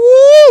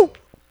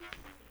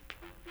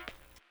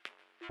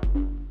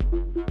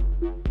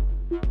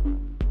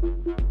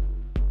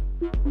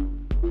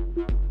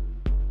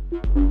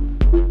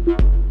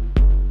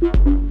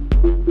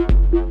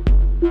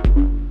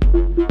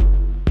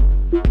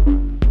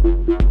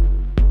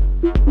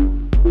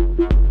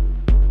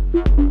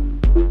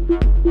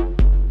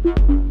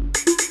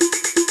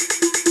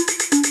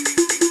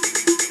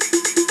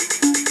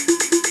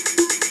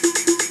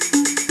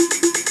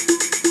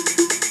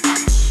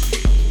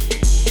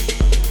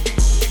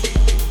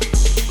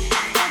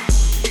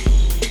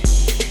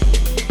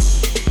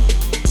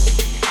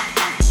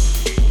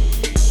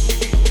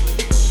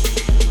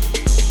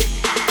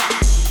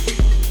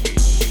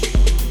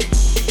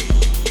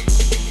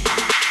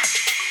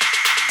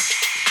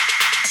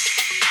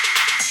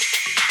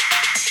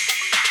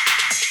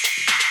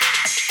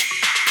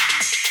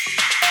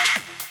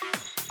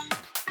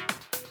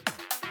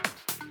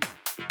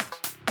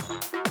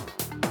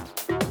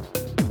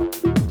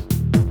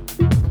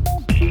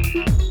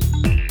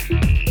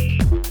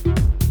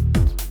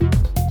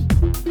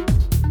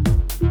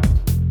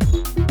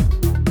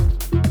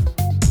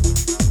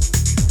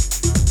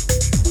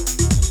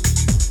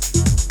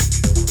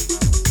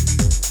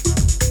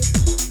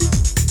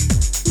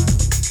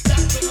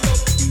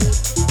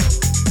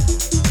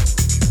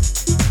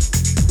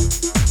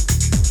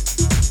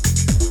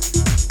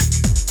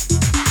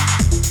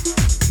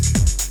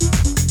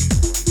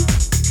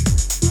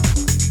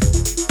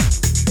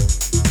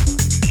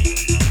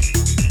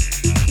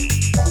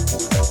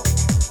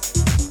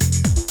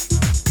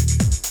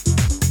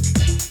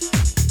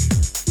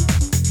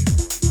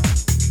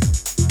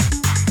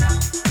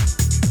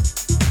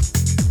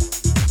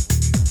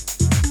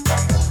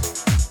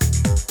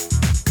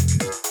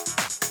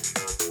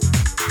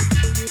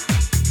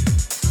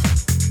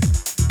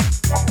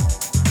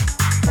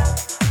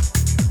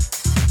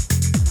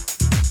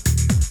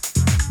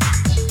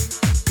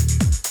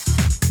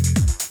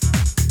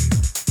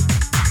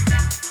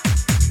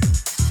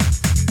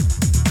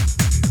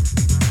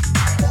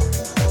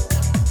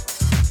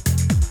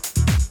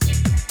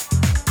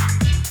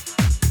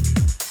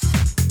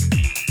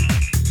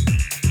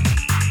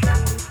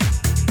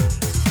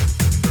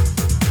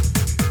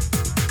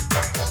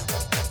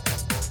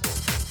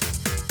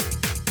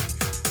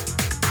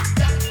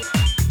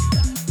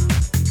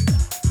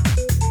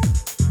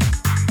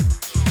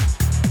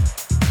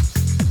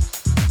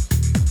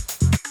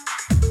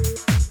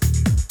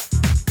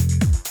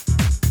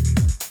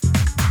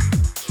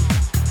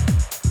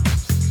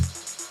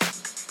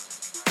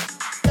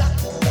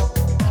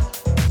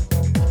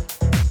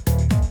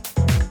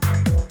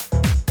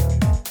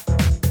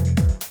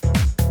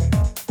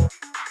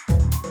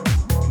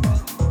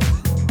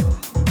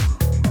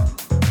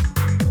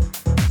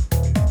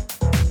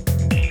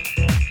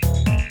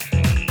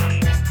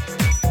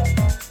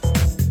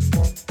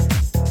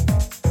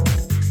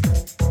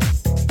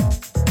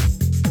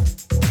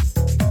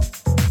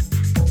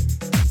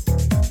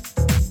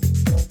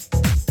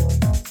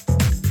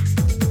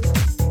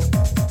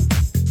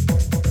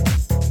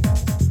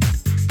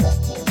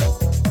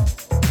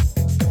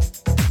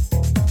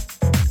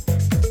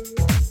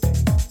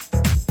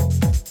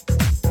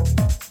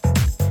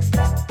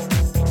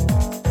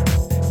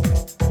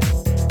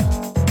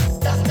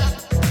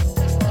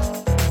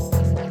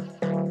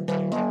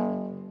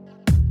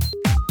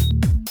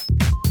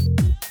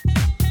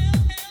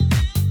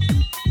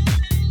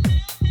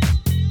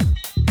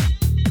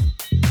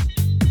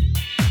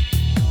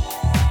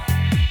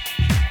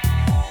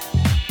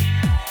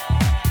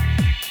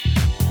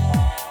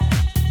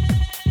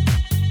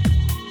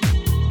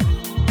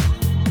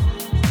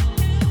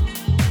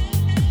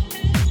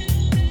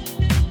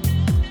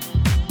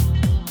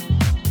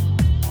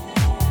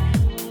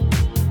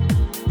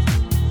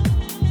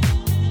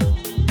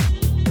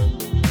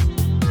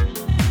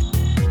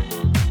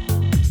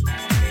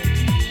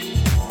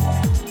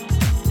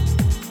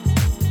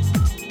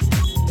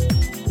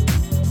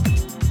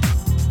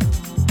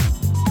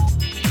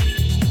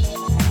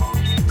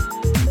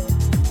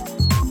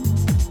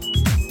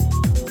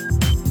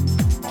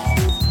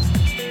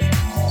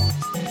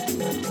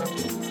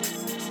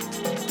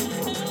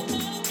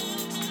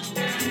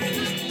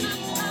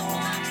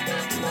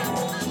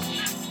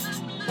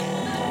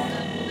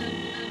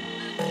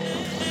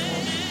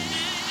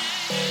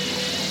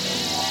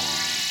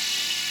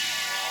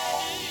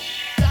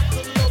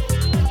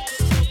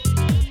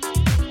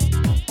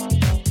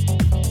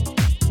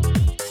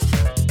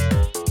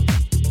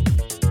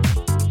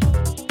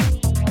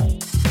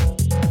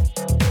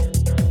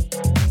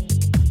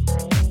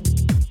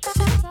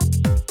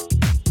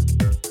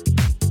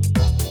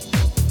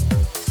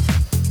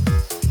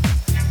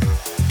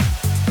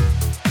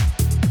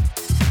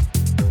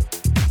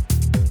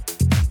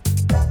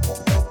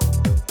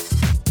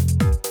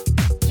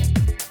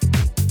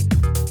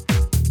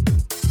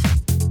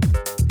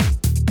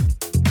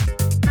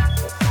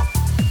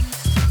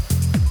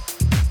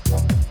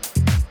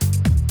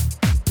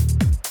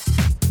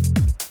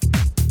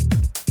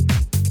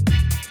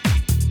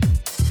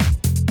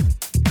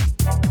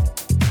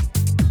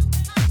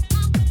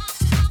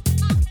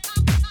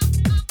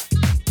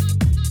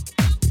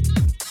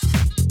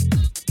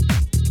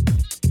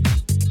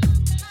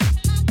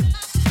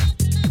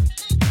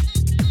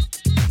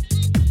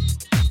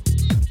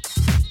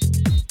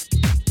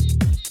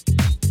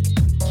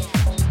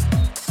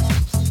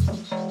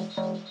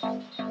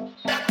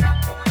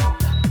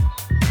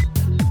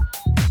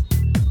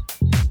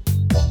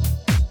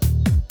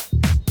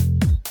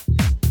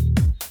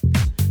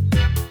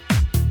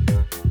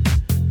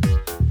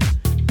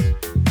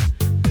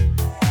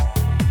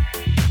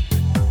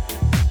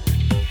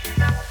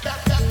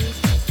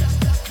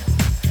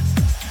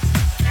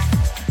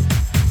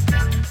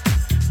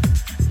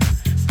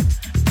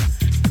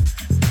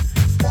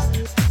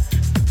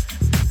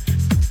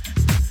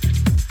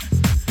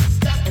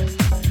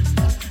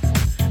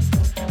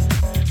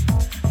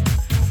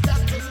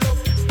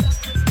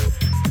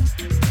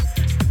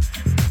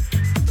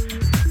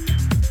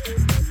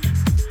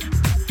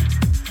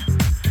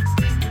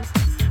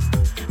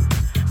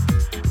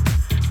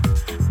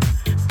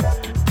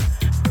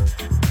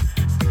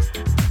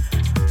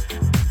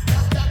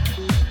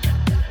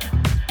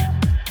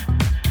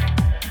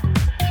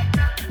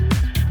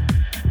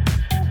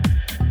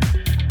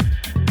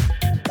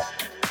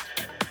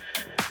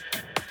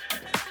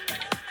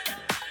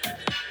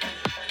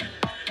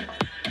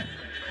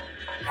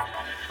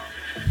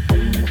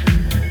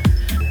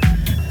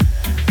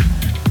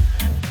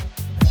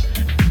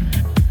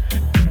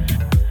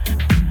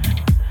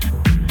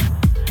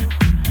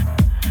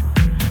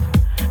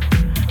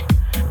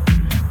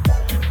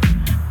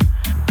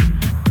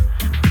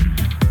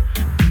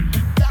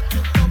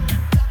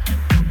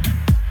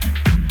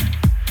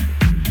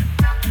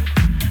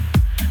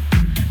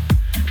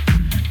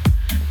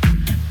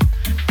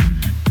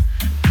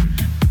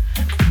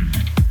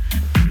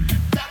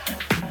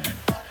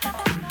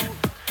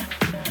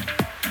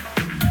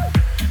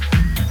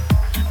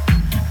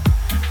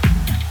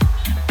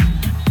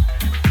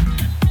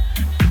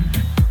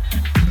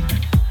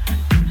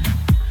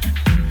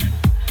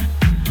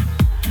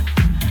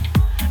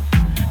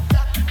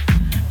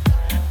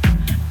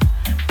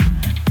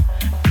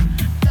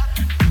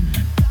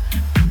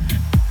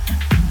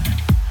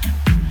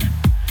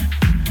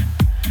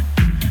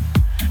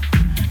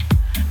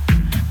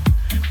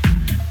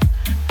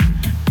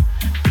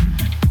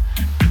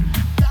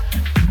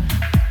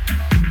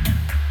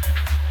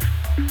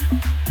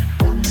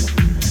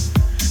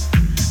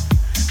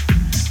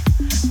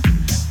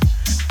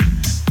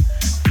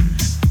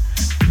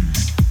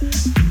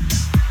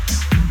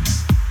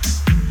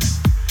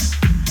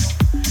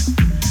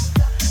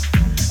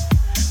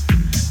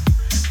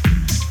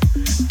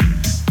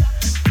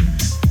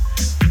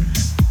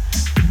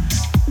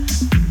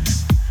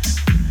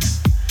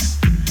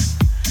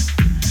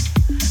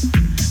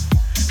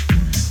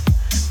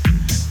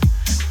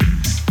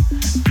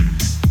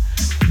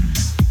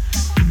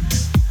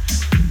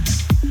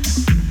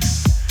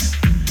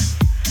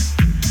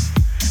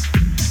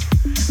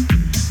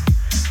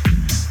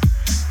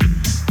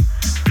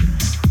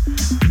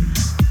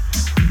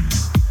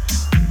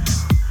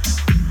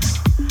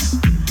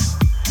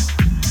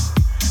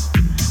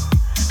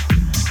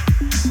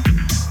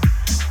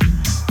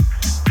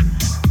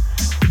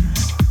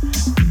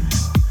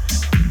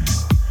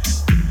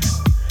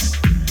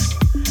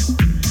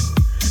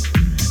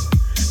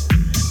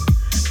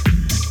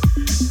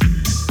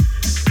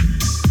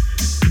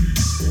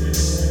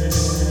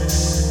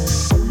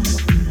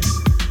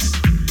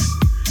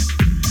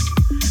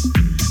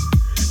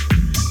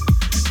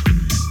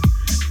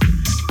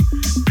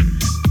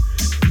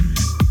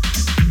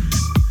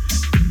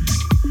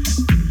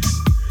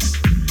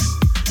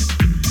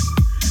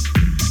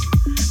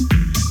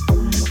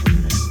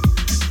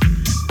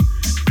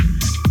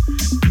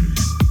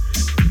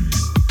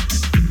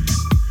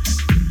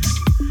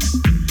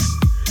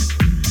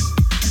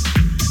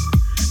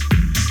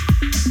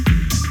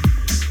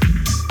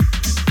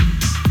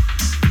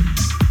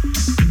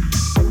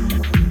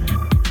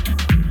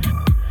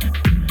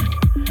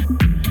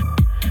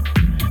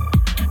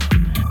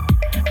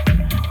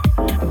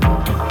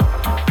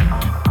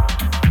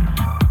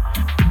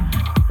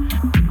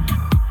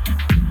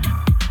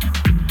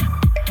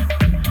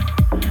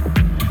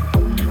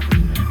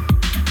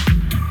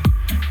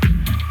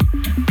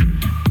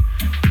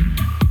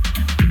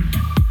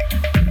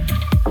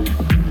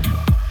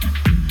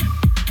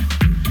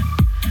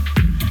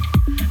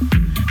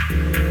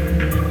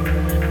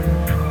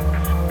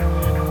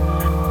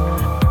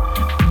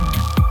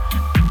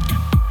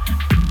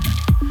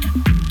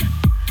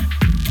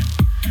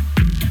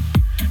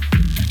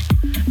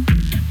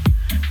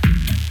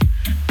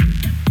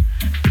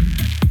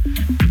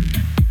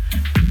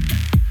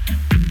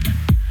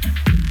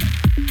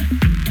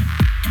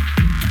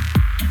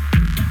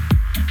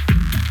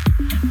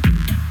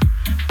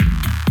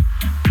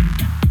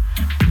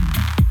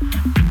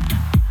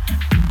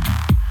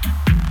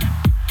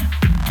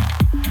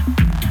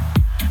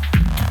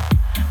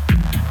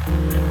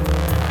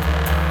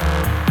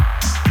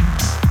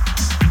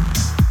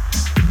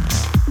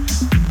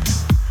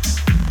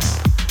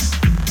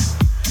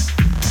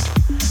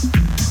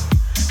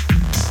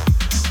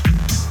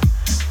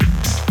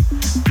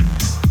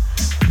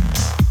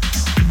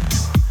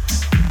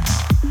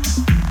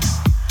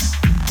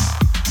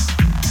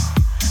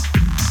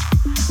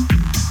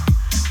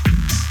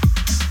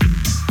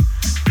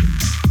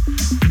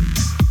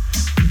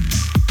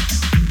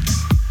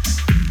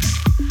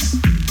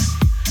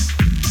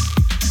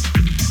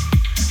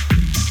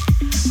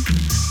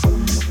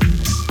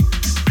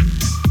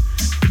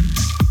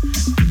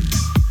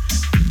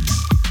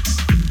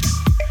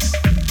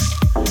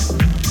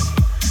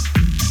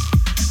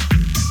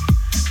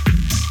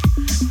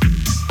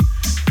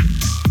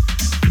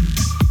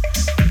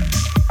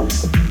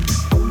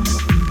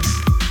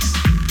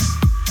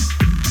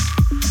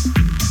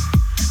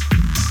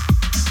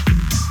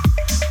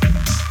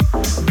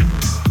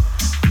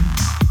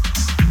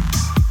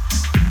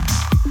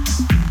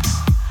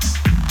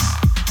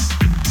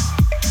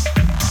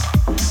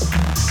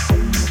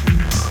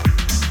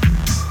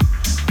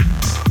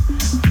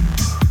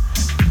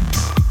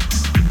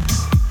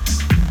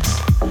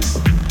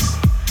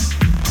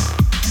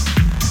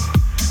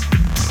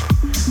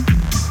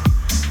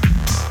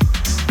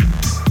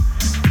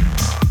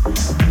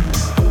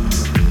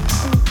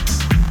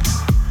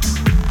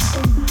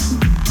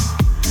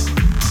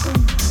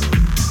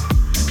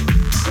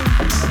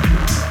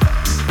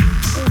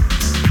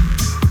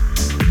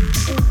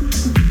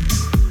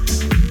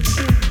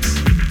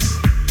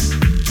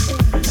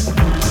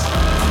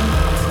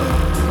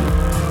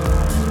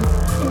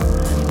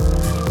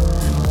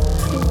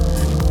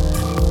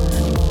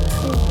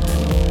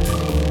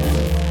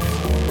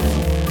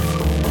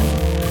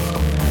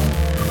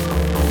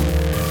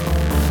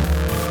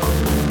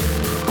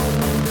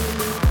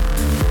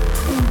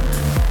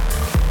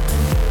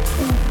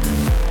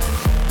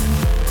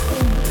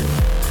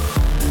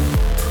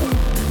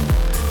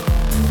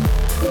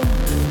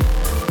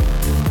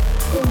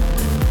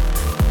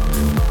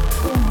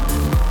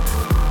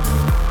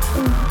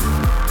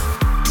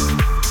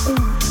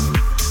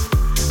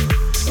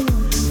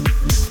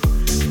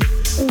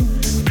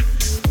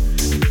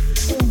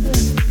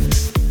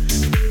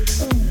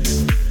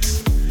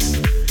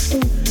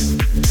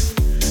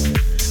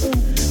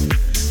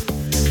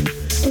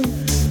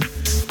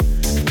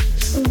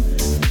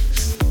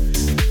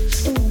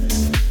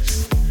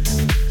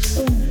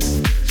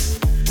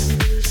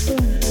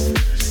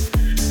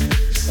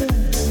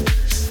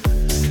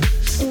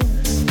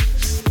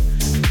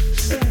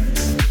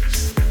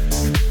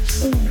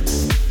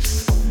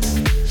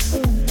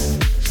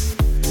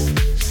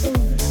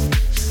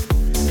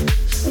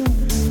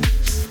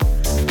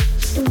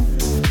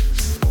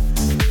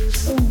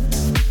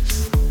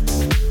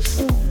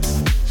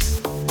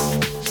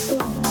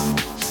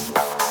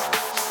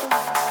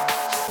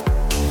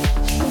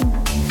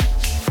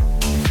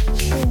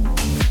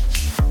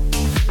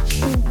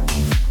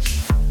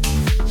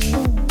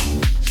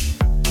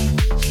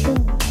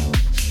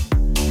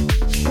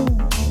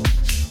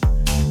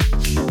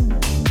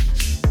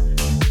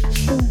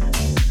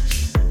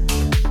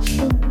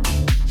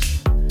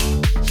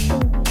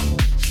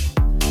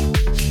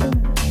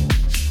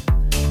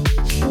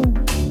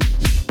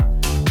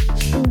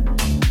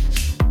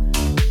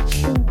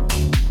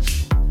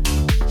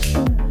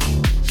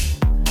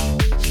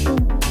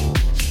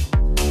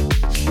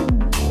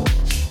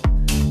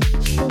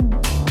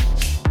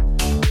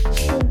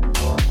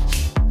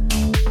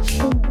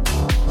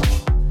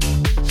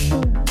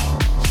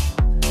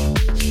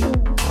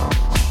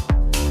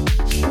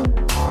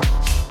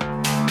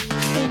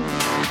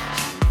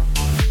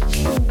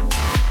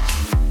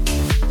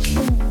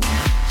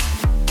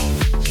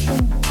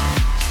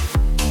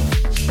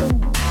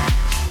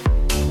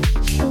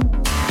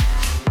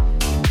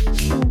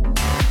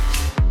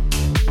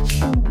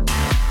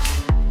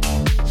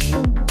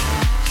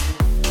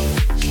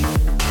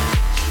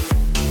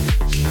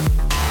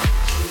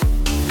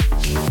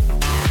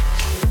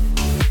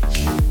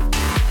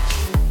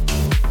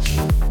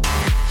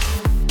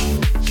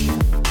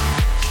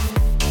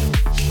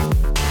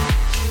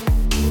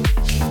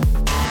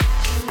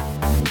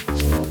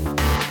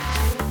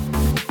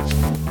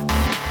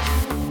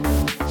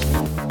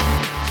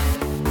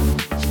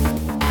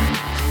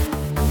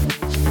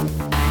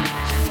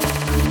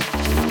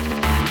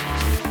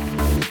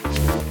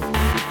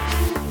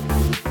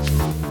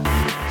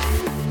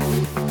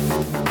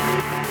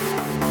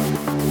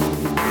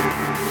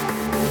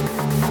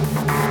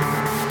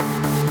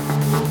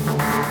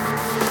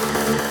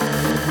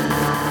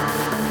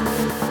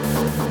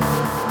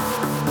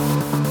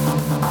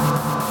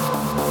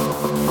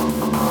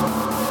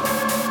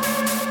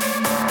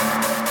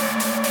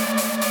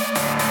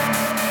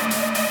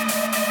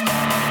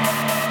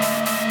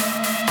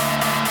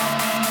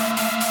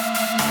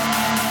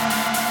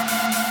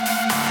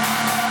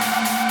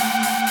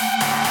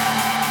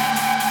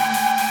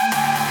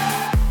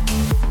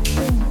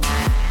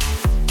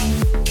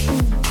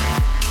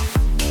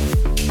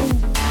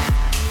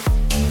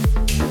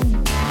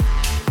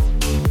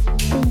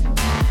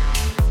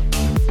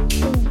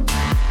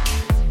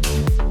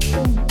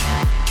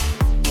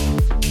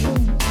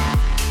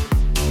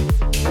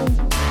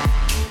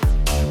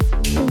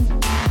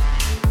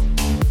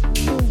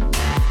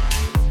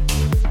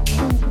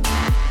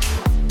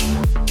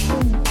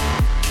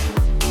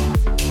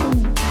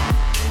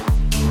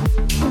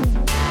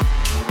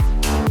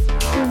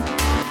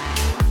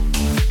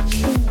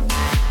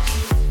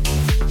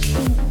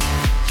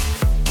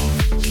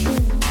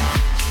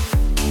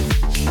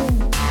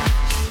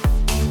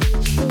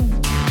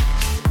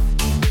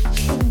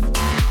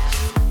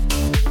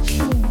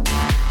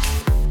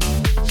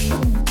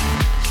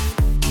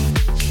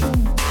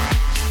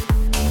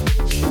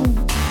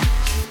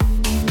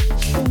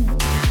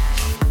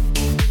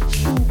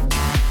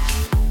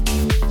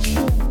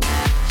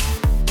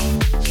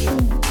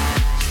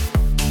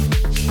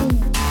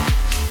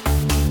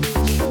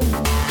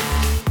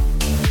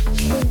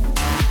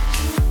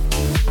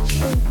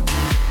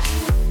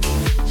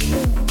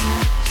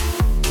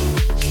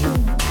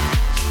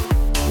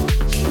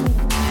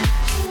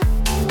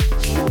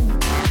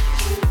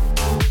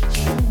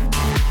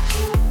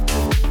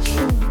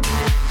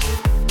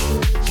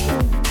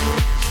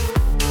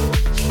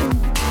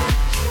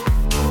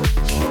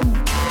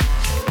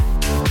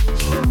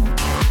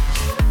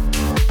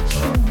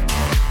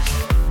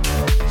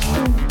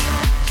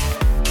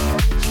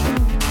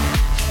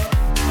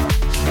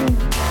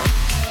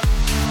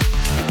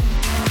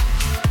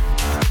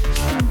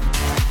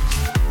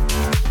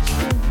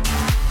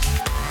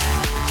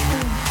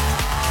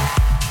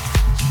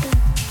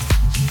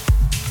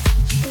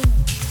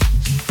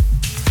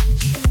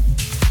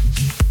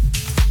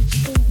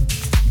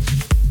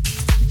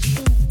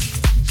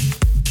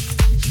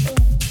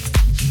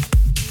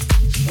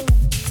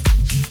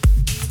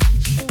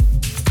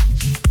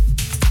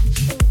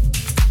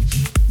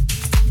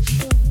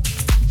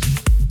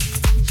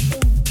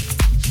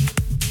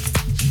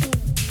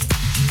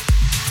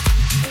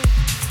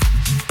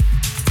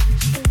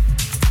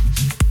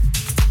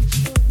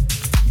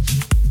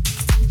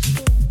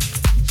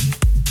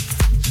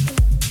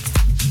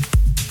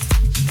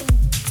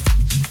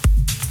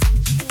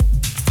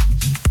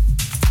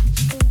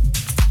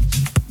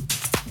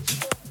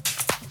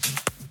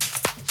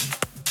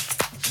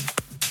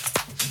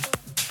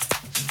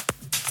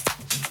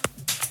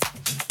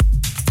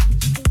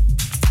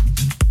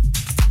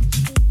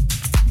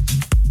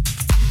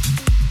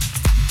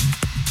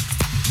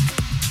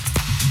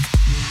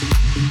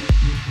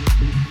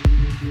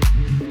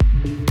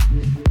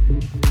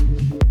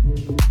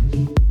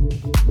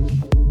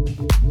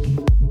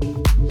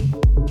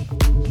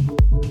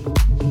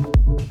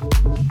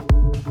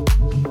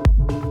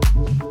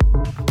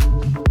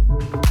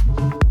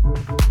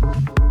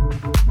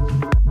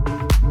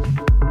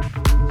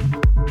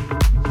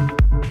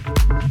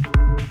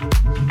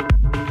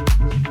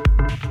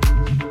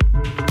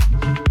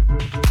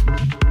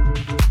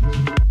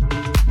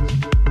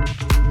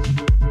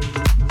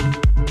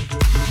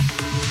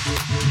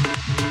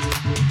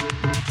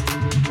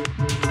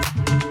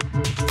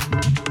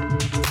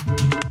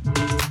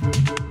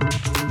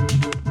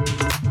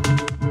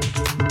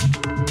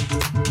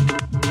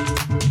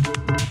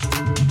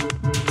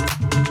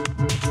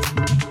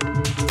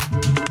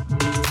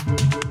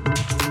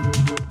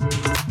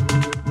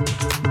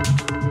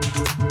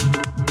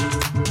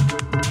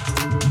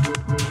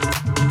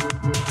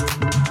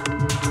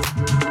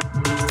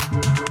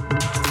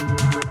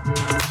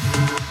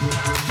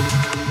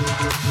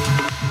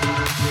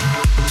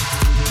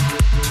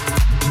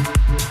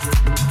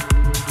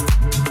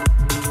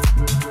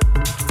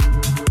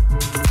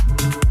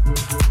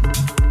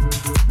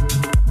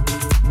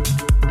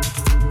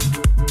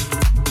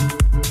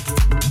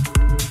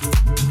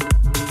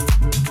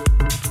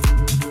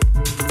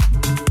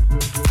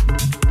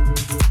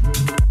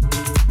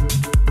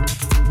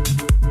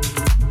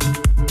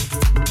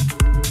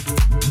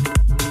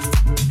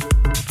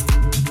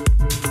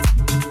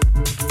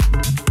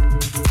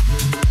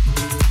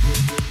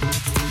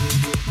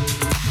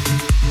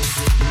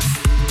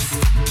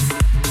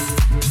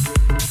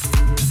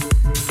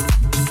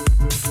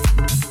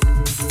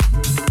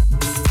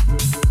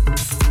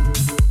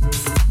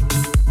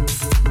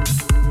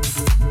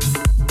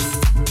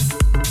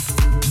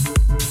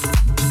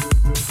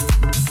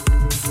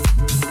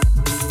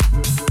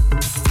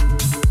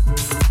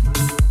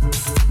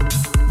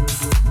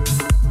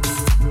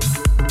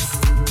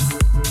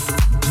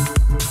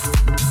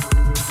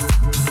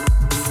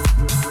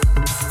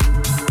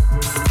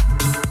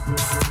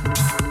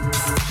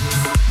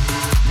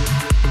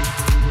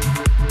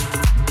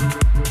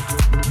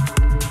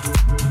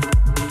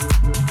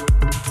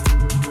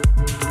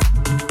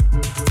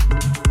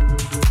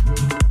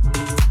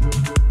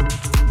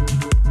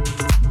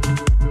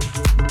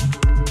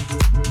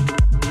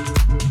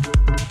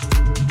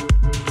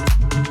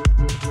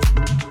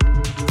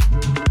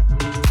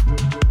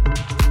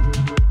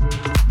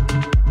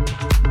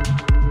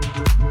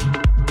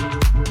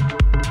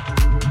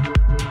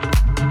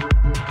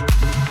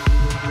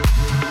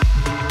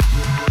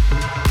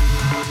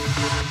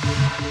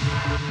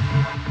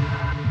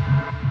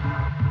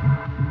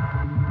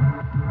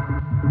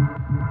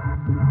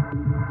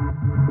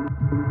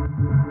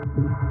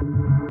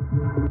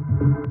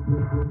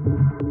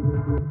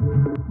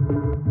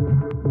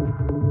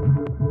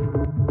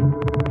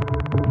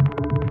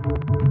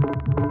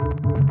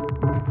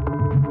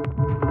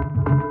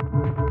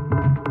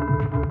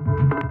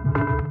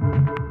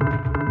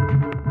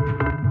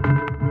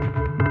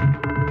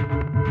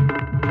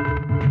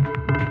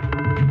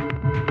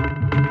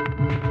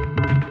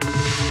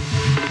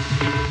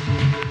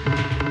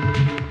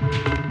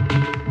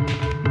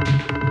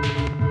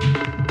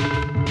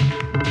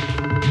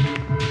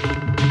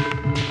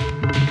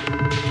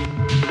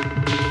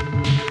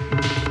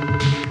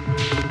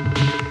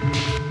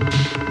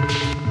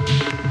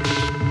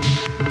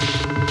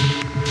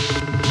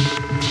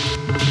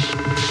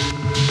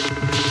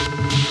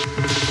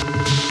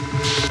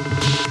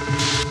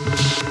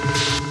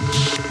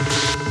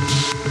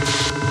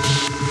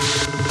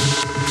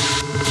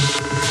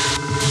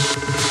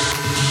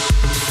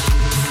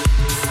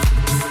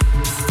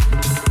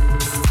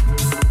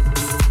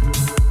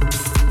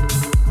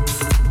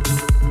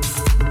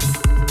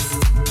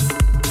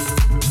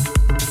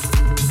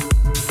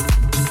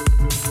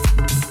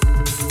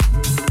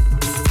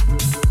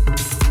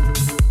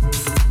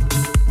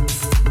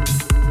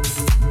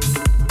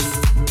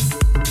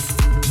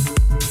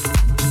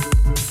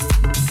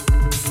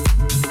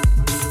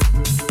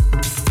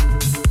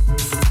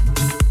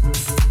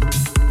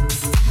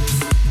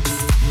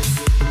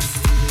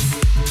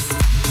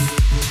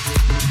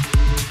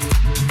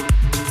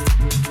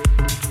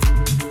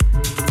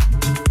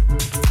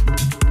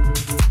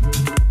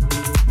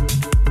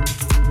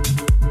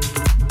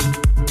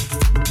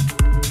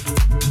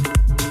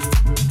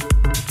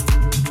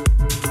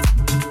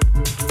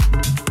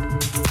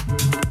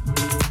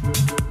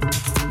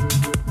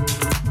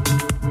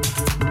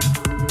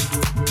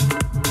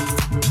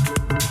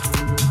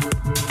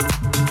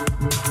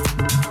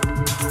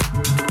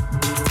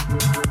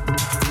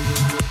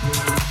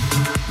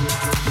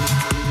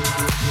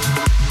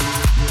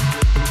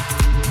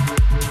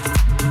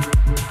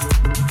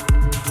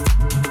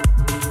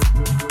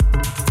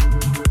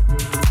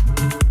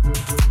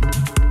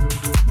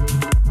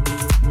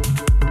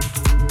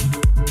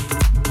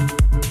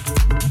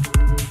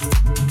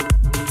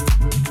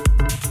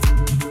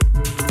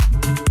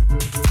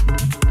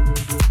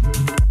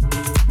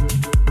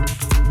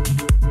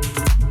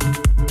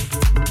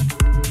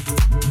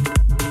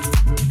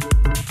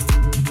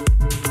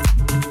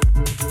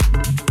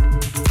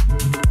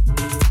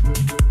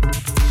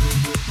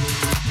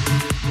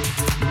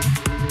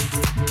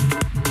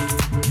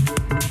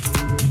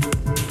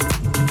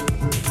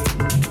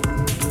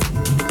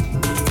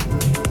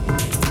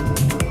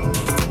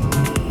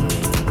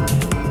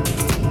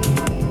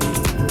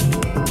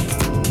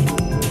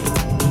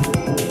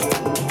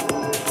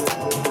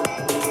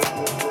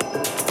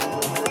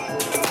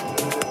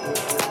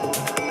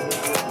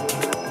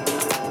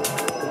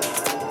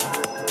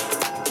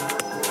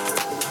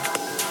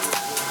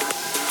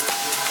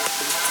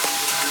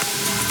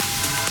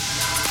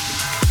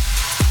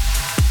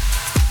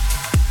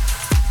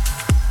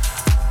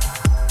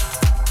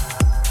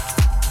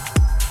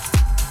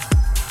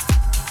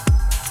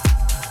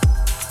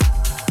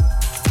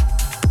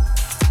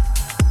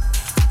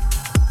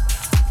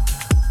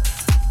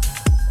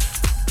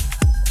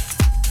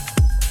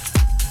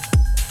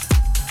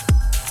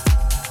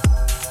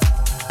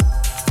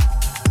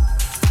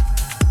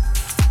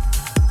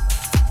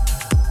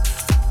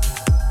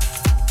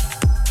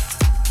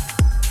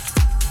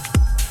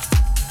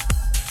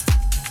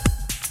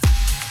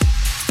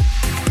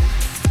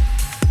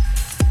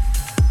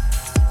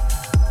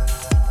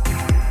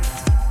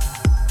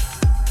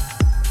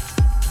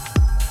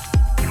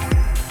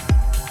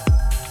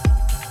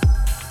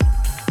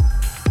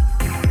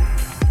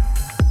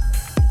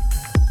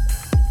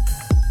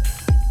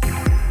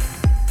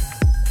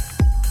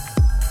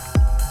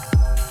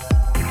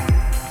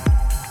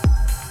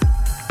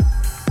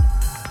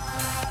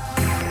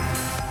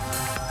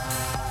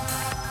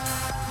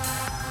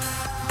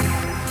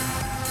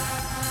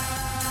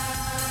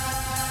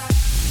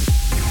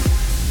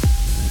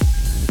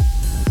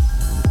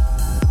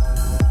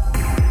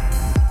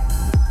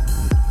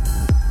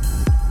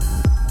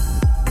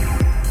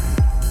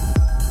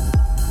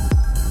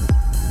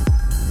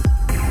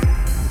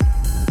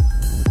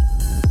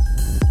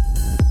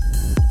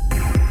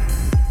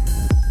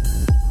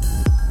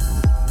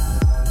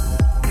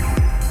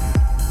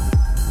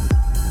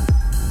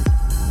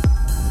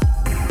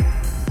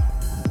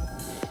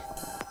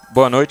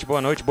 Boa noite,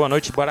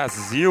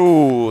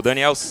 Brasil.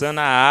 Daniel San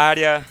na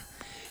área.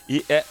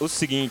 E é o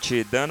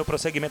seguinte, dando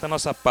prosseguimento à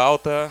nossa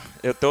pauta,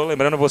 eu estou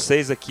lembrando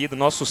vocês aqui do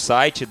nosso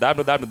site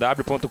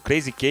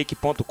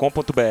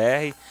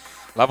www.crazycake.com.br.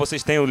 Lá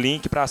vocês têm o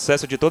link para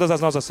acesso de todas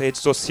as nossas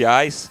redes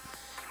sociais,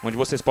 onde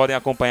vocês podem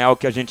acompanhar o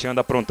que a gente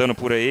anda aprontando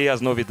por aí,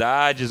 as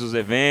novidades, os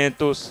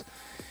eventos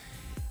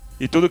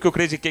e tudo que o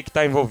Crazy Cake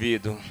está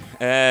envolvido.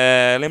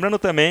 Lembrando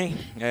também,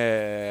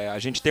 a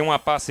gente tem uma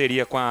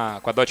parceria com a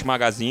Dot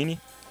Magazine,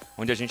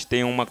 onde a gente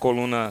tem uma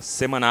coluna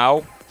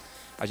semanal.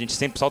 A gente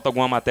sempre solta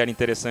alguma matéria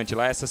interessante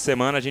lá. Essa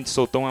semana a gente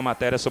soltou uma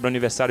matéria sobre o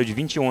aniversário de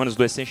 21 anos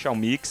do Essential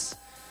Mix.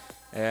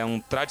 É um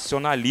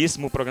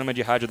tradicionalíssimo programa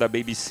de rádio da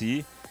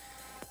BBC.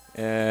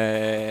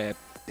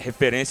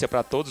 Referência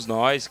para todos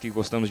nós que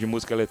gostamos de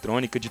música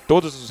eletrônica, de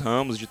todos os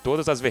ramos, de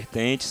todas as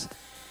vertentes.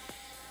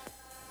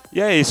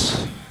 E é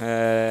isso.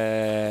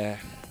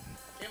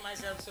 Quem mais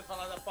quer pra você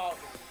falar da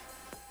pauta?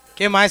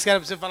 Quem mais quer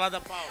pra você falar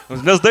da pauta?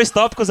 Os meus 2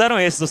 tópicos eram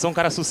esses. Eu sou um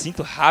cara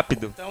sucinto,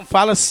 rápido. Então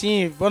fala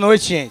assim, boa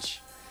noite,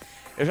 gente.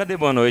 Eu já dei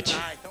boa noite.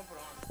 Então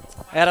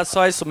pronto. Era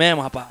só isso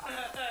mesmo, rapaz.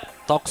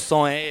 Toca o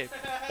som aí,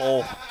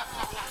 porra.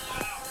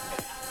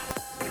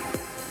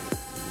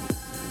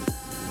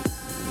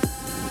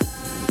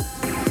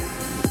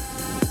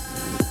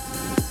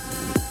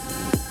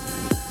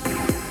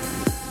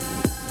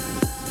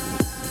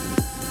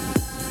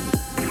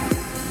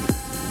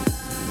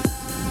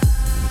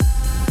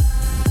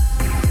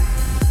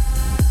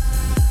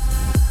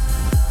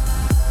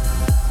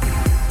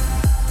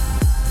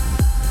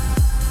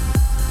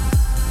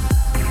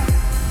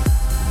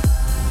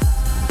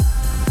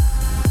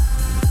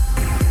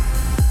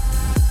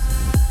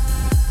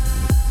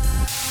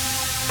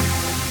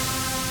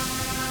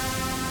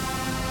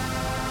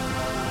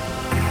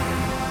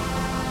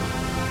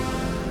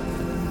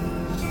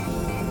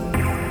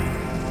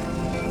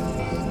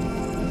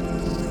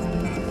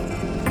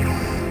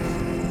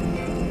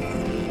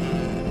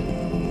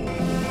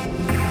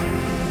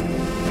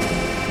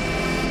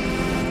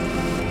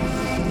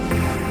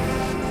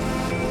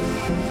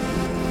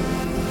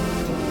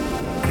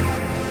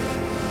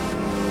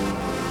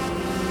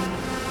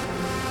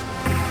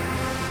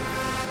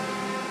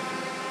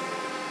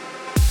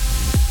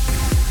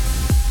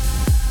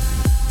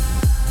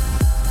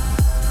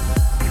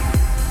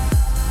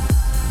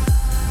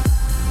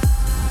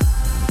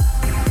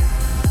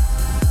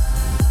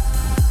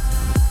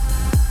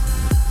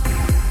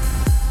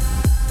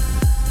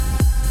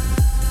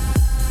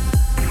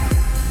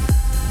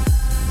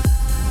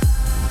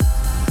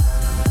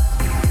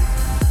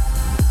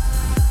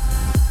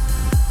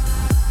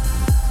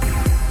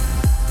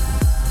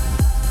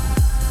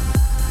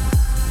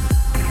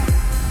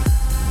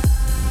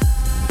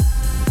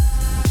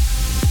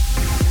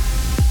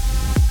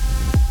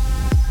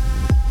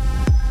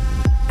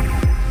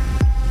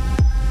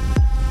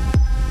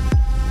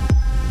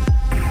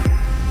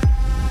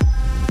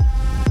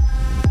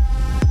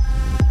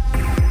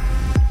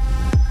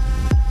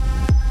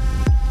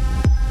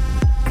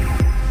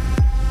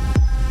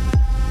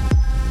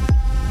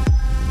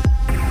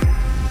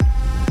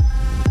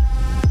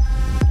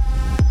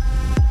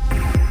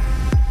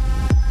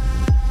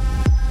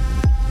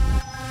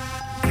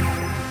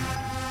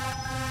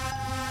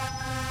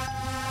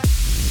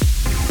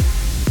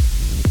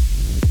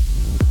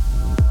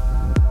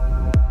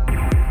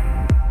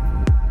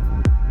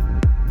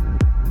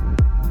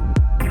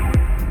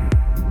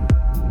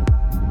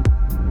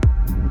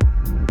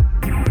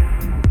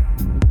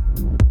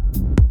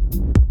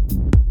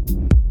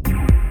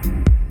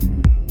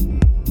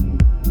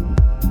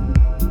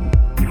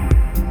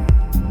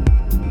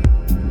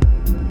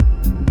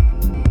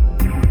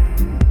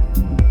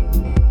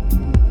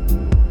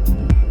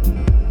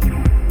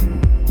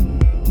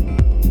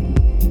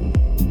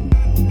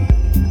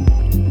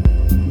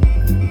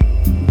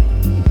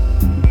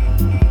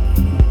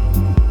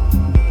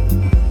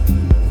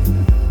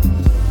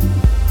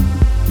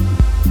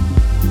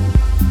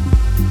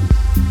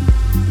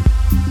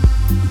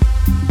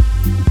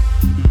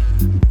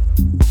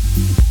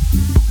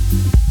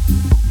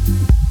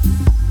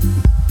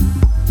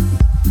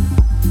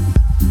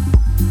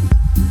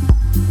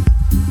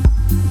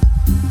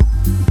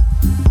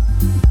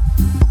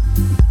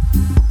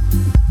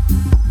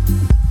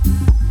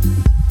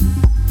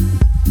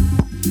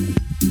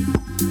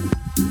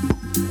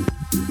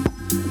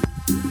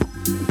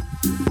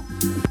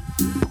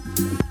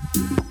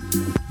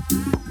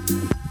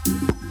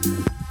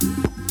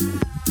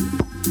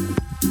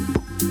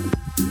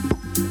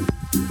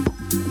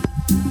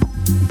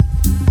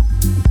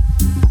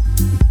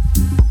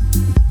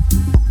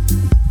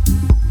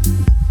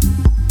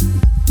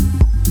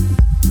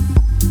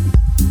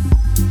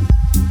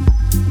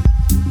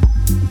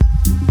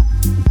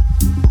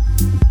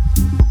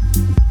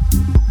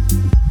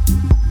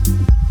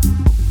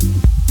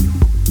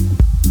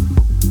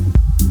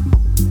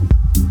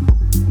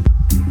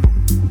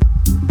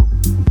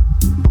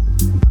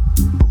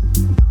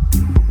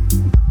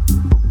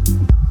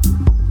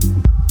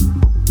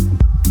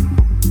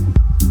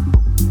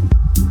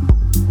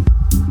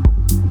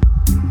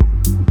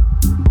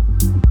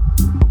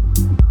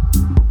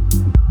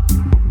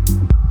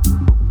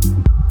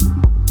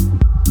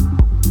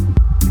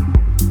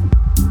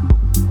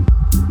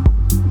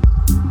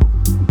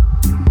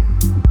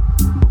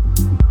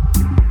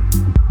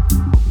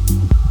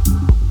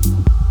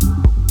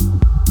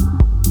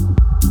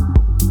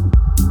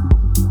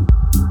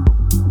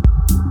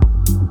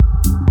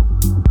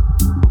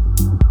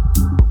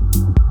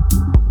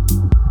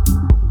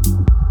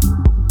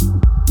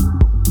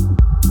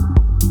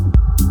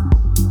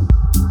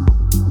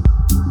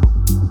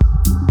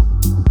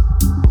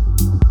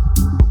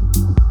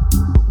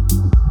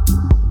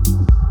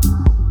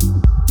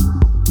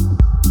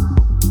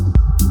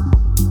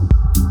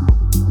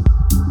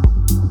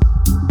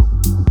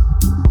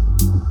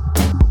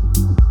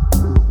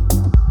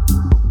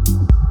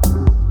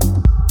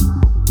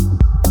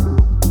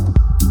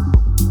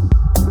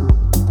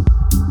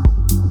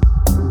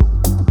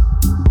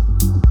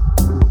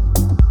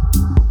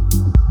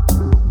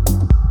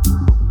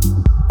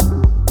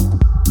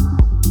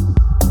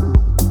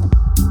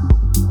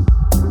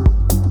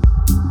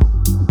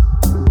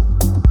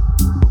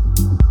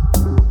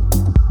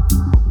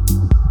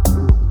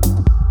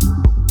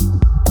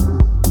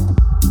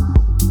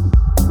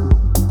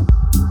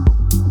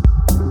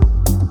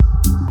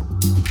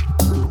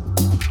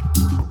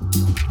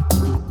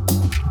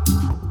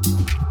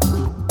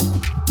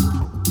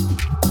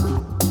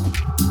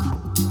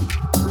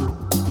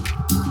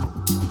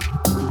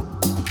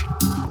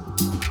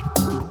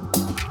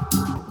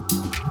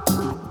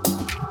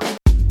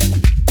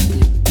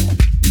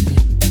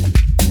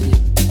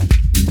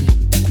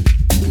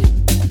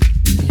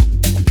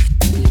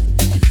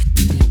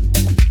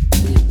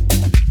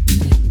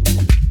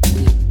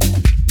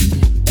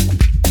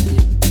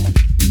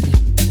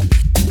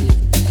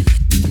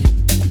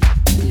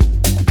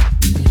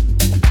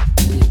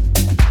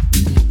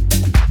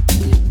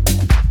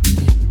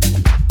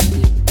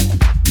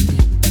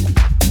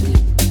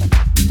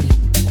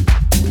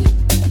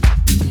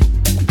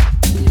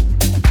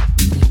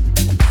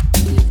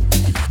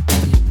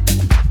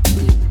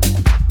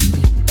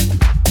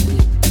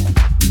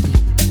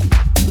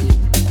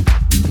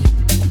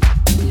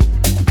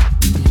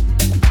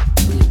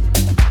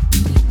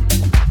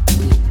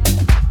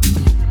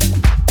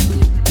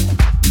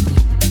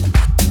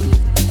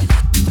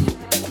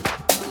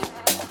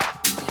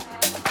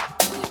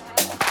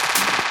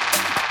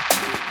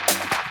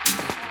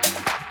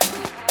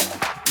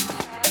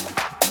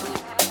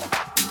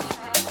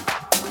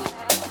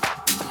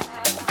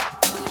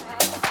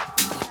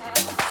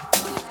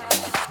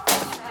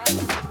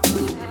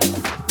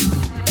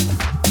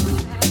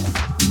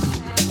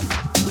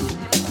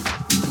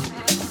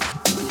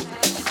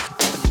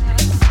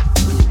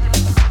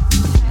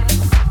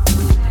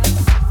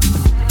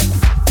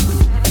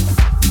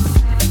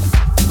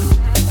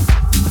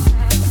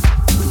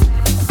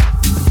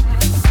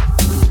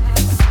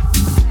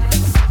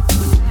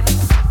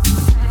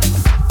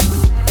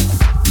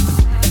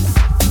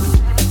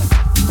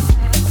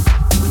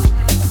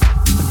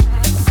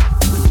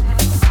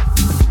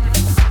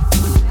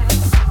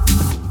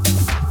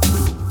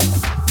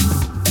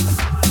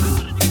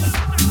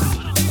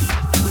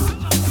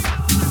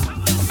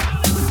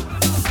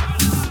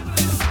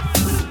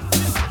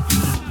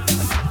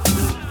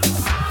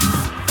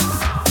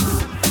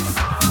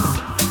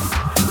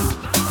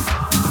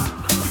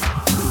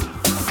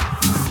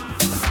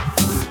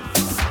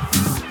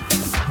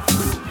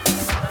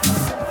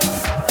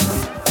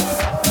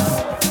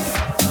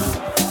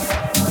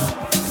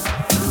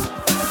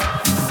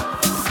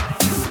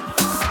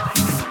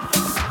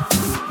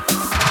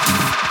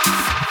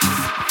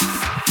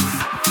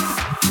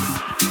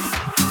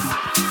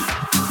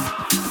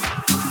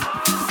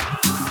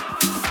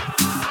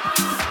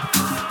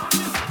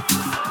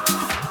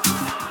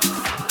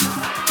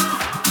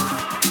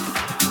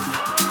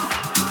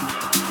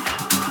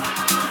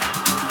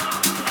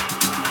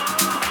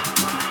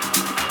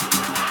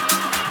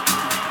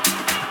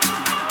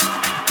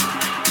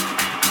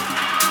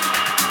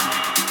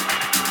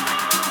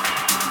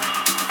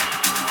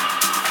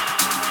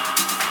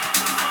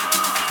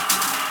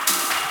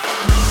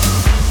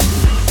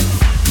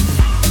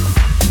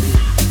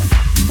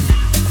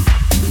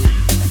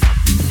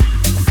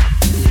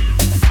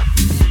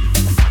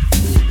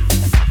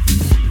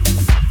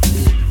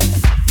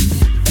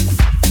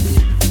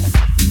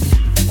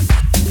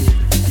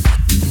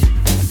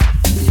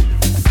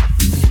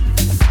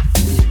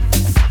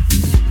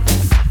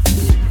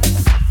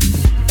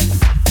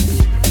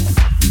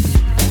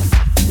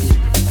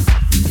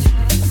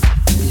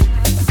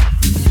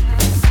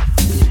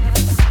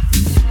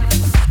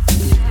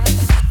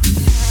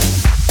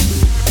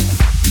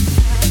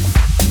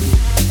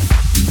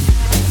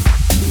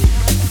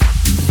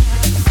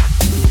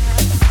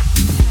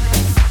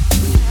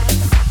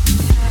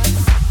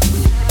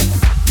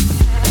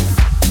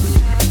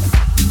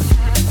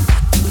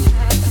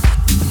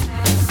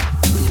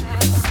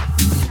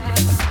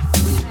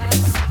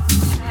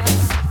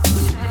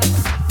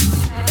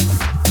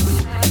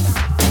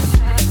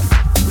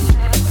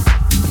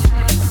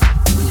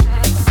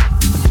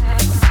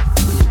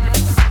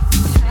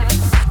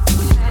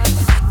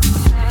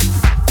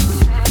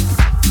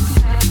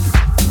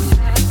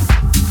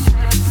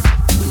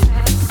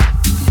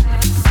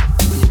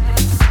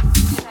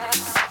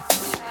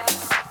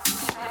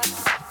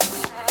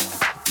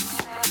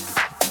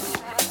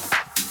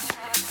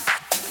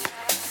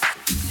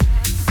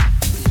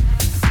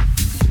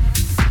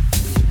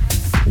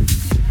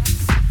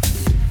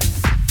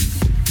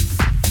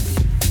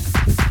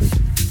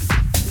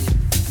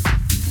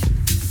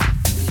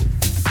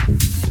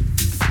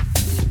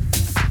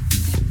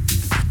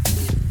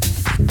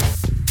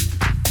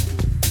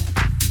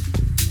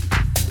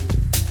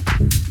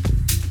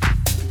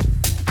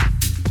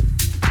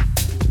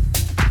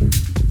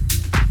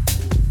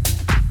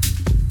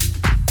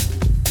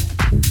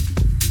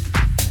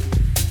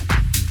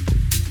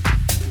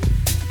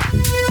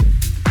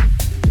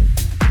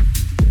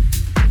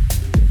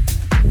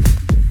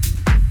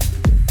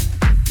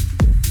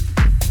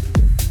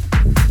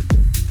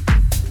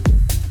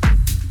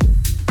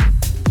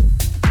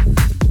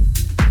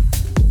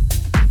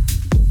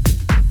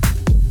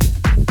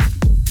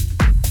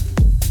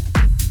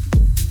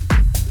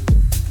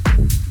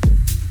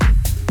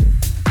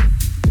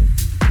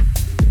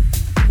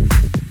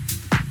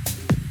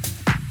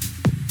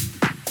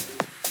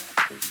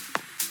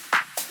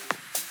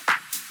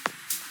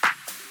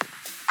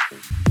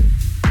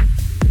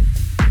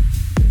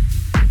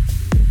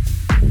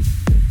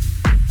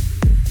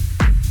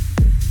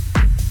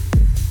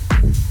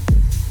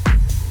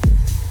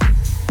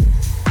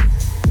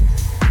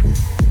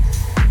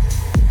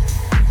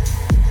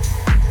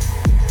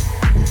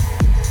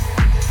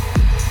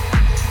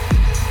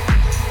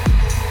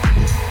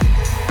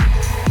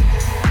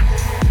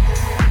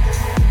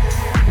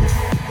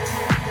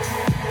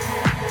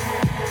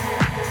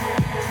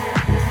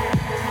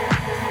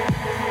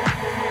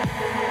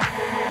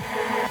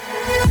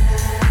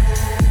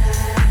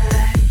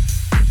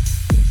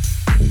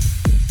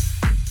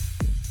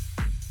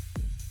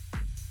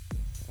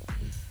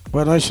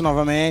 Boa noite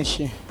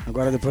novamente.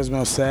 Agora depois do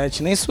meu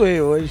set. Nem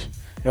suei hoje.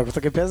 Eu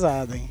toquei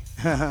pesado, hein?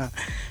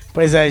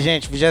 Pois é,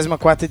 gente.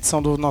 24ª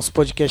edição do nosso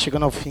podcast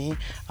chegando ao fim.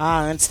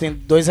 Antes tem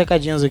 2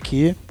 recadinhos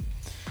aqui.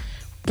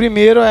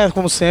 Primeiro é,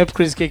 como sempre,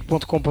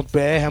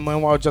 crazycake.com.br. Amanhã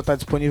o áudio já está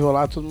disponível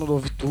lá. Todo mundo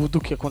ouve tudo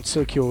o que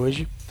aconteceu aqui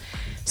hoje.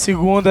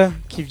 Segunda,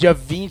 que dia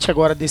 20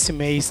 agora desse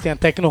mês tem a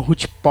Tecno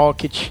Root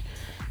Pocket,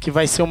 que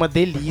vai ser uma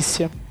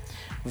delícia.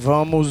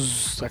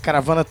 Vamos, a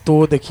caravana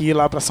toda aqui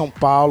lá para São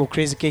Paulo. O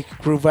Crazy Cake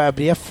Crew vai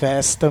abrir a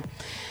festa.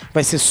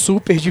 Vai ser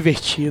super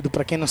divertido.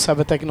 Para quem não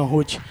sabe, a Tecno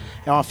Root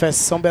é uma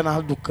festa em São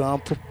Bernardo do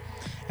Campo.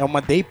 É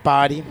uma day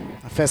party,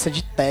 uma festa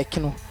de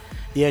techno.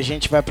 E a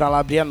gente vai para lá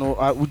abrir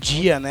o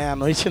dia, né? A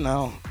noite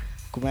não.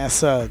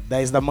 Começa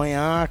 10 da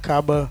manhã,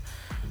 acaba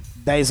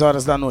 10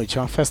 horas da noite.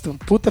 É uma festa, uma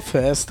puta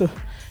festa.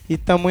 E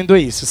tamo indo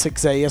aí. Se você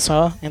quiser ir, é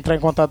só entrar em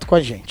contato com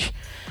a gente.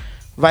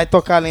 Vai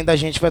tocar, além da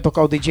gente, vai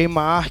tocar o DJ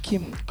Mark,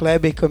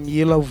 Kleber e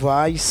Camila, o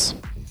Vaz,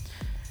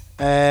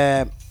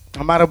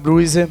 a Mara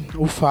Bruiser,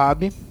 o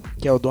Fábio,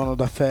 que é o dono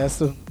da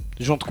festa,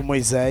 junto com o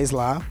Moisés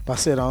lá,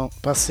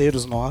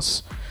 parceiros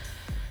nossos.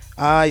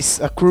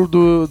 A crew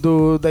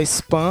da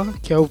Spam,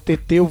 que é o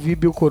TT, o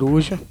Vibe e o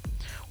Coruja.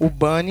 O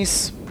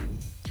Banes,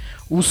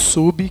 o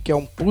Sub, que é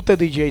um puta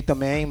DJ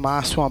também,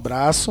 Márcio, um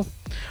abraço.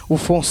 O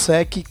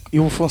Fonseca e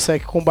o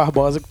Fonseca com o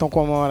Barbosa, que estão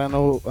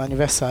comemorando o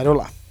aniversário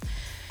lá.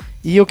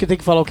 E eu que tenho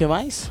que falar o que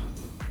mais?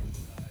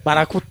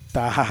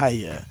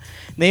 Maracutaia.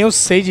 Nem eu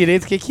sei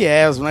direito o que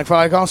é. Os moleques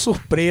falaram que é uma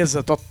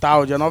surpresa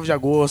total, dia 9 de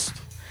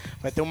agosto.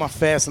 Vai ter uma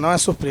festa. Não é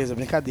surpresa,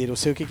 brincadeira. Eu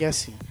sei o que é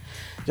assim.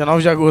 Dia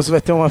 9 de agosto vai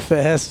ter uma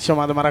festa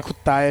chamada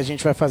Maracutaia. A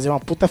gente vai fazer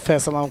uma puta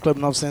festa lá no Clube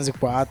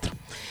 904.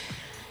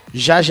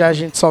 Já a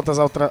gente solta as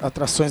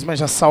atrações, mas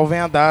já salvem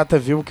a data,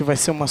 viu? Que vai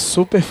ser uma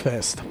super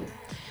festa.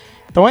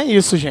 Então é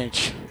isso,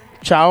 gente.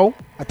 Tchau.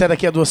 Até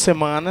daqui a 2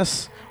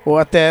 semanas. Ou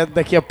até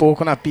daqui a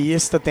pouco na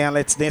pista, tem a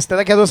Let's Dance. Até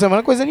daqui a 2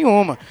 semanas, coisa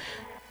nenhuma.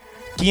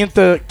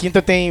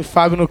 Quinta tem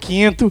Fábio no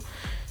quinto.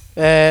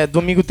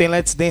 Domingo tem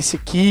Let's Dance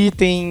aqui.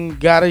 Tem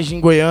Garage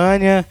em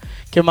Goiânia.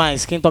 Que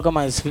mais? Quem toca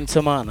mais esse fim de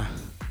semana?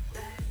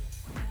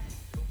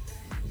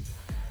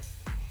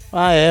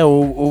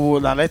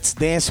 Na Let's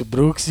Dance, o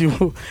Brooks e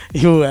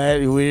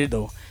o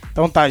Weirdo.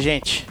 Então tá,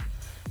 gente.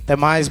 Até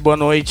mais, boa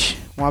noite.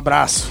 Um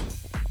abraço.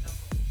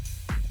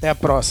 Até a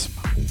próxima.